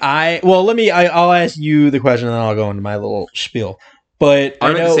 But I'll ask you the question and then I'll go into my little spiel. But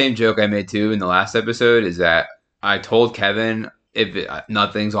I know the same joke I made too in the last episode is that I told Kevin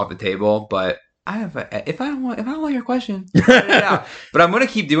nothing's off the table, but if I don't like your question, edit it out. But I'm gonna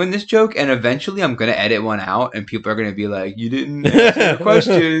keep doing this joke, and eventually I'm gonna edit one out, and people are gonna be like, "You didn't answer the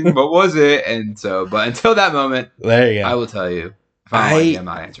question. What was it?" And so, but until that moment, there you go. I will tell you. If I don't like it, I'm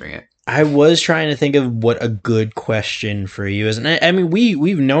not answering it. I was trying to think of what a good question for you is, and I mean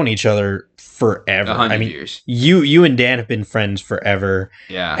we've known each other forever. 100 years. You and Dan have been friends forever.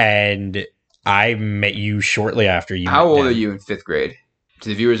 Yeah. And I met you shortly after you. How old are you in 5th grade? To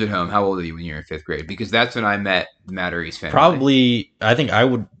the viewers at home, how old are you when you were in 5th grade? Because that's when I met the Matter East family. Probably, I think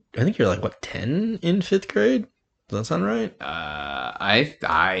you're like, what, 10 in 5th grade? Does that sound right? I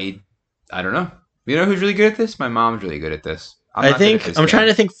don't know. You know who's really good at this? My mom's really good at this. I'm trying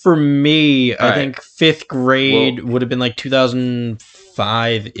to think for me, I think 5th grade would have been like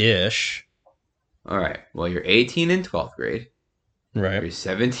 2005-ish. All right. Well, you're 18 in 12th grade. Right. You're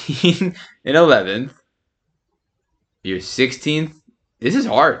 17 and 11th. You're 16th. This is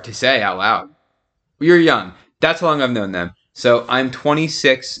hard to say out loud. You're young. That's how long I've known them. So I'm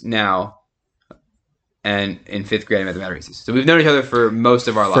 26 now, and in 5th grade I met them at races. So we've known each other for most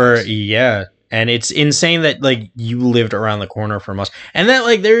of our lives. Yeah. And it's insane that like you lived around the corner from us, and that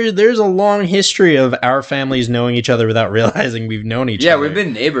like there's a long history of our families knowing each other without realizing we've known each other. Yeah, we've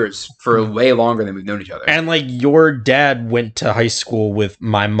been neighbors for way longer than we've known each other. And like your dad went to high school with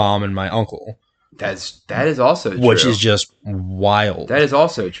my mom and my uncle. That is also true. Which is just wild. That is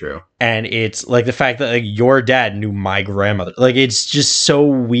also true. And it's like the fact that like your dad knew my grandmother. Like it's just so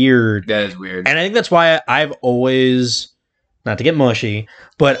weird. That is weird. And I think that's why I've always, not to get mushy,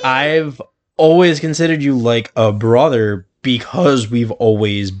 but I've always considered you like a brother because we've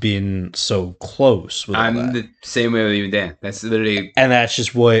always been so close with I'm all that. the same way with you and Dan. That's literally... And that's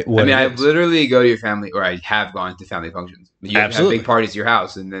just what I mean, it I is. literally go to your family, or I have gone to family functions. You Absolutely. have big parties at your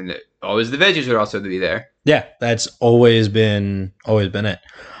house, and then always the veggies would also be there. Yeah, that's always been it.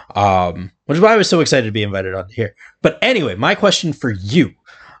 Which is why I was so excited to be invited on here. But anyway, my question for you.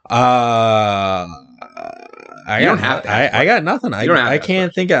 I don't have to ask I got nothing. You don't have to I ask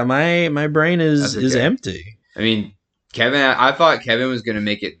can't think of my brain is That's okay. empty. I mean, Kevin, I thought Kevin was going to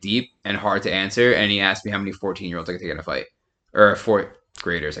make it deep and hard to answer, and he asked me how many 14-year-olds I could take in a fight, or 4th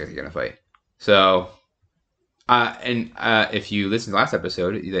graders I could take in a fight. So, if you listen to the last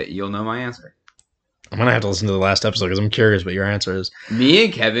episode, you'll know my answer. I'm gonna have to listen to the last episode because I'm curious what your answer is. Me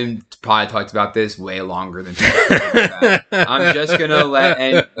and Kevin probably talked about this way longer than I'm just gonna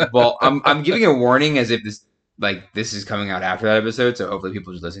I'm giving a warning as if this is coming out after that episode, so hopefully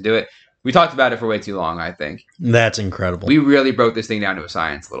people just listen to it. We talked about it for way too long, I think. That's incredible. We really broke this thing down to a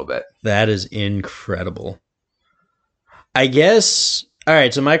science a little bit. That is incredible. I guess. All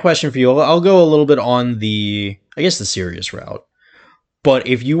right. So my question for you, I'll go a little bit on the serious route. But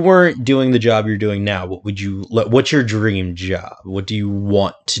if you weren't doing the job you're doing now, what's your dream job? What do you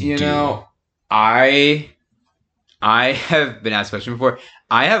want to do? You know, I have been asked a question before.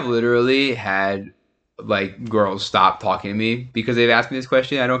 I have literally had girls stop talking to me because they've asked me this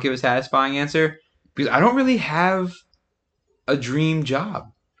question. I don't give a satisfying answer because I don't really have a dream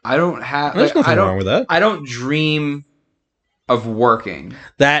job. I don't have. There's nothing wrong with that. I don't dream of working.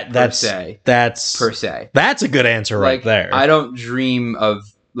 That's per se. That's a good answer right there. I don't dream of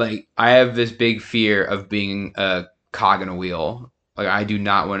I have this big fear of being a cog in a wheel. I do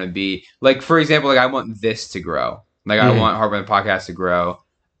not want to be for example, I want this to grow. I want Harper on the Podcast to grow.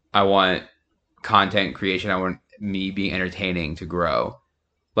 I want content creation. I want me being entertaining to grow.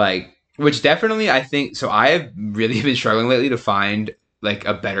 Which definitely I think so. I have really been struggling lately to find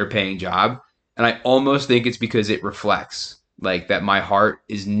a better paying job, and I almost think it's because it reflects that my heart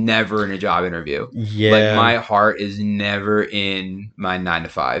is never in a job interview. Yeah. My heart is never in my 9 to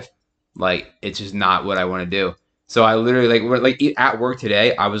 5. It's just not what I want to do. So I literally at work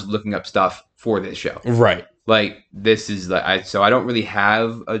today, I was looking up stuff for this show. Right. This is so I don't really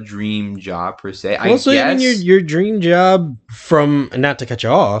have a dream job per se. Well, I mean, your dream job, from, not to cut you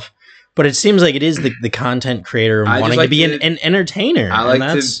off, but it seems like it is the content creator and wanting to be an entertainer. I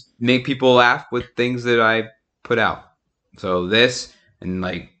like to make people laugh with things that I put out. So this, and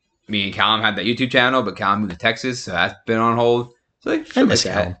me and Callum had that YouTube channel, but Callum moved to Texas, so that's been on hold. So I miss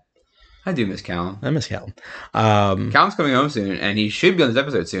Callum. I do miss Callum. I miss Callum. Callum's coming home soon, and he should be on this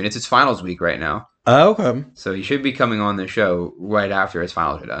episode soon. It's his finals week right now. Okay. So he should be coming on the show right after his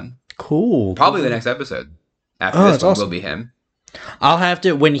finals are done. Cool. Probably the next episode. After this one will be him. I'll have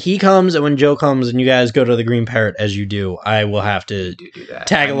to, when he comes and when Joe comes and you guys go to the Green Parrot as you do, I will have to do that.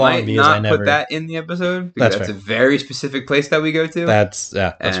 Tag along because I never put that in the episode because that's a very specific place that we go to. That's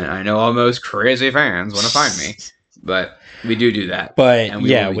I know all most crazy fans want to find me, but we do that. But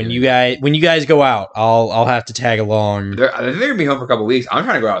yeah, when you guys go out, I'll have to tag along. They're gonna be home for a couple of weeks. I'm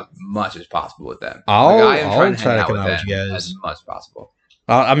trying to go out as much as possible with them. I'll try to come out with you guys as much as possible.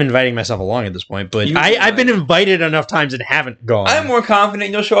 I'm inviting myself along at this point, but I've been invited enough times and haven't gone. I'm more confident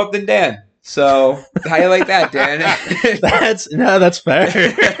you'll show up than Dan. So how you like that, Dan? That's fair.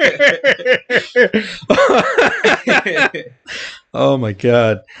 Oh my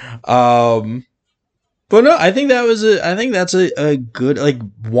god. But no, I think that's a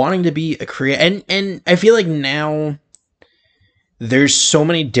good wanting to be a creator, and I feel like now there's so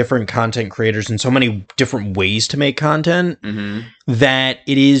many different content creators and so many different ways to make content that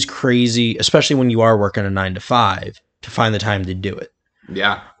it is crazy, especially when you are working a 9 to 5, to find the time to do it.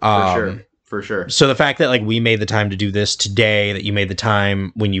 Yeah, for sure. So the fact that we made the time to do this today, that you made the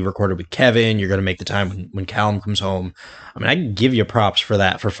time when you recorded with Kevin, you're going to make the time when Callum comes home. I mean, I can give you props for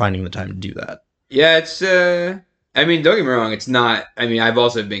that, for finding the time to do that. Yeah, it's I mean, don't get me wrong. It's not. I mean, I've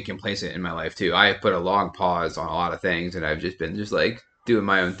also been complacent in my life too. I have put a long pause on a lot of things, and I've just been just like doing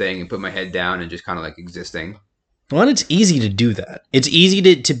my own thing and put my head down and just kind of like existing. Well, it's easy to do that. It's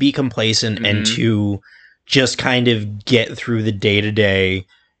easy to be complacent and to just kind of get through the day to day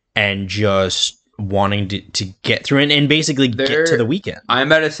and just wanting to get through it and basically get to the weekend. I'm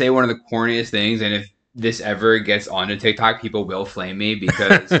about to say one of the corniest things, and if this ever gets onto TikTok, people will flame me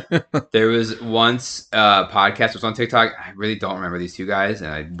because there was once a podcast was on TikTok. I really don't remember these two guys,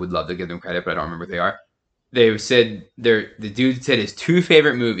 and I would love to give them credit, but I don't remember who they are. They said the dude said his two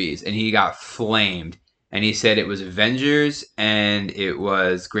favorite movies, and he got flamed. And he said it was Avengers and it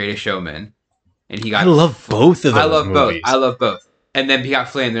was Greatest Showman. And he got. I love both of those. I love movies. both. I love both. And then he got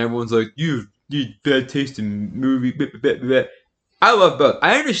flamed, and everyone's like, "You bad taste in movie." Blah, blah, blah, blah. I love both.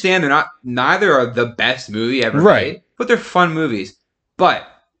 I understand neither are the best movie ever made, but they're fun movies. But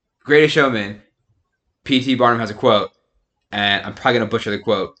Greatest Showman, P.T. Barnum has a quote, and I'm probably gonna butcher the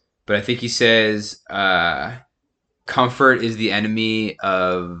quote, but I think he says, "Comfort is the enemy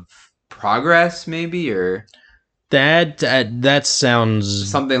of progress," maybe, or that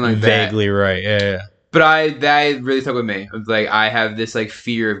sounds something like vaguely that. Right. Yeah. But that really stuck with me. It's like I have this like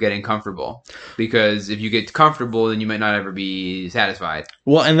fear of getting comfortable because if you get comfortable, then you might not ever be satisfied.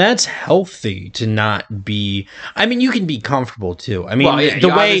 Well, and that's healthy to not be. I mean, you can be comfortable too. I mean, well, yeah, the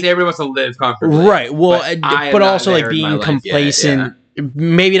way everyone wants to live comfortably, right? Well, but also like being complacent. Yeah.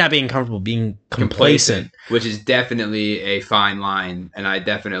 Maybe not being comfortable, being complacent, which is definitely a fine line, and I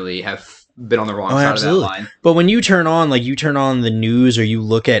definitely have been on the wrong side of that line. But when you turn on the news or you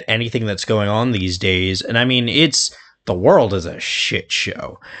look at anything that's going on these days, and I mean, the world is a shit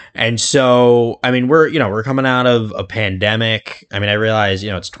show. And so, I mean, we're coming out of a pandemic. I mean, I realize,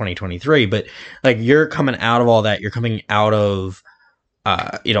 it's 2023, but like you're coming out of all that, you're coming out of,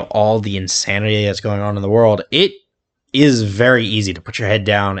 all the insanity that's going on in the world. It is very easy to put your head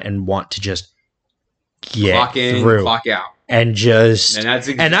down and want to just get clock in, through. Clock out. And just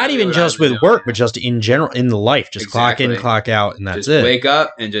exactly and not even just with work, but just in general in the life. Just clock in, clock out, and that's it. Wake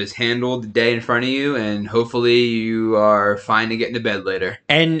up and just handle the day in front of you, and hopefully you are fine to get into bed later.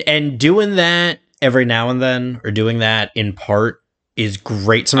 And doing that every now and then, or doing that in part, is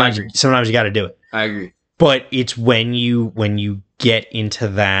great. Sometimes you got to do it. I agree. But it's when you get into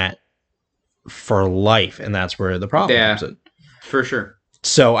that for life, and that's where the problem comes in. For sure.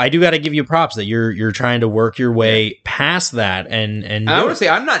 So I do got to give you props that you're trying to work your way past that, and I want to say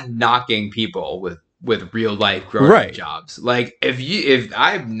I'm not knocking people with real life growing jobs. Like if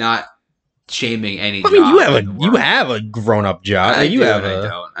I'm not shaming any. I mean, you have a grown up job. I do and I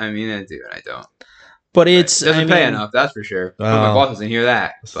don't. I mean, I do and I don't. But it doesn't pay enough. That's for sure. My boss doesn't hear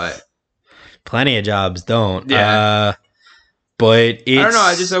that. But plenty of jobs don't. Yeah. But I don't know.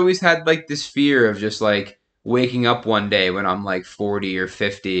 I just always had like this fear of just like waking up one day when I'm like 40 or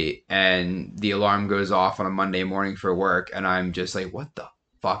 50 and the alarm goes off on a Monday morning for work and I'm just like, what the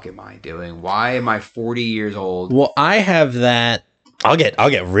fuck am I doing? Why am I 40 years old? Well, I have that. I'll get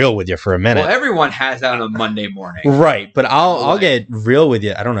real with you for a minute. Well, everyone has that on a Monday morning. Right, but I'll get real with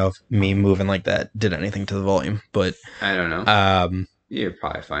you. I don't know if me moving like that did anything to the volume, but I don't know. You're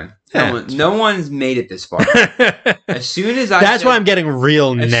probably fine. No one's made it this far. As soon as that's why I'm getting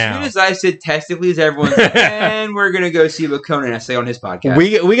real now. As soon as I said testicles, everyone's like, and we're gonna go see what Conan has to say on his podcast.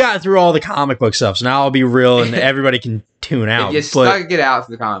 We got through all the comic book stuff, so now I'll be real, and everybody can tune out. If you stuck it out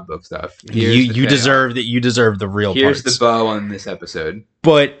for the comic book stuff. You deserve that. You deserve the real. Here's parts. The bow on this episode.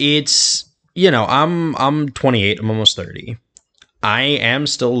 But it's I'm 28. I'm almost 30. I am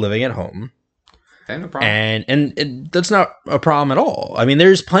still living at home. No problem. And that's not a problem at all. I mean,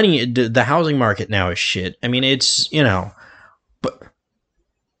 there's plenty. The housing market now is shit. I mean, it's but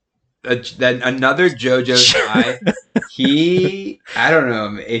another JoJo guy. I don't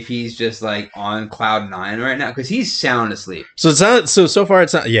know if he's just like on cloud 9 right now because he's sound asleep. So it's not. So far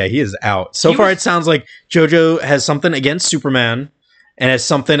it's not. Yeah, he is out. It sounds like JoJo has something against Superman. And it's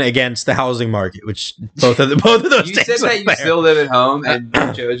something against the housing market, which both of those. You said that you still live at home, and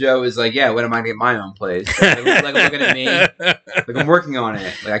JoJo is like, "Yeah, when am I gonna get my own place?" Like looking at me, like I'm working on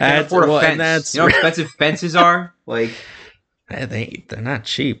it. Like I can't afford a fence. You know how expensive fences are? Like they're not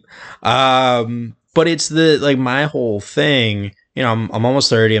cheap. But it's my whole thing. I'm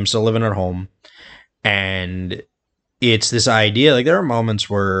almost 30. I'm still living at home, and it's this idea, like there are moments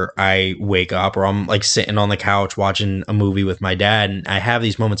where I wake up or I'm like sitting on the couch watching a movie with my dad, and I have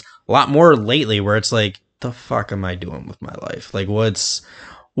these moments a lot more lately where it's like, the fuck am I doing with my life? Like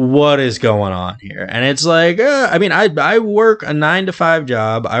what is going on here? And it's like, I mean, I work a 9 to 5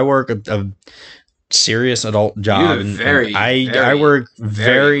 job. I work serious adult You job. have and very, I work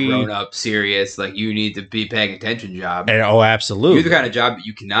very very, grown up, serious. Like you need to be paying attention job. and, oh, absolutely. You're the kind of job that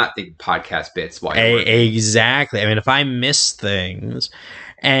you cannot think podcast bits while you're working. Exactly. I mean, if I miss things,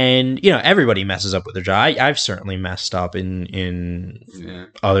 and you know, everybody messes up with their job. I've certainly messed up in Yeah.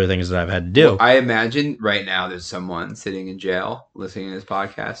 other things that I've had to do. Well, I imagine right now there's someone sitting in jail listening to this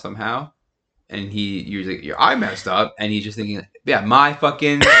podcast somehow, and you're like, I messed up, and he's just thinking, yeah, my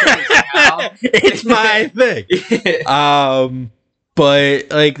fucking It's my thing.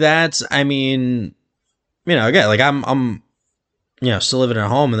 But like that's, I mean, you know, again, like I'm you know, still living at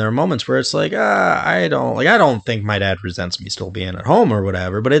home, and there are moments where it's like, I don't think my dad resents me still being at home or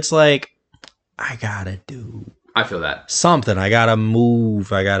whatever, but it's like, I gotta do I feel that. something. I gotta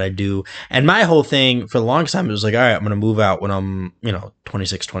move. I gotta do. And my whole thing for the longest time, it was like, all right, I'm gonna move out when I'm, you know,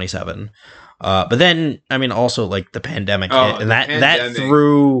 26, 27. But then, I mean, also like the pandemic Oh, hit, and the that pandemic.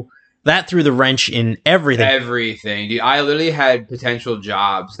 threw the wrench in everything. Everything. Dude, I literally had potential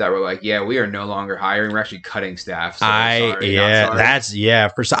jobs that were like, yeah, we are no longer hiring. We're actually cutting staff. So sorry, not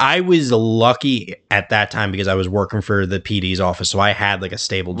sorry. I was lucky at that time because I was working for the PD's office, so I had like a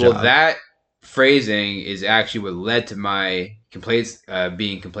stable job. Well, that phrasing is actually what led to my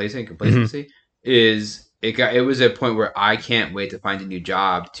complacency. Is it was a point where I can't wait to find a new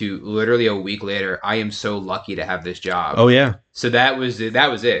job. To literally a week later, I am so lucky to have this job. Oh yeah. So that was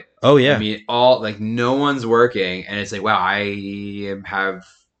it. Oh yeah. I mean, no one's working, and it's like, wow, I have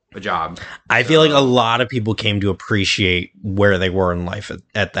a job. I feel like a lot of people came to appreciate where they were in life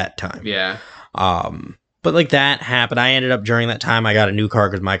at that time. Yeah. But like that happened. I ended up during that time, I got a new car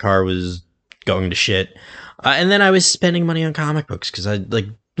because my car was going to shit. And then I was spending money on comic books because I like,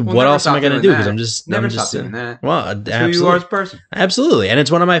 Well, what never else am I stop going to doing do? Because that. I'm just Never I'm stop just doing that. Well, That's who you are as a person. Absolutely. And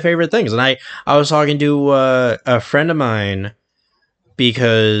it's one of my favorite things. And I was talking to a friend of mine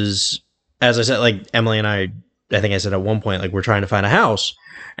because, as I said, like Emily and I think I said at one point, like we're trying to find a house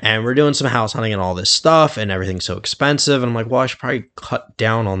and we're doing some house hunting and all this stuff and everything's so expensive. And I'm like, well, I should probably cut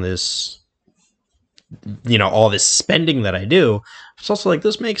down on this, you know, all this spending that I do. It's also like,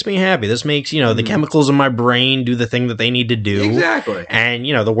 this makes me happy. This makes, you know, the chemicals in my brain do the thing that they need to do. Exactly. And,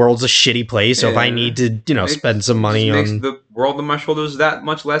 you know, the world's a shitty place. So if I need to, you know, spend some money makes on the world on my shoulders that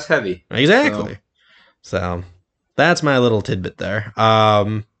much less heavy. Exactly. So that's my little tidbit there.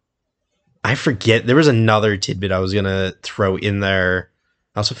 I forget. There was another tidbit I was going to throw in there.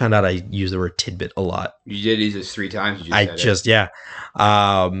 I also found out I use the word tidbit a lot. You did use this 3 times. Yeah.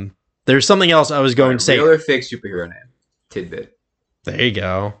 There's something else I was going to say. Real or fake superhero name? Tidbit. There you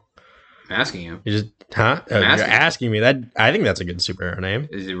go. I'm asking you. You just, huh? I'm You're asking me that. I think that's a good superhero name.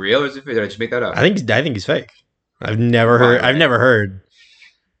 Is it real or is it fake? Did I just make that up? I think he's fake. I've never heard. I've never heard.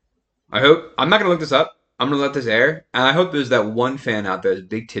 I hope. I'm not going to look this up. I'm going to let this air. And I hope there's that one fan out there, a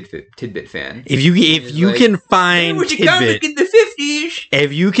big tidbit fan. If you like, can find would you tidbit in the 50s?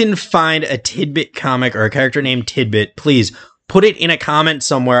 If you can find a Tidbit comic or a character named Tidbit, please put it in a comment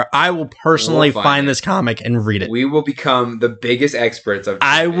somewhere. I will personally find this comic and read it. We will become the biggest experts of Tidbit.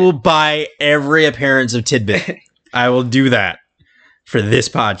 I will buy every appearance of Tidbit. I will do that for this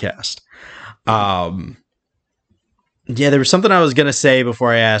podcast. Yeah, there was something I was going to say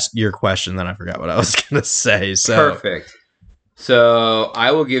before I asked your question, then I forgot what I was going to say. So Perfect. So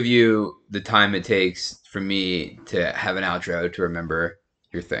I will give you the time it takes for me to have an outro to remember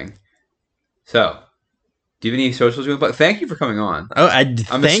your thing. So, do you have any socials you want to plug? Thank you for coming on. Oh, I'm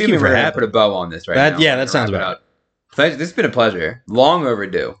thank you for we're going to having put a bow on this right now. Yeah, that sounds about right. This has been a pleasure. Long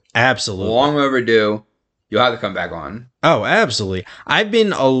overdue. Absolutely. Long overdue. You'll have to come back on. Oh, absolutely. I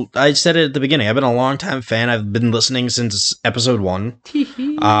said it at the beginning. I've been a long time fan. I've been listening since episode 1.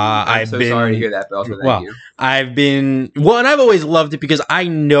 I'm so sorry to hear that, but also thank you. And I've always loved it because I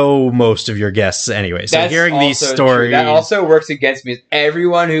know most of your guests anyway. So That's hearing these also stories. True. That also works against me.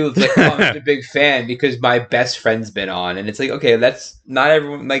 Everyone who's like, oh, I'm a big fan because my best friend's been on. And it's like, okay, that's not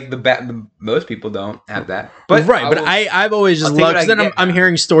everyone. Like, most people don't have that. But I've always just loved, because then I'm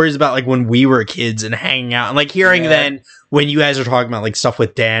hearing stories about like when we were kids and hanging out and like hearing then when you guys are talking about like stuff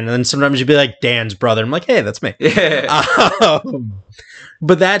with Dan, and then sometimes you'd be like Dan's brother. I'm like, hey, that's me.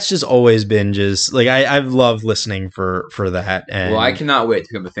 But that's just always been just like I've loved listening for that. And I cannot wait to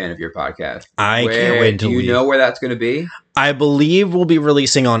become a fan of your podcast. I can't wait until do you know where that's going to be? I believe we'll be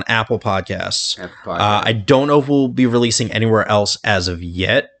releasing on Apple Podcasts. I don't know if we'll be releasing anywhere else as of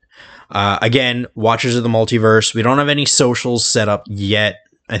yet. Again, Watchers of the Multiverse. We don't have any socials set up yet.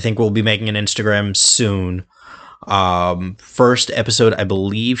 I think we'll be making an Instagram soon. First episode, I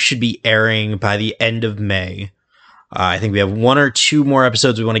believe, should be airing by the end of May. I think we have 1 or 2 more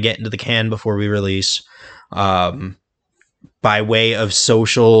episodes we want to get into the can before we release. by way of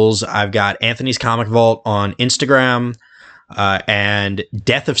socials, I've got Anthony's Comic Vault on Instagram, and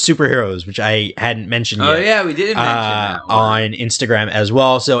Death of Superheroes, which I hadn't mentioned Oh yet. yeah, we didn't mention that one. On Instagram as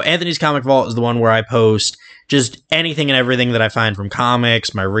well. So Anthony's Comic Vault is the one where I post just anything and everything that I find from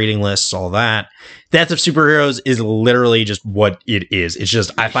comics, my reading lists, all that. Death of Superheroes is literally just what it is. It's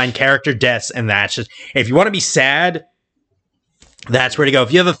just I find character deaths, and that's just, if you want to be sad, that's where to go.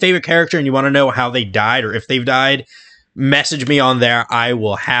 If you have a favorite character and you want to know how they died or if they've died, message me on there. I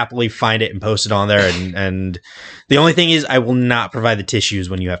will happily find it and post it on there. And the only thing is I will not provide the tissues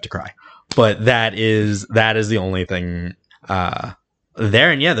when you have to cry. But that is the only thing there.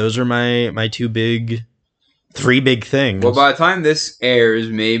 And yeah, those are my three big things. Well, by the time this airs,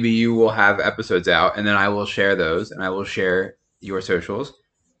 maybe you will have episodes out, and then I will share those, and I will share your socials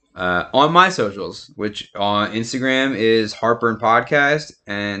on my socials, which on Instagram is Heartburn Podcast,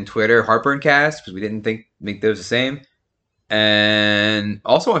 and Twitter HeartburnCast, because we didn't make those the same, and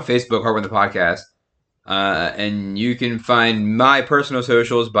also on Facebook Heartburn the Podcast. And you can find my personal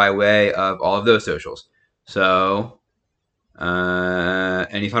socials by way of all of those socials. So,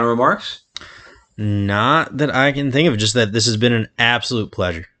 any final remarks? Not that I can think of, just that this has been an absolute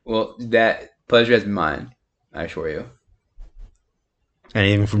pleasure. Well, that pleasure has been mine, I assure you.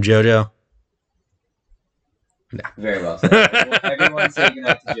 Anything from JoJo? Very well said. Everyone say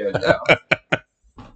goodnight to JoJo.